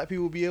 black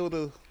people will be able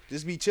to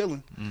just be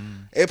chilling.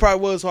 It probably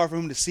was hard for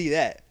him to see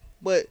that.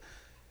 But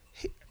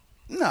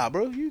nah,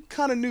 bro, you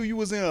kind of knew you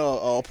was in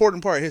a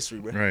important part of history,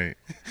 bro. Right.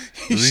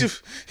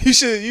 you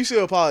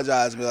should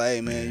apologize and be like, hey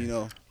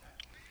man,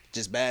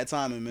 just bad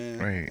timing, man.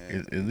 Right.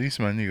 At least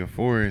my nigga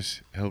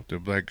Forrest helped a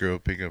black girl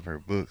pick up her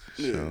book.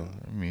 Yeah. So,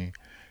 I mean,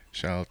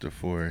 shout out to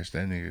Forrest.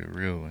 That nigga a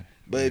real one.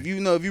 But if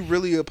you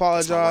really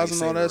apologize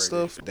and all that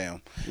stuff,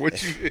 damn.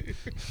 What you...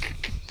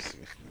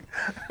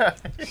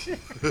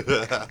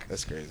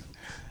 That's crazy.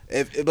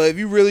 But if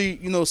you really,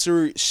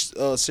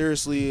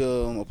 seriously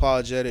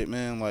apologetic,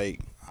 man, like,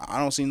 I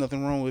don't see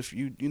nothing wrong with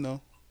you,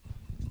 you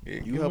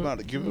help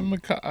out. Give him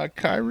a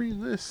Kyrie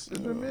list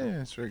of the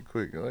man straight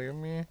quick. Like, I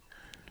mean...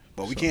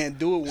 But we can't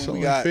do it when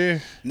we got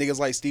niggas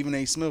like Stephen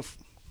A. Smith.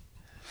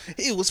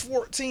 He was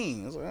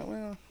 14. I was like,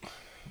 well,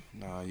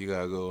 nah, you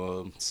gotta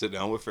go sit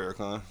down with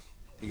Farrakhan.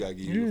 He gotta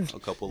give you a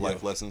couple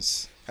life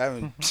lessons.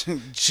 Having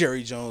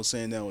Jerry Jones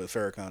sitting down with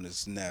Farrakhan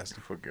is nasty.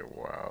 Fucking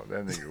wow.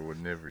 That nigga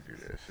would never do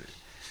that shit.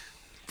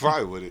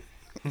 Probably would it.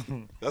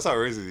 That's how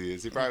racist he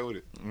is. He probably would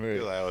it. Right.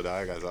 He's like, oh, no,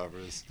 I got time for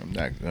this. I'm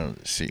not gonna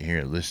sit here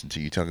and listen to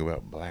you talk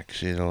about black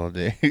shit all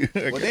day.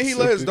 Well, then he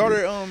let his daughter.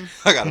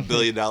 I got $1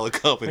 billion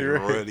company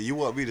already. You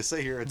want me to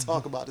sit here and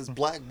talk about this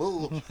black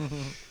bull?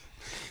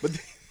 But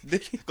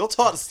go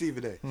talk to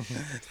Stephen A.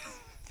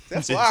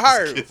 That's what I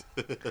heard.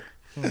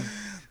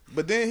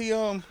 But then he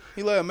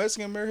let a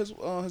Mexican marry his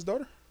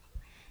daughter.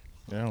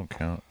 That don't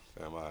count.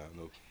 Damn, I have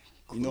no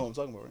clue. You know what I'm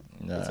talking about, right?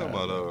 Nah, I'm talking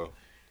about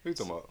who you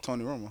talking about?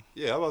 Tony Romo.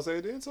 Yeah, I was about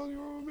to say, didn't Tony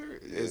Romo marry?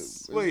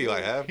 Wait,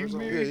 like half or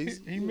something?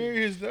 He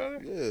married his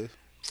daughter? Yeah.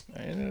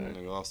 I ain't know that.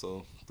 Nigga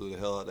also threw the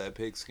hell out that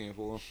pigskin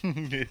for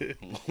him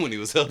when he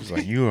was healthy. He's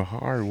like, you a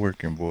hard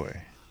working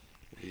boy.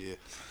 Yeah.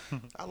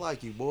 I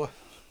like you, boy.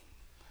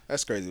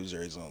 That's crazy with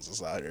Jerry Jones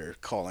is out there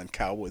calling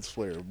Cowboys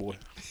player, boy.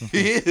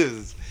 He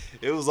is.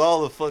 It was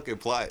all a fucking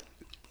plot.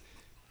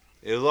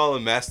 It was all a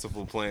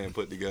masterful plan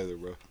put together,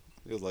 bro.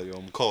 It was like, yo,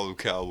 I'm calling them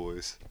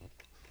Cowboys.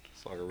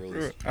 So I can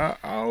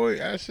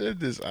really... I said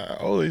this. I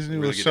always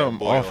knew it was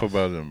something off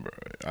about him, bro.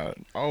 I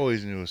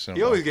always knew it was something.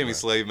 He always gave me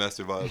slave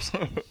master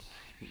vibes.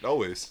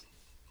 Always.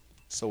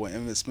 So when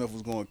Emmitt Smith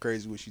was going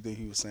crazy, what you think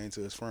he was saying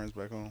to his friends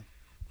back home?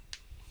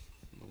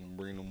 I'm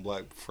bringing them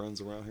black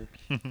friends around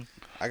here.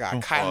 I got a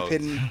cotton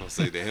picking. I'll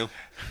say to him.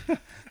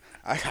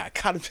 I got a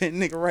cotton picking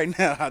nigga right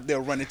now out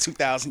there running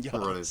 2,000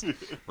 yards.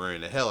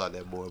 Running the hell out of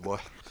that boy.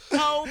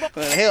 Oh,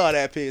 the hell out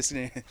of that piss,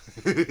 man.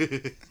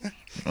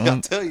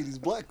 I'll tell you, these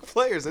black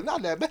players are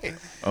not that bad.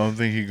 I don't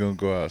think he's gonna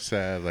go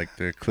outside like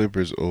the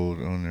Clippers' old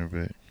owner,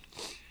 but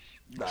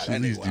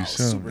at least do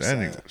something. That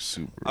nigga was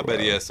super. I bet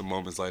he has some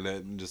moments like that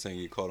and just ain't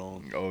get caught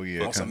on. Oh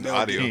yeah, on some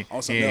audio.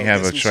 He ain't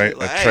have a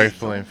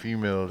trifling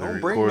female to don't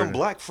record. bring them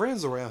black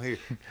friends around here.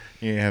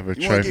 He ain't have a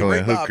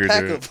trifling hooker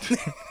to.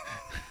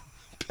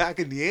 Pack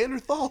of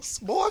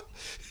Neanderthals, boy.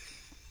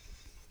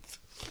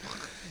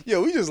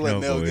 Yo, we just let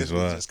Mel Gibson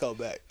just come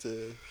back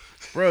to.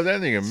 Bro,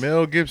 that nigga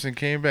Mel Gibson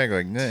came back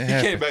like nothing He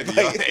happened. came back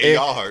to y'all, in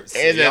y'all hearts.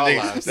 And in y'all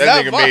that lives.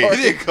 nigga made.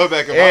 He didn't come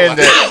back in my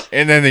life.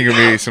 And that nigga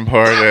made some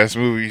hard ass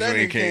movies That when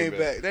he nigga came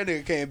back. That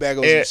nigga came back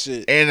on And, some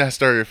shit. and I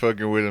started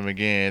fucking with him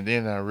again.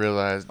 Then I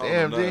realized, I don't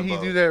damn, know didn't he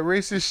nothing do that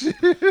racist shit?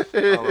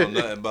 I don't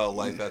know nothing about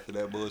life after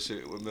that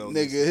bullshit with Mel Nigga,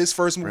 Gibson. his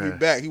first movie Bruh.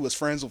 back, he was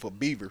friends with a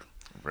beaver.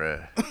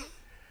 Bruh.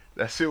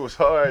 That shit was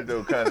hard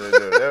though, kind of.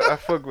 I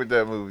fuck with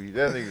that movie.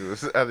 That nigga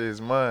was out of his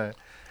mind.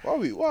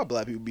 Why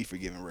black people be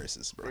forgiving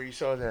racists, bro? Bro, you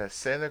saw that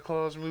Santa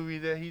Claus movie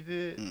that he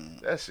did?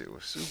 That shit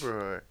was super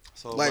hard.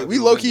 So Like black we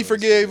people low been key doing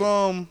forgave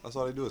shit. That's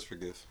all they do is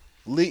forgive.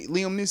 Liam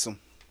Neeson.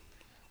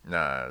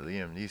 Nah,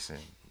 Liam Neeson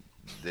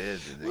dead.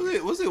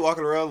 Was he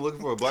walking around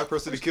looking for a black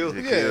person to kill?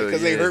 Yeah,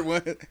 because they hurt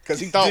one. Because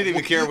he thought Didn't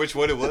even care which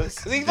one it was.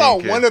 Because he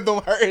thought one of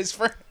them hurt his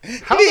friend.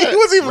 How he that-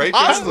 wasn't even Rapist?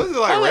 positive. Was it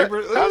like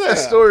rapist? How that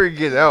story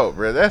get out,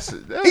 bro? That's He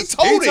He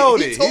told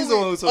told it. it. He told He's the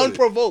one who it told it.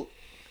 unprovoked.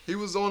 He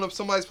was on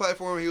somebody's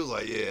platform. And he was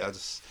like, "Yeah, I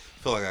just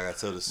feel like I got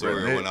to tell the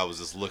story Right. when I was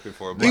just looking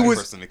for a He black was-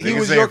 person to he kill."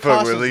 was Niggas your ain't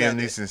fuck with conscience Liam that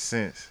day. Neeson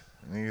since.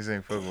 Niggas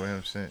ain't fuck with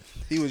him since.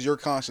 He was your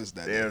conscience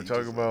that day. Damn, He talk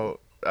just-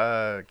 about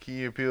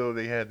Key and Peele.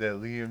 They had that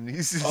Liam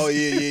Neeson. Oh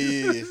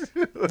yeah.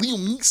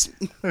 Liam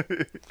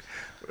Neeson.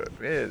 But,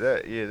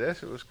 that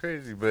shit was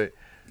crazy. But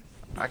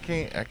I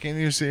can't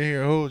even sit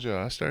here and hold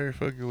y'all. I started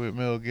fucking with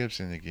Mel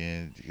Gibson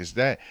again because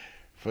that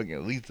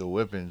fucking Lethal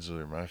Weapons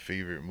were my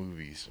favorite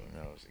movies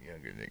when I was a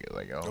younger nigga.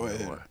 Like I Go don't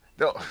ahead. know why.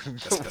 No,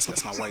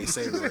 That's my white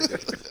savior right there.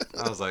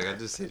 I was like, I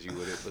just hit you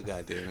with it, but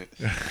goddamn it.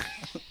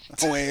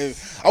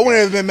 I wouldn't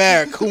have been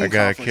mad. Cool I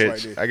gotta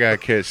conference catch. right there. I gotta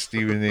catch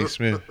Stephen A.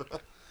 Smith.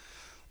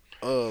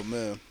 Oh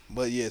man,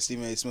 but yeah,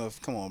 Stephen A. Smith,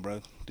 come on,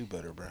 bro, do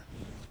better, bro.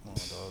 Come on,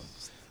 dog.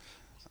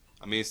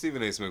 I mean,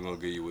 Stephen A. Smith gonna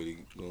give you what he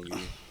gonna give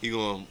you. He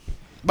gonna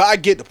But I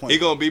get the point. he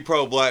gonna be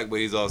pro-black, but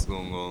he's also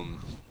gonna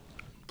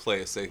play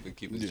it safe and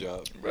keep his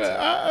job. But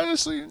I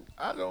honestly,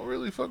 I don't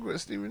really fuck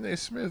with Stephen A.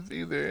 Smith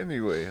either.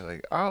 Anyway,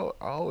 like I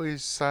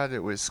always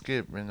sided with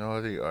Skip in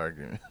all the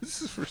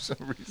arguments for some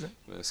reason.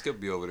 Man, Skip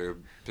be over there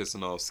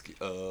pissing off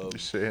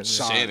Shannon.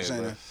 Shannon.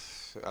 Shannon. Bro.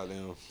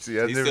 Goddamn. See,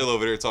 I He's never- still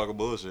over there talking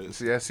bullshit.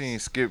 See, I seen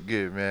Skip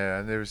get mad.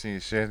 I never seen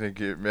Shannon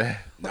get mad.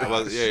 I'm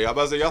about to say,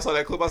 y'all saw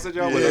that clip I sent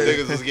y'all when Yeah. them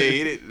niggas was getting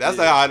heated. That's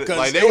the how Cause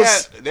like it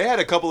was- they had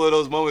a couple of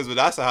those moments, but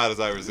that's the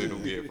hottest I ever seen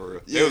them get for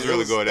real. It was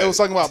really going at It was it.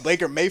 talking about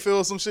Baker Mayfield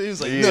or some shit. He was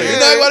like, Yeah. no, you're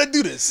not about to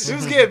do this. He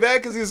was getting mad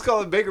because he was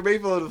calling Baker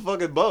Mayfield a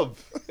fucking bum,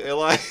 and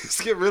like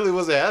Skip really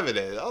wasn't having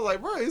that. I was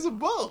like, bro, he's a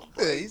bum.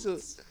 Yeah, he's a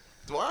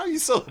Why are you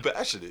so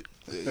passionate?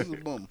 he's a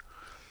bum.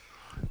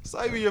 It's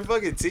not even your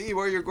fucking team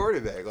or your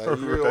quarterback. Like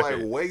you're like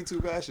way too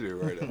passionate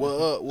right now.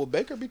 Will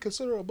Baker be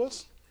considered a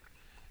bust?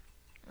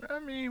 I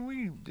mean,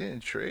 we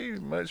didn't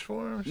trade much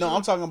for him. No, so-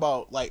 I'm talking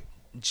about like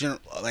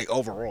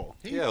overall.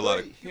 He had a lot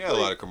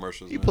of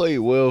commercials. He man. played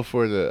well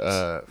for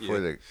the Yeah.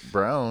 the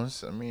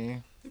Browns. I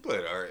mean, He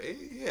played all right.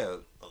 He had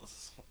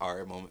all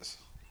right moments.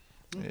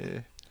 yeah,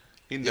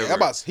 He Yeah,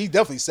 never. he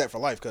definitely set for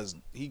life because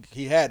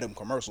he had them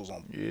commercials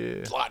on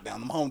yeah, lockdown.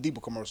 Them Home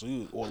Depot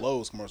commercials or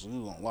Lowe's commercials, he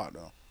was on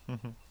lockdown.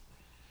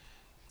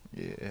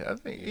 yeah. I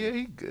think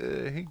he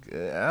good. He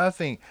good. I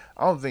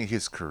don't think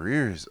his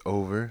career is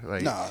over.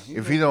 Like Nah,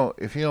 if he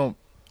don't,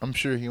 I'm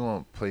sure he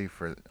won't play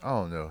for. I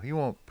don't know. He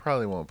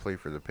probably won't play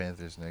for the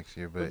Panthers next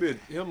year. But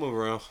He'll move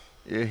around.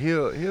 yeah,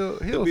 he'll be,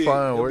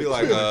 find he'll work. be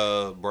like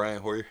too.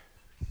 Brian Hoyer.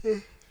 yeah.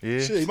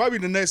 Shit, he might be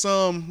the next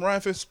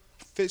Ryan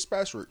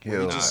Fitzpatrick.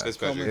 Hell Nah, nah.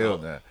 Fitzpatrick Hell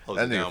hold- nah.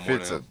 holds That it down nigga more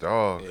Fitz now. a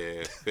dog.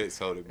 Yeah, Fitz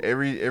hold it.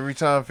 Every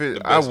time Fitz,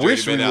 The I best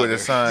wish journeyman we out would have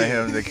there. signed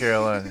him to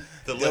Carolina.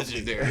 The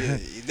legendary. Yeah,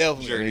 he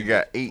definitely. And he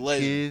got 8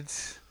 Legend.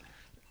 kids.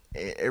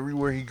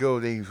 Everywhere he go,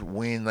 they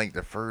win like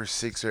the first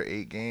 6 or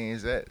 8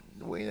 games. That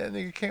the way that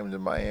nigga came to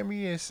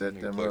Miami and set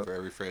Nigga them play up. for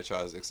every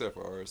franchise except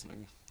for ours,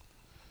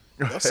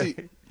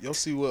 nigga. Y'all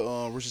see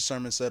what Richard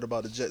Sherman said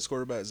about the Jets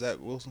quarterback Zach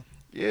Wilson?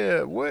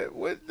 Yeah, what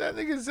that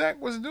nigga Zach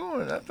was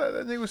doing? I thought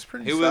that nigga was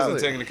pretty. He solid. wasn't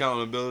taking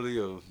accountability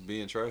of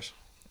being trash.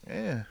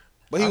 Yeah,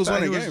 But he I was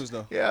thought winning games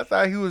though. Yeah, I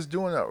thought he was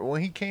doing that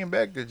when he came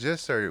back. The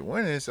Jets started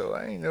winning, so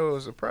I didn't know it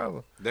was a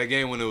problem. That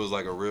game when it was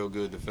like a real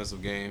good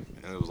defensive game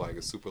and it was like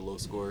a super low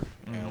score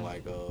and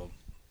like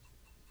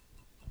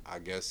I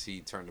guess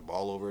he turned the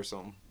ball over or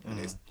something and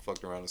they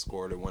fucked around and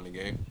scored and won the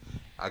game.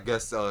 I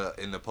guess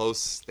in the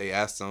post they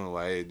asked him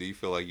like, "Hey, do you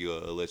feel like you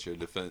let your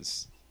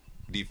defense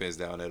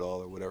down at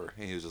all or whatever?"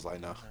 And he was just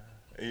like, "No."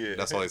 Yeah,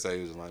 That's all they say.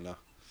 He was just like, "No."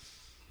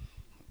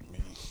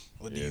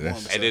 What do Yeah, you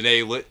that's- want? And then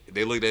they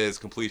looked at his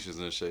completions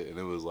and shit, and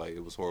it was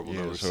horrible Yeah,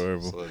 it numbers. was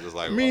horrible. So it's just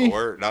like, Me-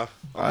 word, nah.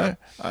 Okay.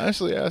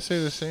 Honestly, I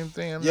say the same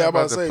thing. I'm Yeah, not I'm about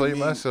about to to say, play me-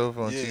 myself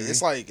on yeah, TV.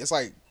 it's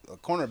like a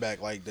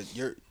cornerback. Like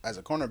you're as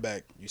a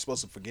cornerback, you're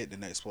supposed to forget the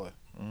next play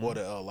or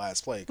the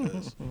last play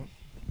because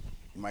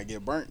you might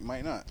get burnt, you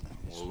might not.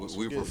 You're Well, supposed to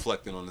we forget.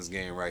 reflecting on this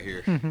game right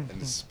here in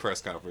this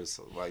press conference.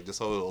 So, like, just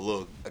hold a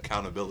little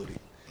accountability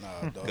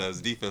Nah, dog.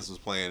 because defense was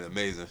playing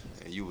amazing,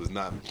 and you was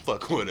not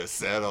fucking with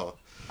us at all.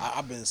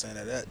 I've been saying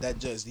that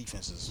Jets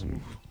defense is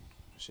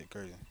shit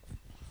crazy.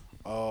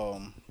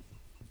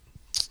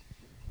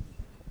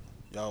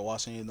 Y'all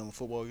watch any of them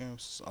football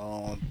games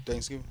on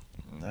Thanksgiving?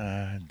 Nah,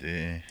 I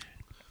didn't.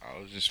 I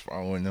was just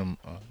following them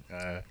on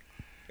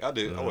I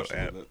did. I watched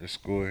the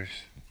scores.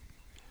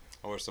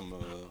 I watched some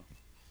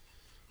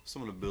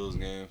of the Bills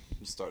game.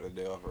 Start the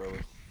day off early.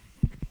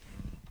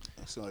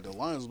 I feel like the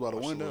Lions was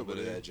about to win that, but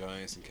that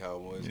Giants and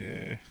Cowboys.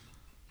 Yeah.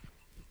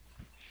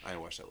 I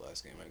didn't watch that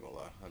last game. I ain't gonna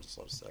lie. I just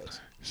saw the stats.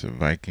 So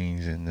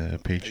Vikings and the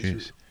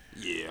Patriots.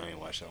 Yeah, I ain't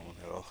watched that one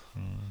at all.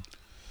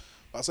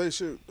 I say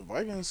shit. The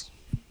Vikings.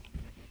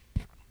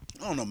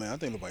 I don't know, man. I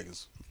think the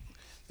Vikings.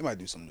 They might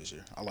do something this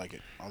year. I like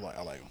it. I like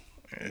them.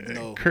 Even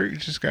though, Kirk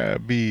just gotta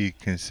be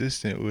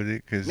consistent with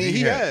it because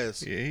he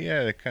has. Yeah, he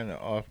had a kind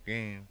of off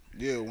game.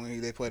 Yeah,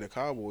 when they play the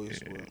Cowboys.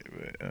 Yeah,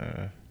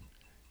 but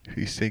if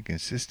he stay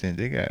consistent,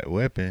 they got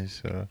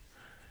weapons, so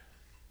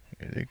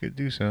yeah, they could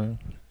do something.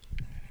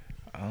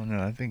 I don't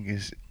know. I think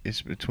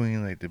it's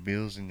between like the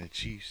Bills and the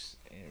Chiefs.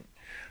 And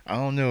I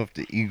don't know if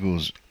the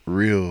Eagles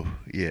real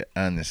yet,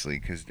 honestly,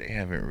 because they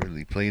haven't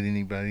really played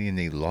anybody and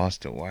they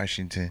lost to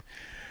Washington.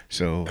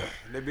 So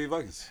they beat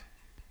Vikings.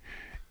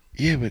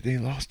 Yeah, but they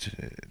lost to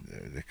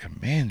the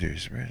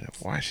Commanders, bro. The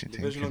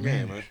Washington Divisional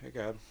Commanders. game, man. They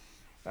got.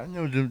 I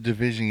know the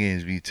division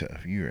games be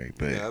tough. You're right,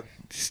 but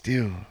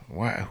still,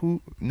 why?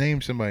 Who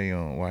name somebody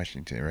on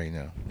Washington right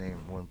now?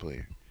 Name one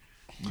player.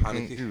 You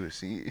Heineken. can't do it.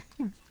 See,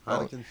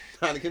 Heineken.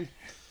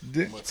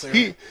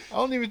 I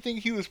don't even think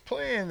he was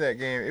playing that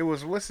game. It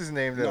was what's his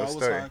name that was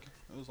starting.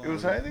 It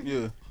was Heineken.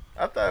 Yeah.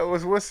 I thought it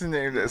was what's his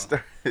name that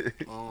started.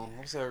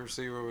 What's that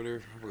receiver over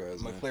there? I forgot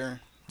his name. McLaren.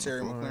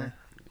 Terry McLaren.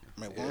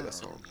 Yeah,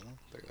 that's what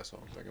I think that's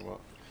what I'm thinking about.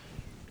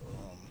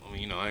 I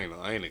mean, you know,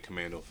 I ain't a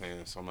Commando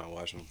fan, so I'm not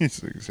watching him.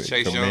 He's like,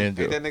 Chase Young, ain't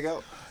that nigga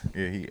out?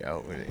 Yeah, he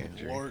out with an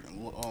injury.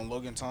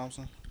 Logan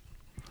Thompson.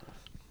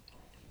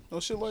 No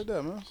shit like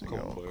that, man.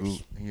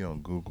 He on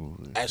Google.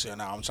 Actually,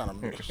 now I'm trying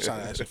to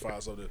actually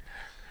find something.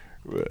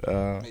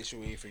 But, make sure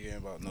we ain't forgetting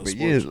about no but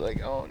sports. yeah, like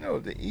I don't know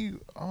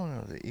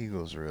the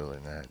Eagles real or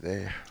not.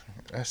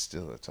 That's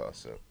still a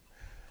toss up.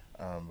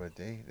 But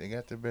they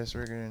got the best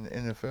record in the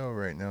NFL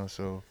right now.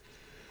 So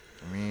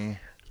I mean,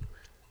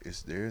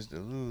 it's theirs to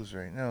lose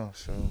right now.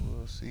 So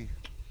we'll see.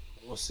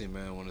 We'll see,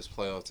 man. When it's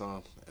playoff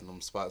time and them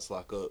spots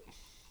lock up.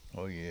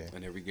 Oh yeah.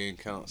 And every game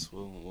counts.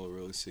 We'll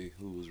really see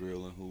who was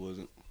real and who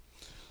wasn't.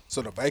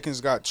 So the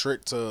Vikings got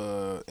tricked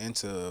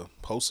into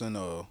posting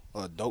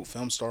a dope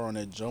film star on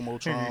that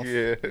Jumbotron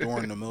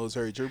during the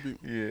military tribute.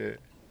 Yeah,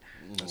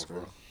 that's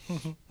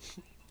crazy.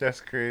 That's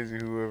crazy.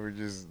 Whoever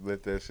just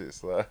let that shit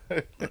slide.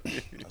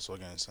 That's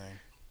fucking insane.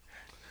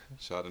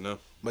 Shout out to them.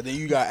 But then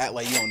you gotta act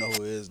like you don't know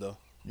who it is though.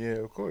 Yeah,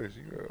 of course.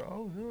 You go,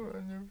 oh no,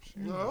 I never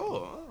seen.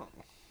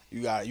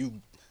 No.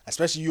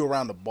 Especially you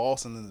around the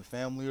boss and then the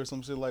family or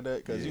some shit like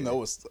that, because you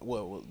know it's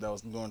what that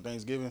was during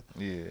Thanksgiving.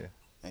 Yeah.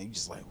 And you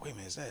just like, wait a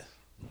minute, is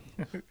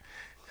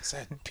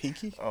that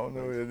Pinky? I don't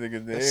know what that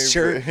nigga's name.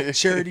 That's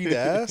Charity the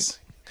ass.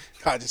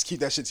 God, just keep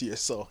that shit to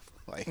yourself.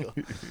 Like,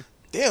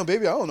 damn,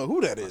 baby, I don't know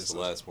who that is. That's the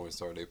last porn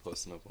star they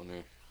posting up on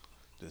there.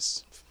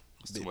 Just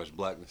it's too much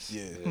blackness.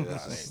 Yeah, nah,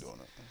 they ain't doing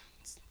it.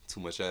 Too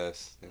much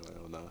ass. They're like,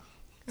 oh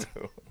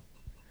nah.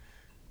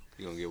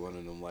 You gonna get one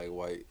of them like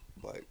white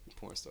black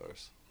porn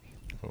stars.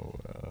 Oh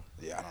wow.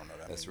 Yeah, I don't know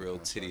that. That's real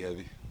titty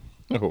heavy.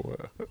 Oh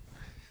wow.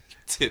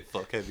 Tit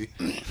fuck heavy.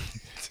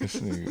 This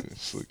nigga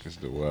Slick is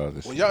the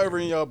wildest. Well, y'all ever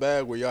in y'all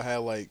bag where y'all had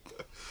like,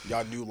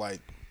 y'all knew like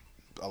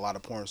a lot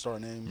of porn star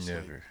names?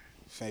 Never.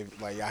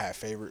 Like y'all had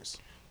favorites?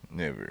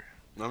 Never.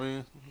 I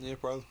mean, yeah,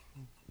 probably.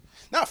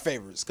 Not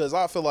favorites, because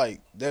I feel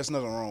like there's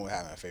nothing wrong with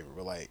having a favorite,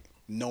 but like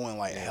knowing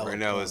like hella right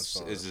now porn it's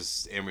stars.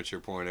 just amateur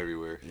porn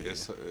everywhere. Yeah.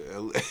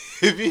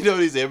 If you know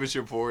these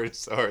amateur porn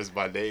stars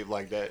by name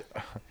like that,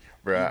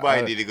 Bruh, you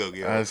might need to go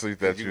get I honestly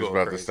thought you was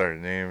about to start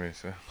naming.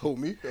 So. Who,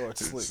 me? Or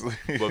Slick?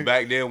 But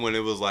back then when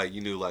it was like,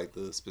 you knew like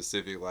the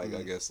specific, like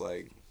I guess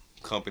like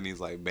companies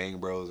like Bang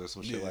Bros or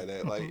some shit like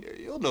that, like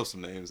you'll know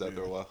some names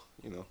after a while.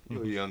 You know,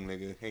 you're a young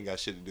nigga, ain't got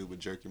shit to do but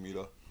jerk your meat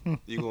off.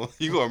 You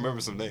gonna remember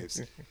some names.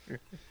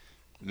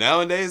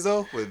 Nowadays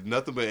though, with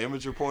nothing but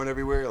amateur porn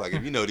everywhere, like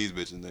if you know these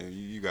bitches' names,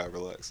 you gotta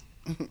relax.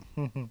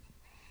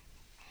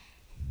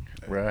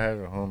 Bro, I had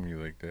a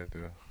homie like that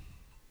though.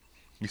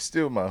 He's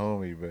still my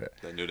homie, but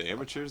that knew the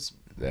amateurs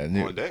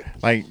on deck.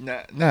 Like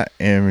not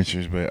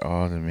amateurs, but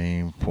all the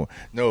main porn.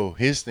 No,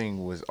 his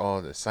thing was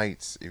all the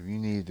sites. If you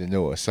need to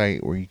know a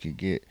site where you could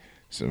get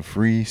some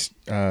free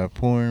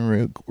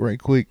porn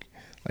right quick,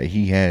 like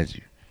he has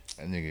you.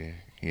 That nigga,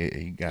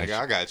 he got you.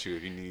 I got you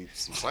if you need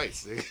some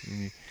sites.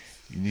 Nigga.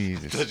 You need.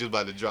 I thought you was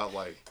about to drop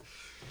like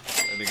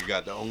that nigga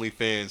got the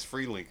OnlyFans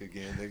free link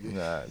again, nigga.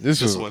 Nah,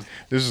 this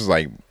was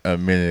like a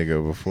minute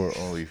ago before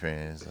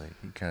OnlyFans. Like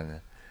he kind of.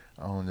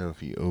 I don't know if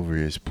he over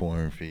his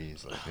porn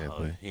phase like that,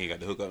 but he ain't got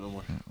the hookup no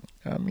more.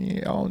 I mean,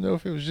 I don't know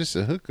if it was just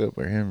a hookup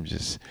or him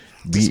just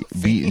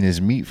beating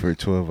his meat for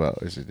 12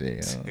 hours a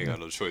day. He ain't got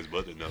no choice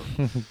but to know.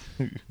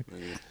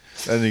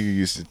 That nigga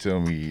used to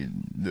tell me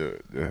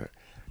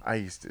I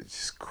used to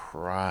just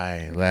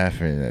cry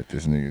laughing at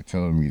this nigga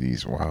telling me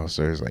these wild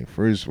stories. Like,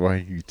 first, why are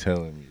you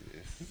telling me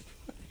this?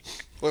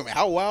 Wait a minute,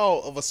 how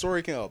wild of a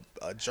story can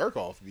a jerk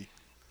off be?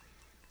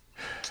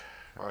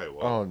 All right,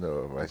 well, I don't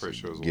know if I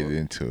should get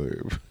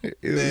into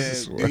it.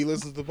 Did he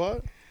listen to the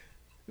pod?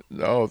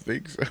 I don't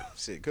think so.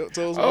 Shit, Cook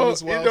told Oh,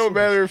 us it wild don't stories.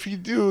 matter if he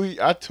do.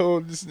 I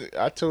told this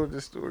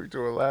story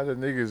to a lot of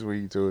niggas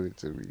when he told it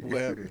to me.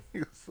 What happened? He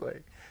was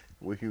like,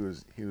 when he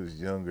was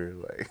younger,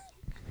 like.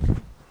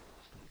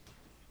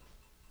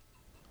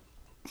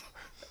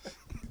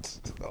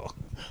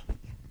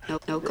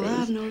 No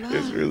glove, no love.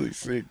 It's really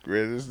sick,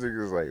 man. This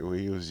nigga was like, when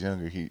he was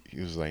younger, he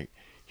was like,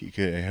 he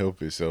couldn't help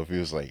himself. He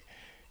was like,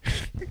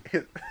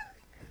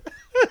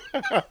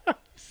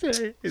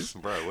 he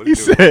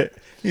said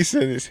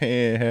his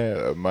hand had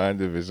a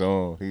mind of his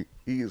own.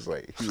 He was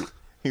like,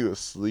 he was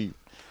asleep,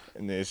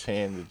 and his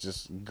hand would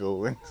just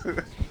go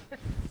into.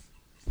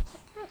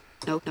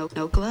 No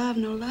glove,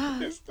 no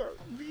love.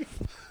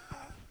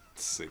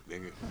 Sick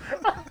nigga.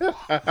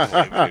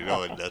 I ain't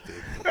knowing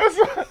nothing. That's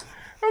what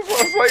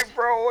I was like,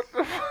 bro, what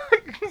the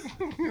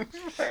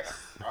fuck?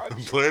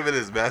 Blaming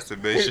his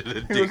masturbation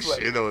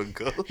addiction on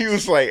ghosts. He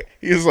was like,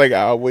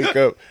 I'll wake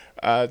up.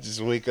 I'll just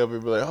wake up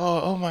and be like,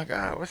 oh my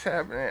God, what's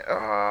happening?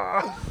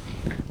 Oh.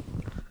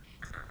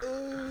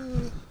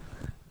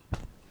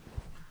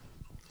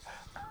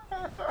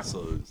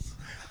 So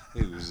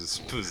he was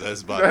just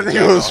possessed I by think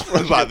it was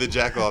by the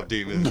jack off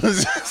demon.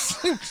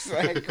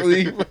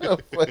 Exactly.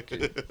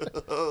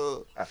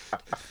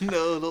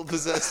 No, don't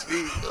possess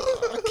me.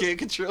 I can't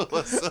control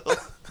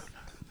myself.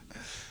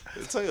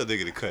 Tell your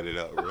nigga to cut it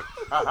out, bro.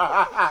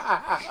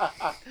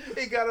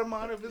 He got a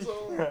mind of his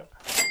own.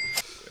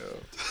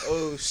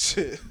 Oh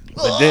shit!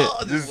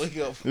 But just wake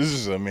up. This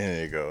is a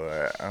minute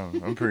ago.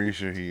 I'm pretty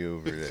sure he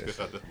over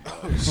that.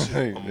 Oh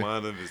shit! A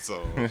mind of its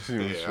own.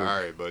 Yeah, all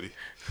right, buddy.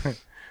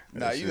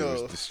 Nah, you know,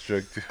 was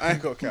destructive. I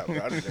ain't gonna count, bro.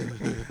 I done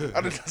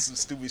done some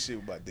stupid shit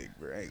with my dick,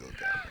 bro. I ain't gonna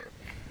count, bro.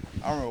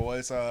 I remember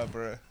one time,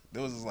 bro.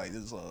 There was just like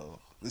this.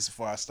 This is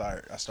before I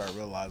started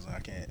realizing I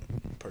can't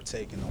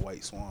partake in the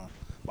white swan.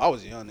 But I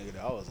was a young nigga.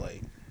 Though. I was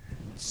like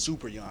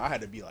super young. I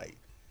had to be like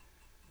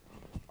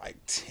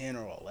 10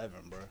 or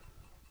 11, bro.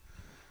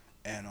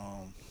 And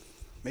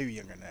maybe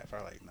younger than that,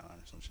 probably like 9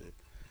 or some shit.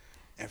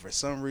 And for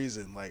some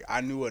reason, like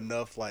I knew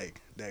enough, like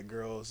that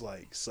girls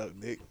like suck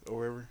dick or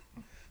whatever.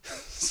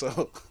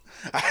 So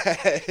I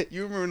had,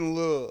 you remember the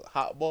little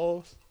hot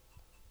balls,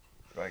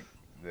 Like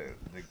the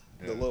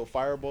little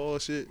fireball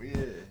shit.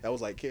 Yeah. That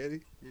was like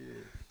candy. Yeah.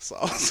 So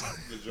I was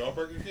like, The jaw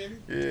breaking candy?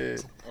 Yeah.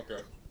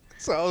 Okay.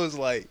 so I was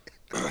like,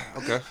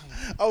 Okay.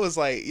 I was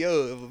like,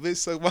 yo, if a bitch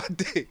suck my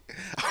dick,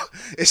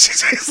 it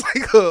should taste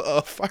like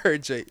a fire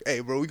Jake. Hey,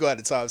 bro, we go out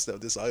to time step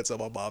this. So I can tell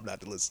my mom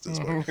not to listen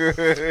to this.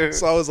 Bro.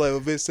 So I was like,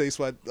 if a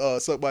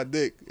bitch suck my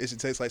dick, it should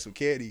taste like some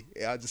candy.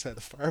 And I just had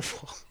the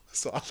fireball.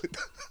 So I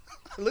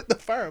lit the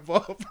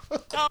fireball, bro.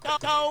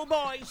 Oh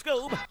boy,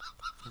 Scoob.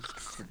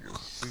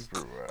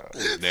 Super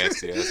wild.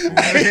 Nasty ass.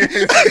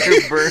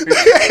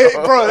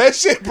 Bro, that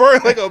shit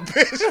burned like a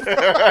bitch, bro.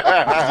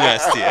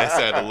 Nasty ass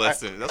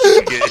adolescent. That's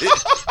what you get.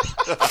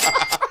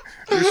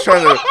 He's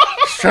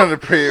trying to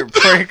play a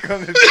prank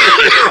on the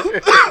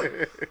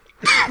chick.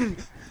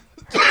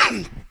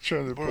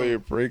 Trying to play a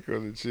prank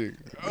on the chick.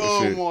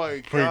 Oh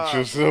my Prank god.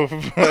 yourself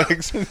by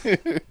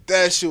accident.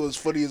 That shit was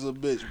funny as a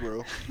bitch,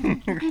 bro.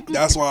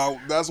 That's why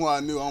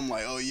I knew. I'm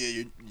like, oh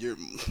yeah,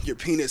 your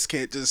penis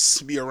can't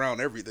just be around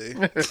everything.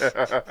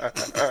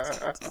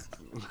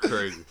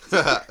 Crazy.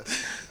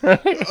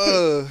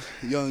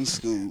 Young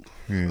Scoop.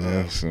 Yeah,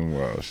 that's some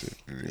wild shit.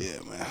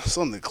 Yeah, man.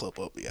 Something to clip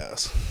up,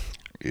 guys.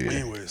 Yeah.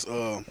 Anyways,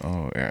 I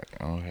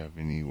don't have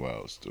any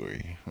wild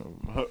story.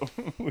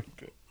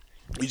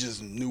 you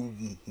just knew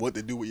what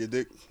to do with your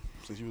dick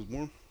since you was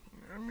born.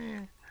 I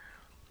mean,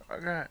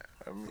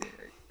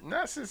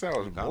 not since I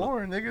was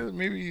born, nigga.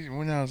 Maybe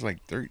when I was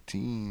like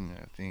 13,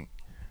 I think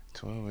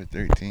 12 or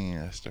 13,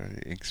 I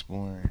started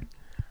exploring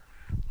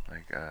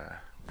like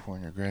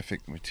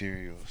pornographic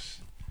materials.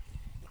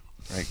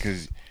 Right,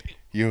 cause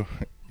your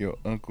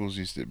uncles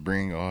used to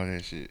bring all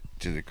that shit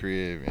to the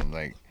crib and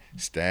like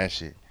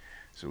stash it.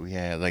 So we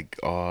had like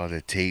all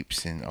the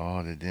tapes and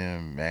all the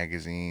damn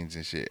magazines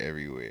and shit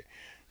everywhere.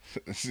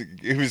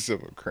 Give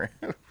yourself a cramp.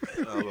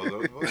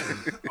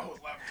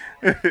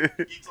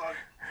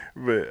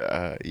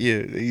 But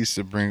yeah, they used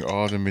to bring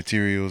all the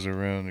materials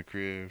around the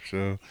crib.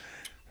 So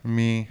I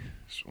mean,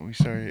 when we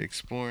started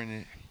exploring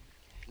it,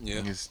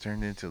 it's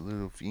turned into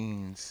little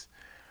fiends.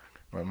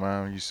 My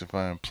mom used to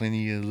find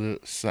plenty of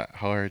little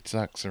hard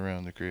socks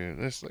around the crib.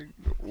 That's like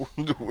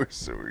the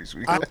worst stories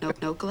we got.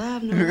 No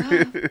glove, no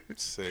love.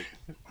 Sick.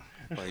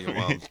 Like your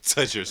mom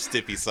touch your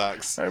stiffy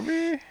socks. I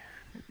mean,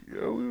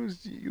 yo,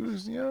 you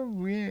was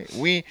young.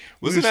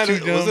 Wasn't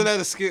that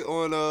a skit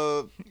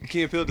on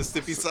Key and Peele, the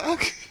stiffy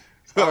sock?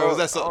 Or was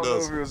that something else? I don't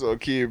know if it was on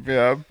Key and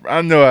Peele.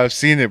 I know I've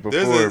seen it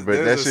before,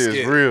 but that shit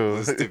is real.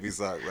 The stiffy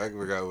sock. I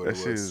forgot what it was.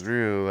 That shit is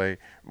real. Like,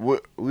 we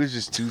was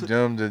just too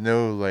dumb to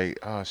know. Like,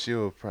 oh,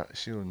 she'll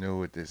know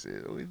what this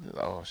is.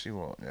 She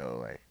won't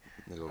know. Like,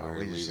 we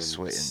just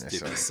sweating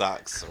stiffy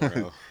socks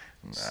around.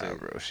 Nah,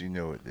 bro, she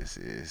know what this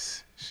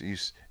is.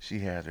 She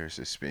had her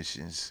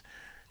suspicions.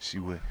 She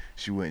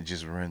wouldn't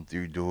just run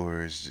through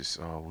doors just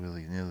all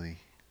willy nilly.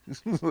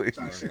 Like,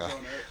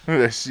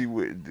 that she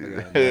wouldn't do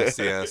that.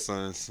 Nasty ass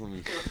sons.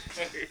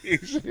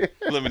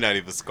 Let me not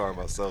even scar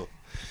myself.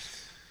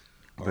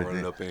 I'm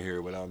running up in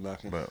here without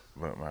knocking. But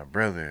my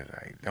brother,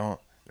 like,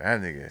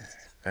 that nigga,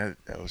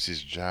 that was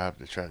his job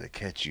to try to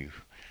catch you,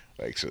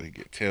 like, so he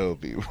could tell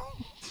people.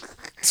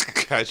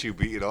 Catch you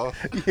beat off?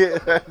 Yeah.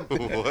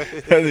 What?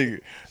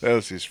 That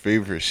was his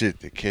favorite shit,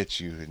 to catch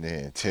you and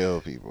then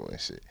tell people and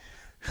shit.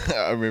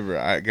 I remember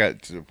I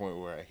got to the point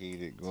where I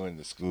hated going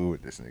to school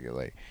with this nigga.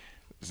 Like,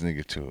 this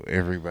nigga told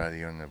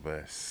everybody on the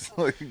bus.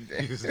 Like,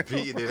 he was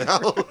beating it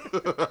out. You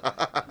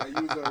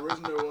was the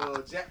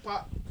original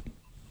jackpot.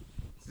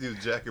 He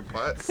was jacking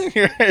pots.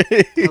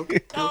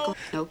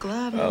 No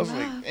glove, I no was love.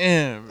 like,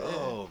 damn, man.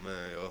 Oh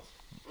man, yo.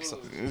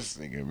 This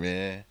nigga,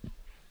 man.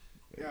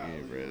 Yeah,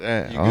 bro. You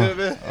good,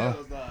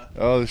 man?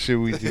 All the shit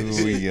we do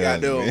when we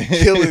young, man.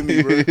 Killing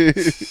me, bro.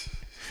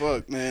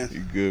 Fuck, man. You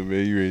good,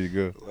 man? You ready to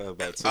go? I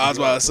was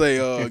about to say,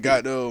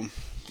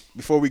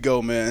 before we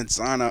go, man,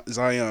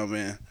 Zion,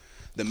 man,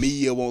 the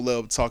media won't let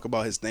him talk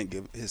about his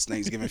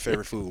Thanksgiving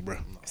favorite food, bro.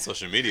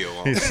 Social media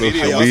won't. His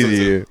social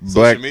media,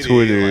 Black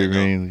Twitter,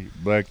 mainly.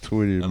 Black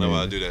Twitter, I know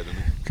why I do that to me.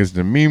 Because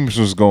the memes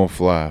was gonna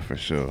fly for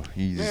sure.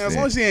 Man, as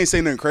long as he ain't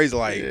saying nothing crazy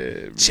like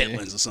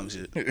chitlins or some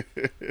shit.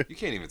 You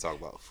can't even talk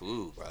about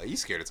food, bro. You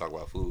scared to talk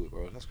about food,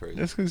 bro. That's crazy.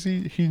 That's because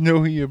he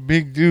know he a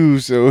big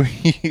dude, so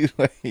he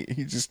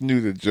just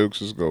knew the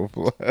jokes was gonna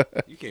fly.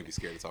 You can't be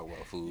scared to talk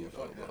about food,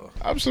 bro.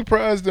 I'm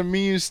surprised the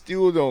memes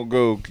still don't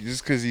go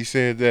just because he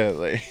said that.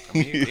 Like, I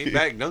mean, he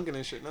back dunking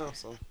and shit now,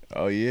 so.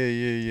 Oh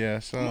yeah. I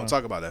saw I'm him. gonna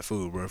talk about that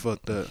food, bro.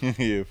 Fuck that.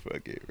 Yeah,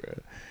 fuck it, bro.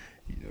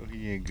 You know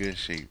he in good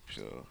shape,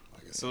 so.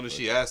 As soon as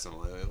she asked him,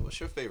 like, what's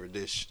your favorite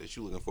dish that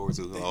you looking forward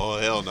to? Oh,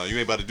 hell no. You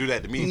ain't about to do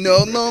that to me.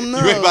 No. You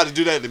ain't about to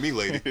do that to me,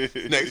 lady.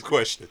 Next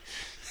question.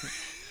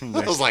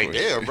 I was like,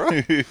 damn,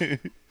 bro.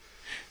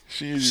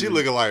 She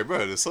looking like,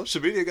 bro, the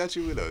social media got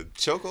you with a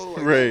chokehold?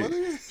 Like, right. What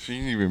She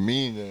didn't even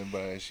mean nothing by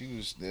it. She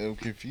was damn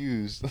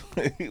confused.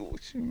 Like,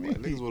 what you mean?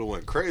 Niggas would have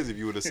went crazy if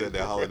you would have said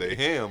that holiday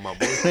ham, my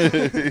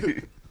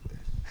boy.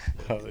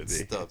 Holiday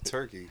stuffed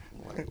turkey.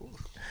 Like,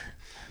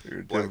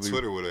 Black Black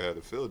Twitter would have had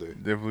a field day.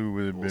 Definitely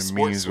would have been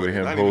Sports memes with Twitter,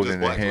 him not even holding just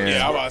the Black ham. Twitter.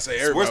 Yeah, I'm about to say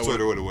everybody Sports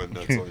Twitter would have went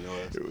nuts on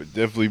your ass. It would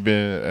definitely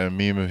been a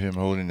meme of him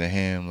holding the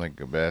ham like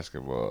a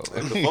basketball.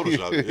 They would have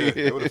photoshopped it.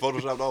 Yeah, they would have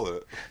photoshopped all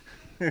of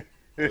that.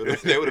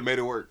 They would have made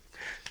it work.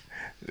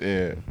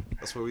 Yeah.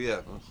 That's where we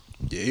at, man.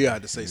 Yeah, you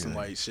had to say some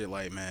like shit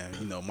like, man,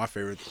 my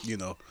favorite,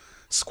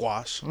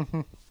 squash.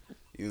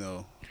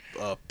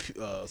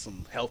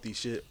 Some healthy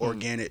shit,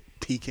 organic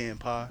pecan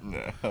pie.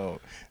 No,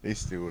 they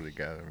still would have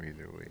got him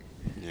either way.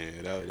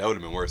 Yeah, that would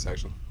have been worse,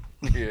 actually.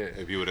 Yeah.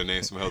 If you would have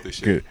named some healthy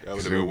shit, Good. that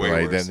would have been way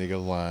like worse. That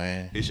nigga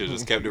lying. He should have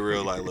just kept it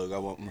real. Like, look, I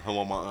want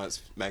my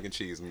aunt's mac and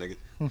cheese, nigga.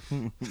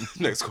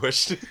 Next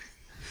question.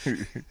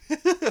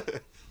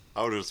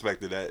 I would have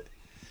respected that.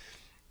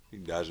 You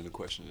dodging the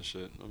question and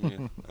shit. I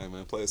mean, hey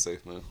man, play it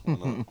safe, man.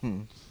 Why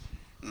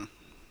not?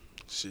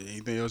 Shit,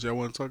 anything else y'all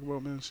want to talk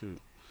about, man? Shit,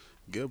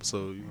 good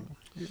episode.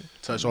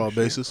 Touch all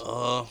bases.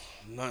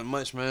 Not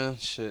much, man.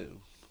 Shit,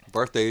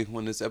 birthday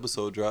when this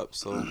episode drops.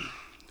 So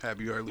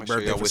happy early make birthday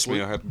sure y'all for wish me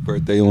Sweet. a happy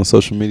birthday on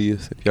social media.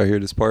 If y'all hear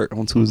this part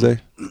on Tuesday,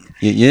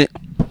 yeah.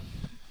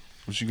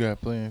 What you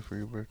got planned for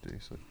your birthday?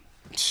 So?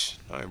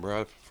 All right,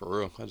 bro.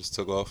 For real, I just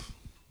took off,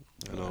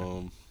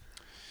 and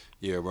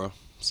yeah, bro.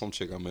 Some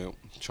chick I met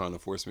trying to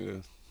force me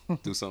to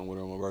do something with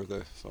her on my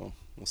birthday. So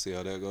we'll see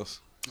how that goes.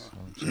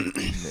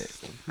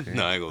 Okay.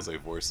 No, I ain't gonna say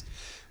force,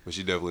 but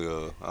she definitely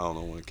I don't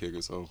know, want to kick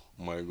her, so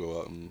I might go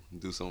out and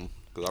do something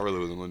because I really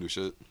wasn't gonna do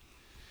shit.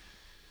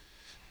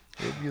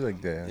 It'd be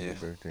like that on Yeah. your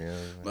birthday.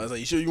 But I was like,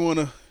 you sure you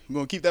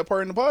gonna keep that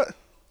part in the pot?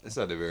 It's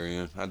at the very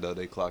end. I doubt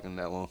they clocking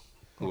that long.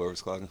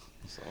 Whoever's clocking.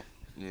 So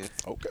yeah.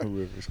 Okay.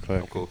 Whoever's I'm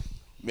clapping. cool.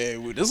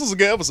 Man, this was a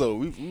good episode.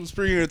 We was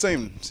pretty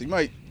entertaining. So you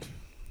might,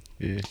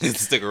 Yeah.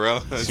 Stick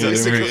around.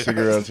 Stick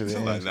around to the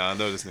I'm like, end. nah, I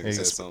know this nigga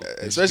said something.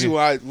 especially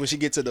when she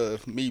get to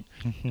me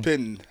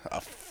putting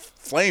a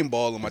flame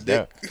ball on my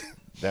dick.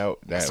 That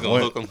gonna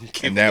one hook 'em,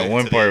 keep and that it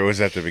one to part the-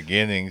 was at the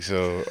beginning.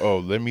 So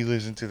let me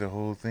listen to the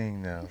whole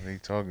thing now. What are you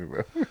talking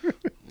about?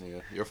 Yeah,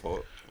 your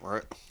fault. All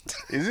right.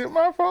 Is it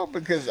my fault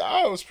because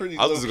I was pretty?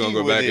 I was just gonna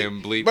go back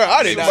and bleep. Bro,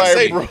 I did not Somebody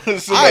say.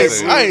 bro-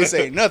 I ain't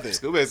say nothing.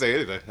 Scooby ain't say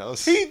anything.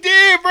 He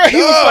did, bro. He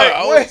No, was like,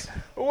 I what?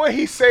 What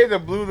he say to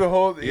blew the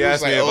whole? He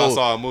asked me if I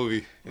saw a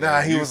movie.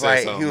 Nah, he You was said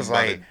like- something he was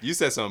about like- you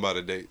said something about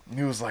a date.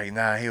 He was like,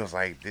 nah. He was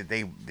like, did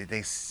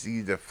they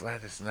see the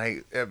Flattest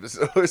Night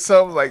episode or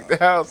something like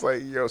that? I was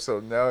like, yo, so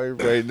now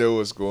everybody know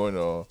what's going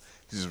on.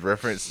 Just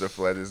reference the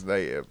Flattest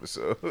Night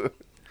episode.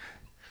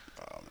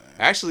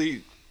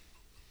 Actually,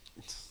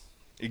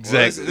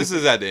 Exactly. Well, this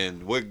is at the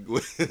end. What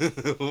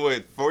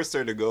forced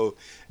her to go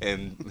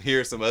and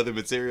hear some other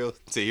material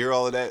to hear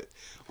all of that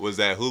was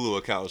that Hulu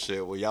account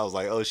shit where y'all was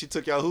like, oh, she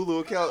took y'all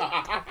Hulu account.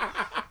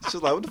 She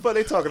was like, what the fuck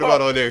they talking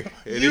about on there?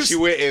 And then she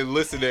went and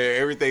listened to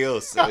everything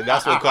else. And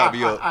that's what caught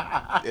me up.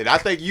 And I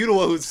think you the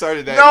one who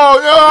started that. No,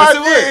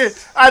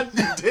 I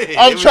did.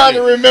 I'm trying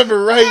to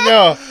remember right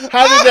now.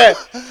 How did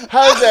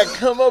that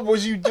come up?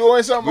 Was you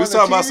doing something? We was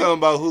talking about something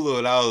about Hulu,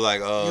 and I was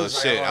like,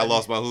 shit, I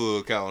lost my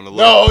Hulu account on the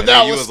No, low.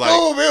 that was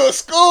Scoob. It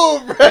was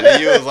Scoob, bro. And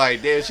then you was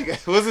like, damn, she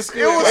got, was it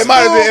Scoob? It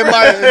might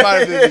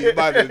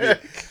have been me.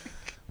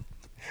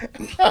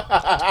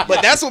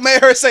 But that's what made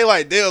her say,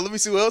 like, damn, let me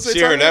see what else they She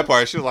talking heard that about.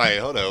 part. She was like,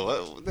 hold on,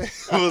 what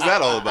was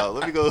that all about?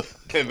 Let me go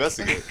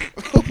investigate.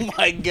 Oh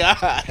my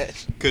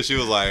gosh. Because she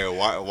was like,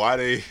 why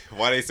they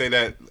say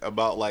that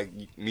about, like,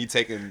 me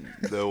taking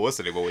the what's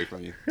the name away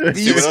from you?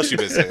 See what else you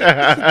been saying?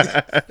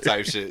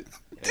 Type shit.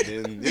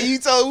 And then, You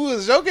told who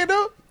was joking,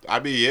 though? I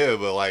mean, yeah,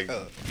 but, like,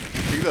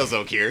 females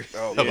don't care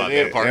about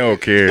they that part. don't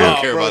care. They don't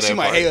care bro, about she that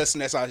might part. hate us,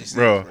 and that's how she said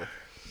Bro. it, bro.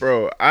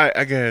 Bro,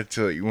 I gotta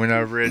tell you, when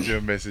I read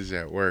your message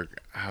at work,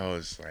 I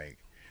was like,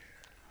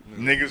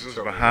 niggas was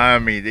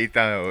behind me. They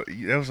thought,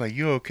 I was like,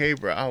 you okay,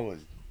 bro? I was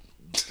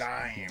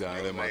dying, bro.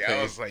 In my Like, I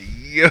pain. was like,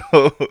 yo.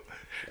 I was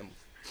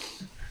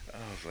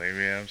like,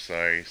 man, I'm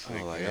sorry. I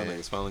was like, y'all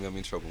niggas finally got me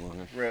in trouble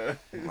on Bro.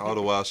 here. All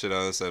the wild shit I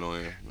done said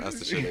on here. That's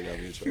the shit that got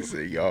me in He trouble.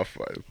 said, y'all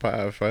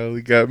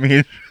finally got me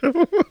in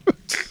trouble.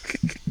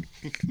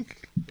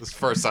 It's the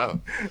first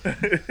time. I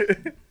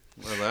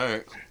was like, all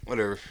right,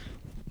 whatever.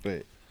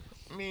 But,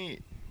 I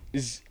mean,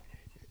 is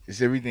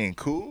everything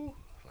cool?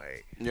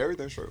 Like, Yeah,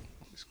 everything's true.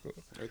 it's cool.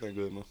 Everything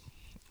good, man.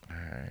 All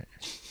right.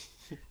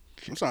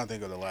 I'm trying to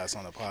think of the last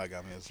time the pod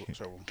got me in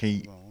trouble.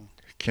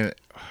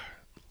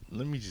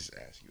 Let me just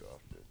ask you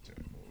off the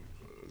time.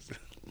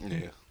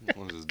 Yeah,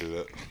 we'll just do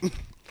that. I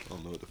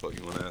don't know what the fuck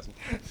you want to ask me.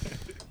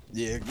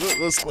 Yeah,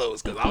 let's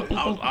close, because I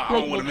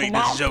don't want to make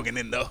this joke and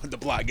then the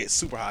block gets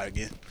super high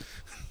again.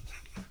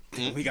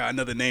 We got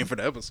another name for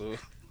the episode.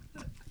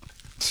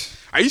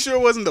 Are you sure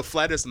it wasn't the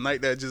flattest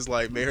night that just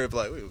like made her be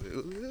like,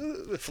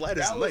 wait,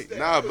 flattest night?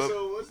 Nah, but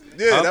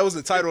Yeah, that was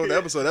the title of the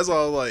episode. That's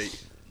all like.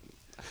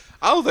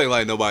 I don't think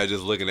like nobody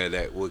just looking at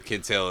that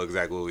can tell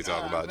exactly what we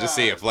talking about. Just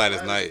seeing flat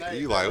as night,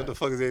 you like, what the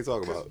fuck is they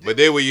talking about? But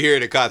then when you hear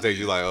the context,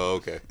 you like, oh,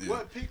 okay.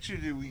 What picture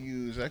did we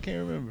use? I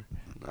can't remember.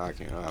 I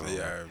don't know.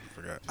 Yeah, I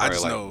forgot. Probably I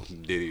just like know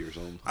Diddy or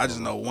something. I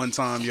just know one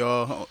time,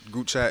 y'all,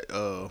 group chat,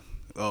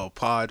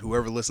 pod,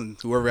 whoever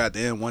at the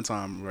end, one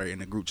time, right, in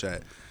the group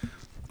chat,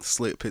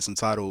 Slick put some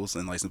titles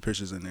and like some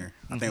pictures in there.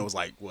 I think it was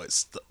like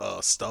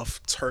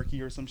stuffed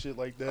turkey or some shit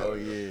like that. Oh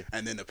yeah.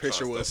 And then the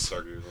picture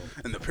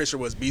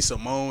was B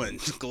Simone and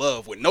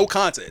Glove with no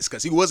context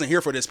because he wasn't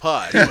here for this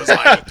pod. He was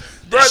like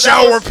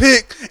shower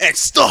pick and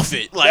stuff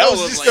it. Like That I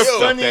was was just like, the yo,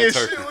 funniest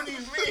turkey. shit. What do you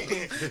mean?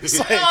 It's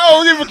like, I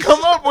don't even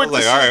come up with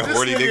like, this. all right, this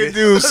horny nigga nigga.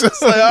 do. it's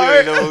like, all right,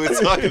 You know what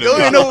we're talking you don't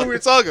even about. know what we're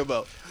talking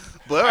about.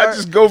 But I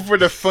just go for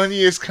the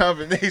funniest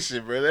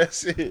combination, bro.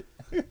 That's it.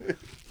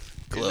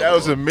 That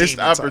was a missed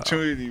Demon time.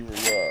 opportunity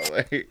for y'all.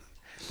 Like,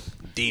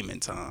 demon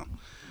time.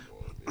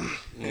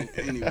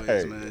 Anyways,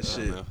 Hey, man, I don't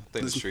shit. know. I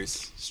think the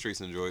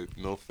streets enjoy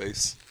milk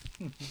face.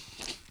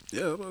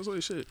 Yeah, I was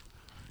like, shit.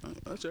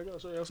 I'll show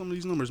y'all some of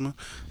these numbers, man.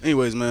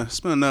 Anyways, man, it's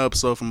been another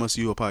episode from Us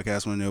to You, a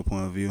podcast from their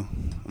point of view.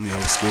 I'm your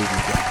host,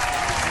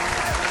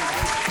 Scoob.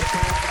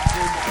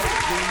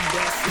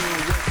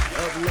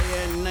 Up late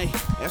at night,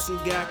 asking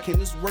God, can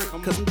this work?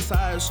 Cause I'm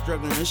tired of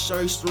struggling and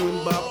sure he's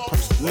screwing by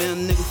purse.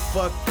 Man, nigga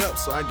fucked up,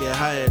 so I get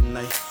high at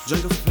night.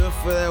 Drink a feel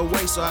for that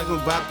way so I can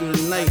vibe through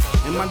the night.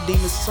 And my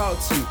demons talk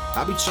to me.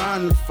 I be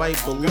trying to fight,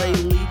 but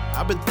lately,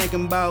 I've been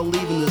thinking about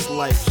leaving this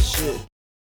life. Shit.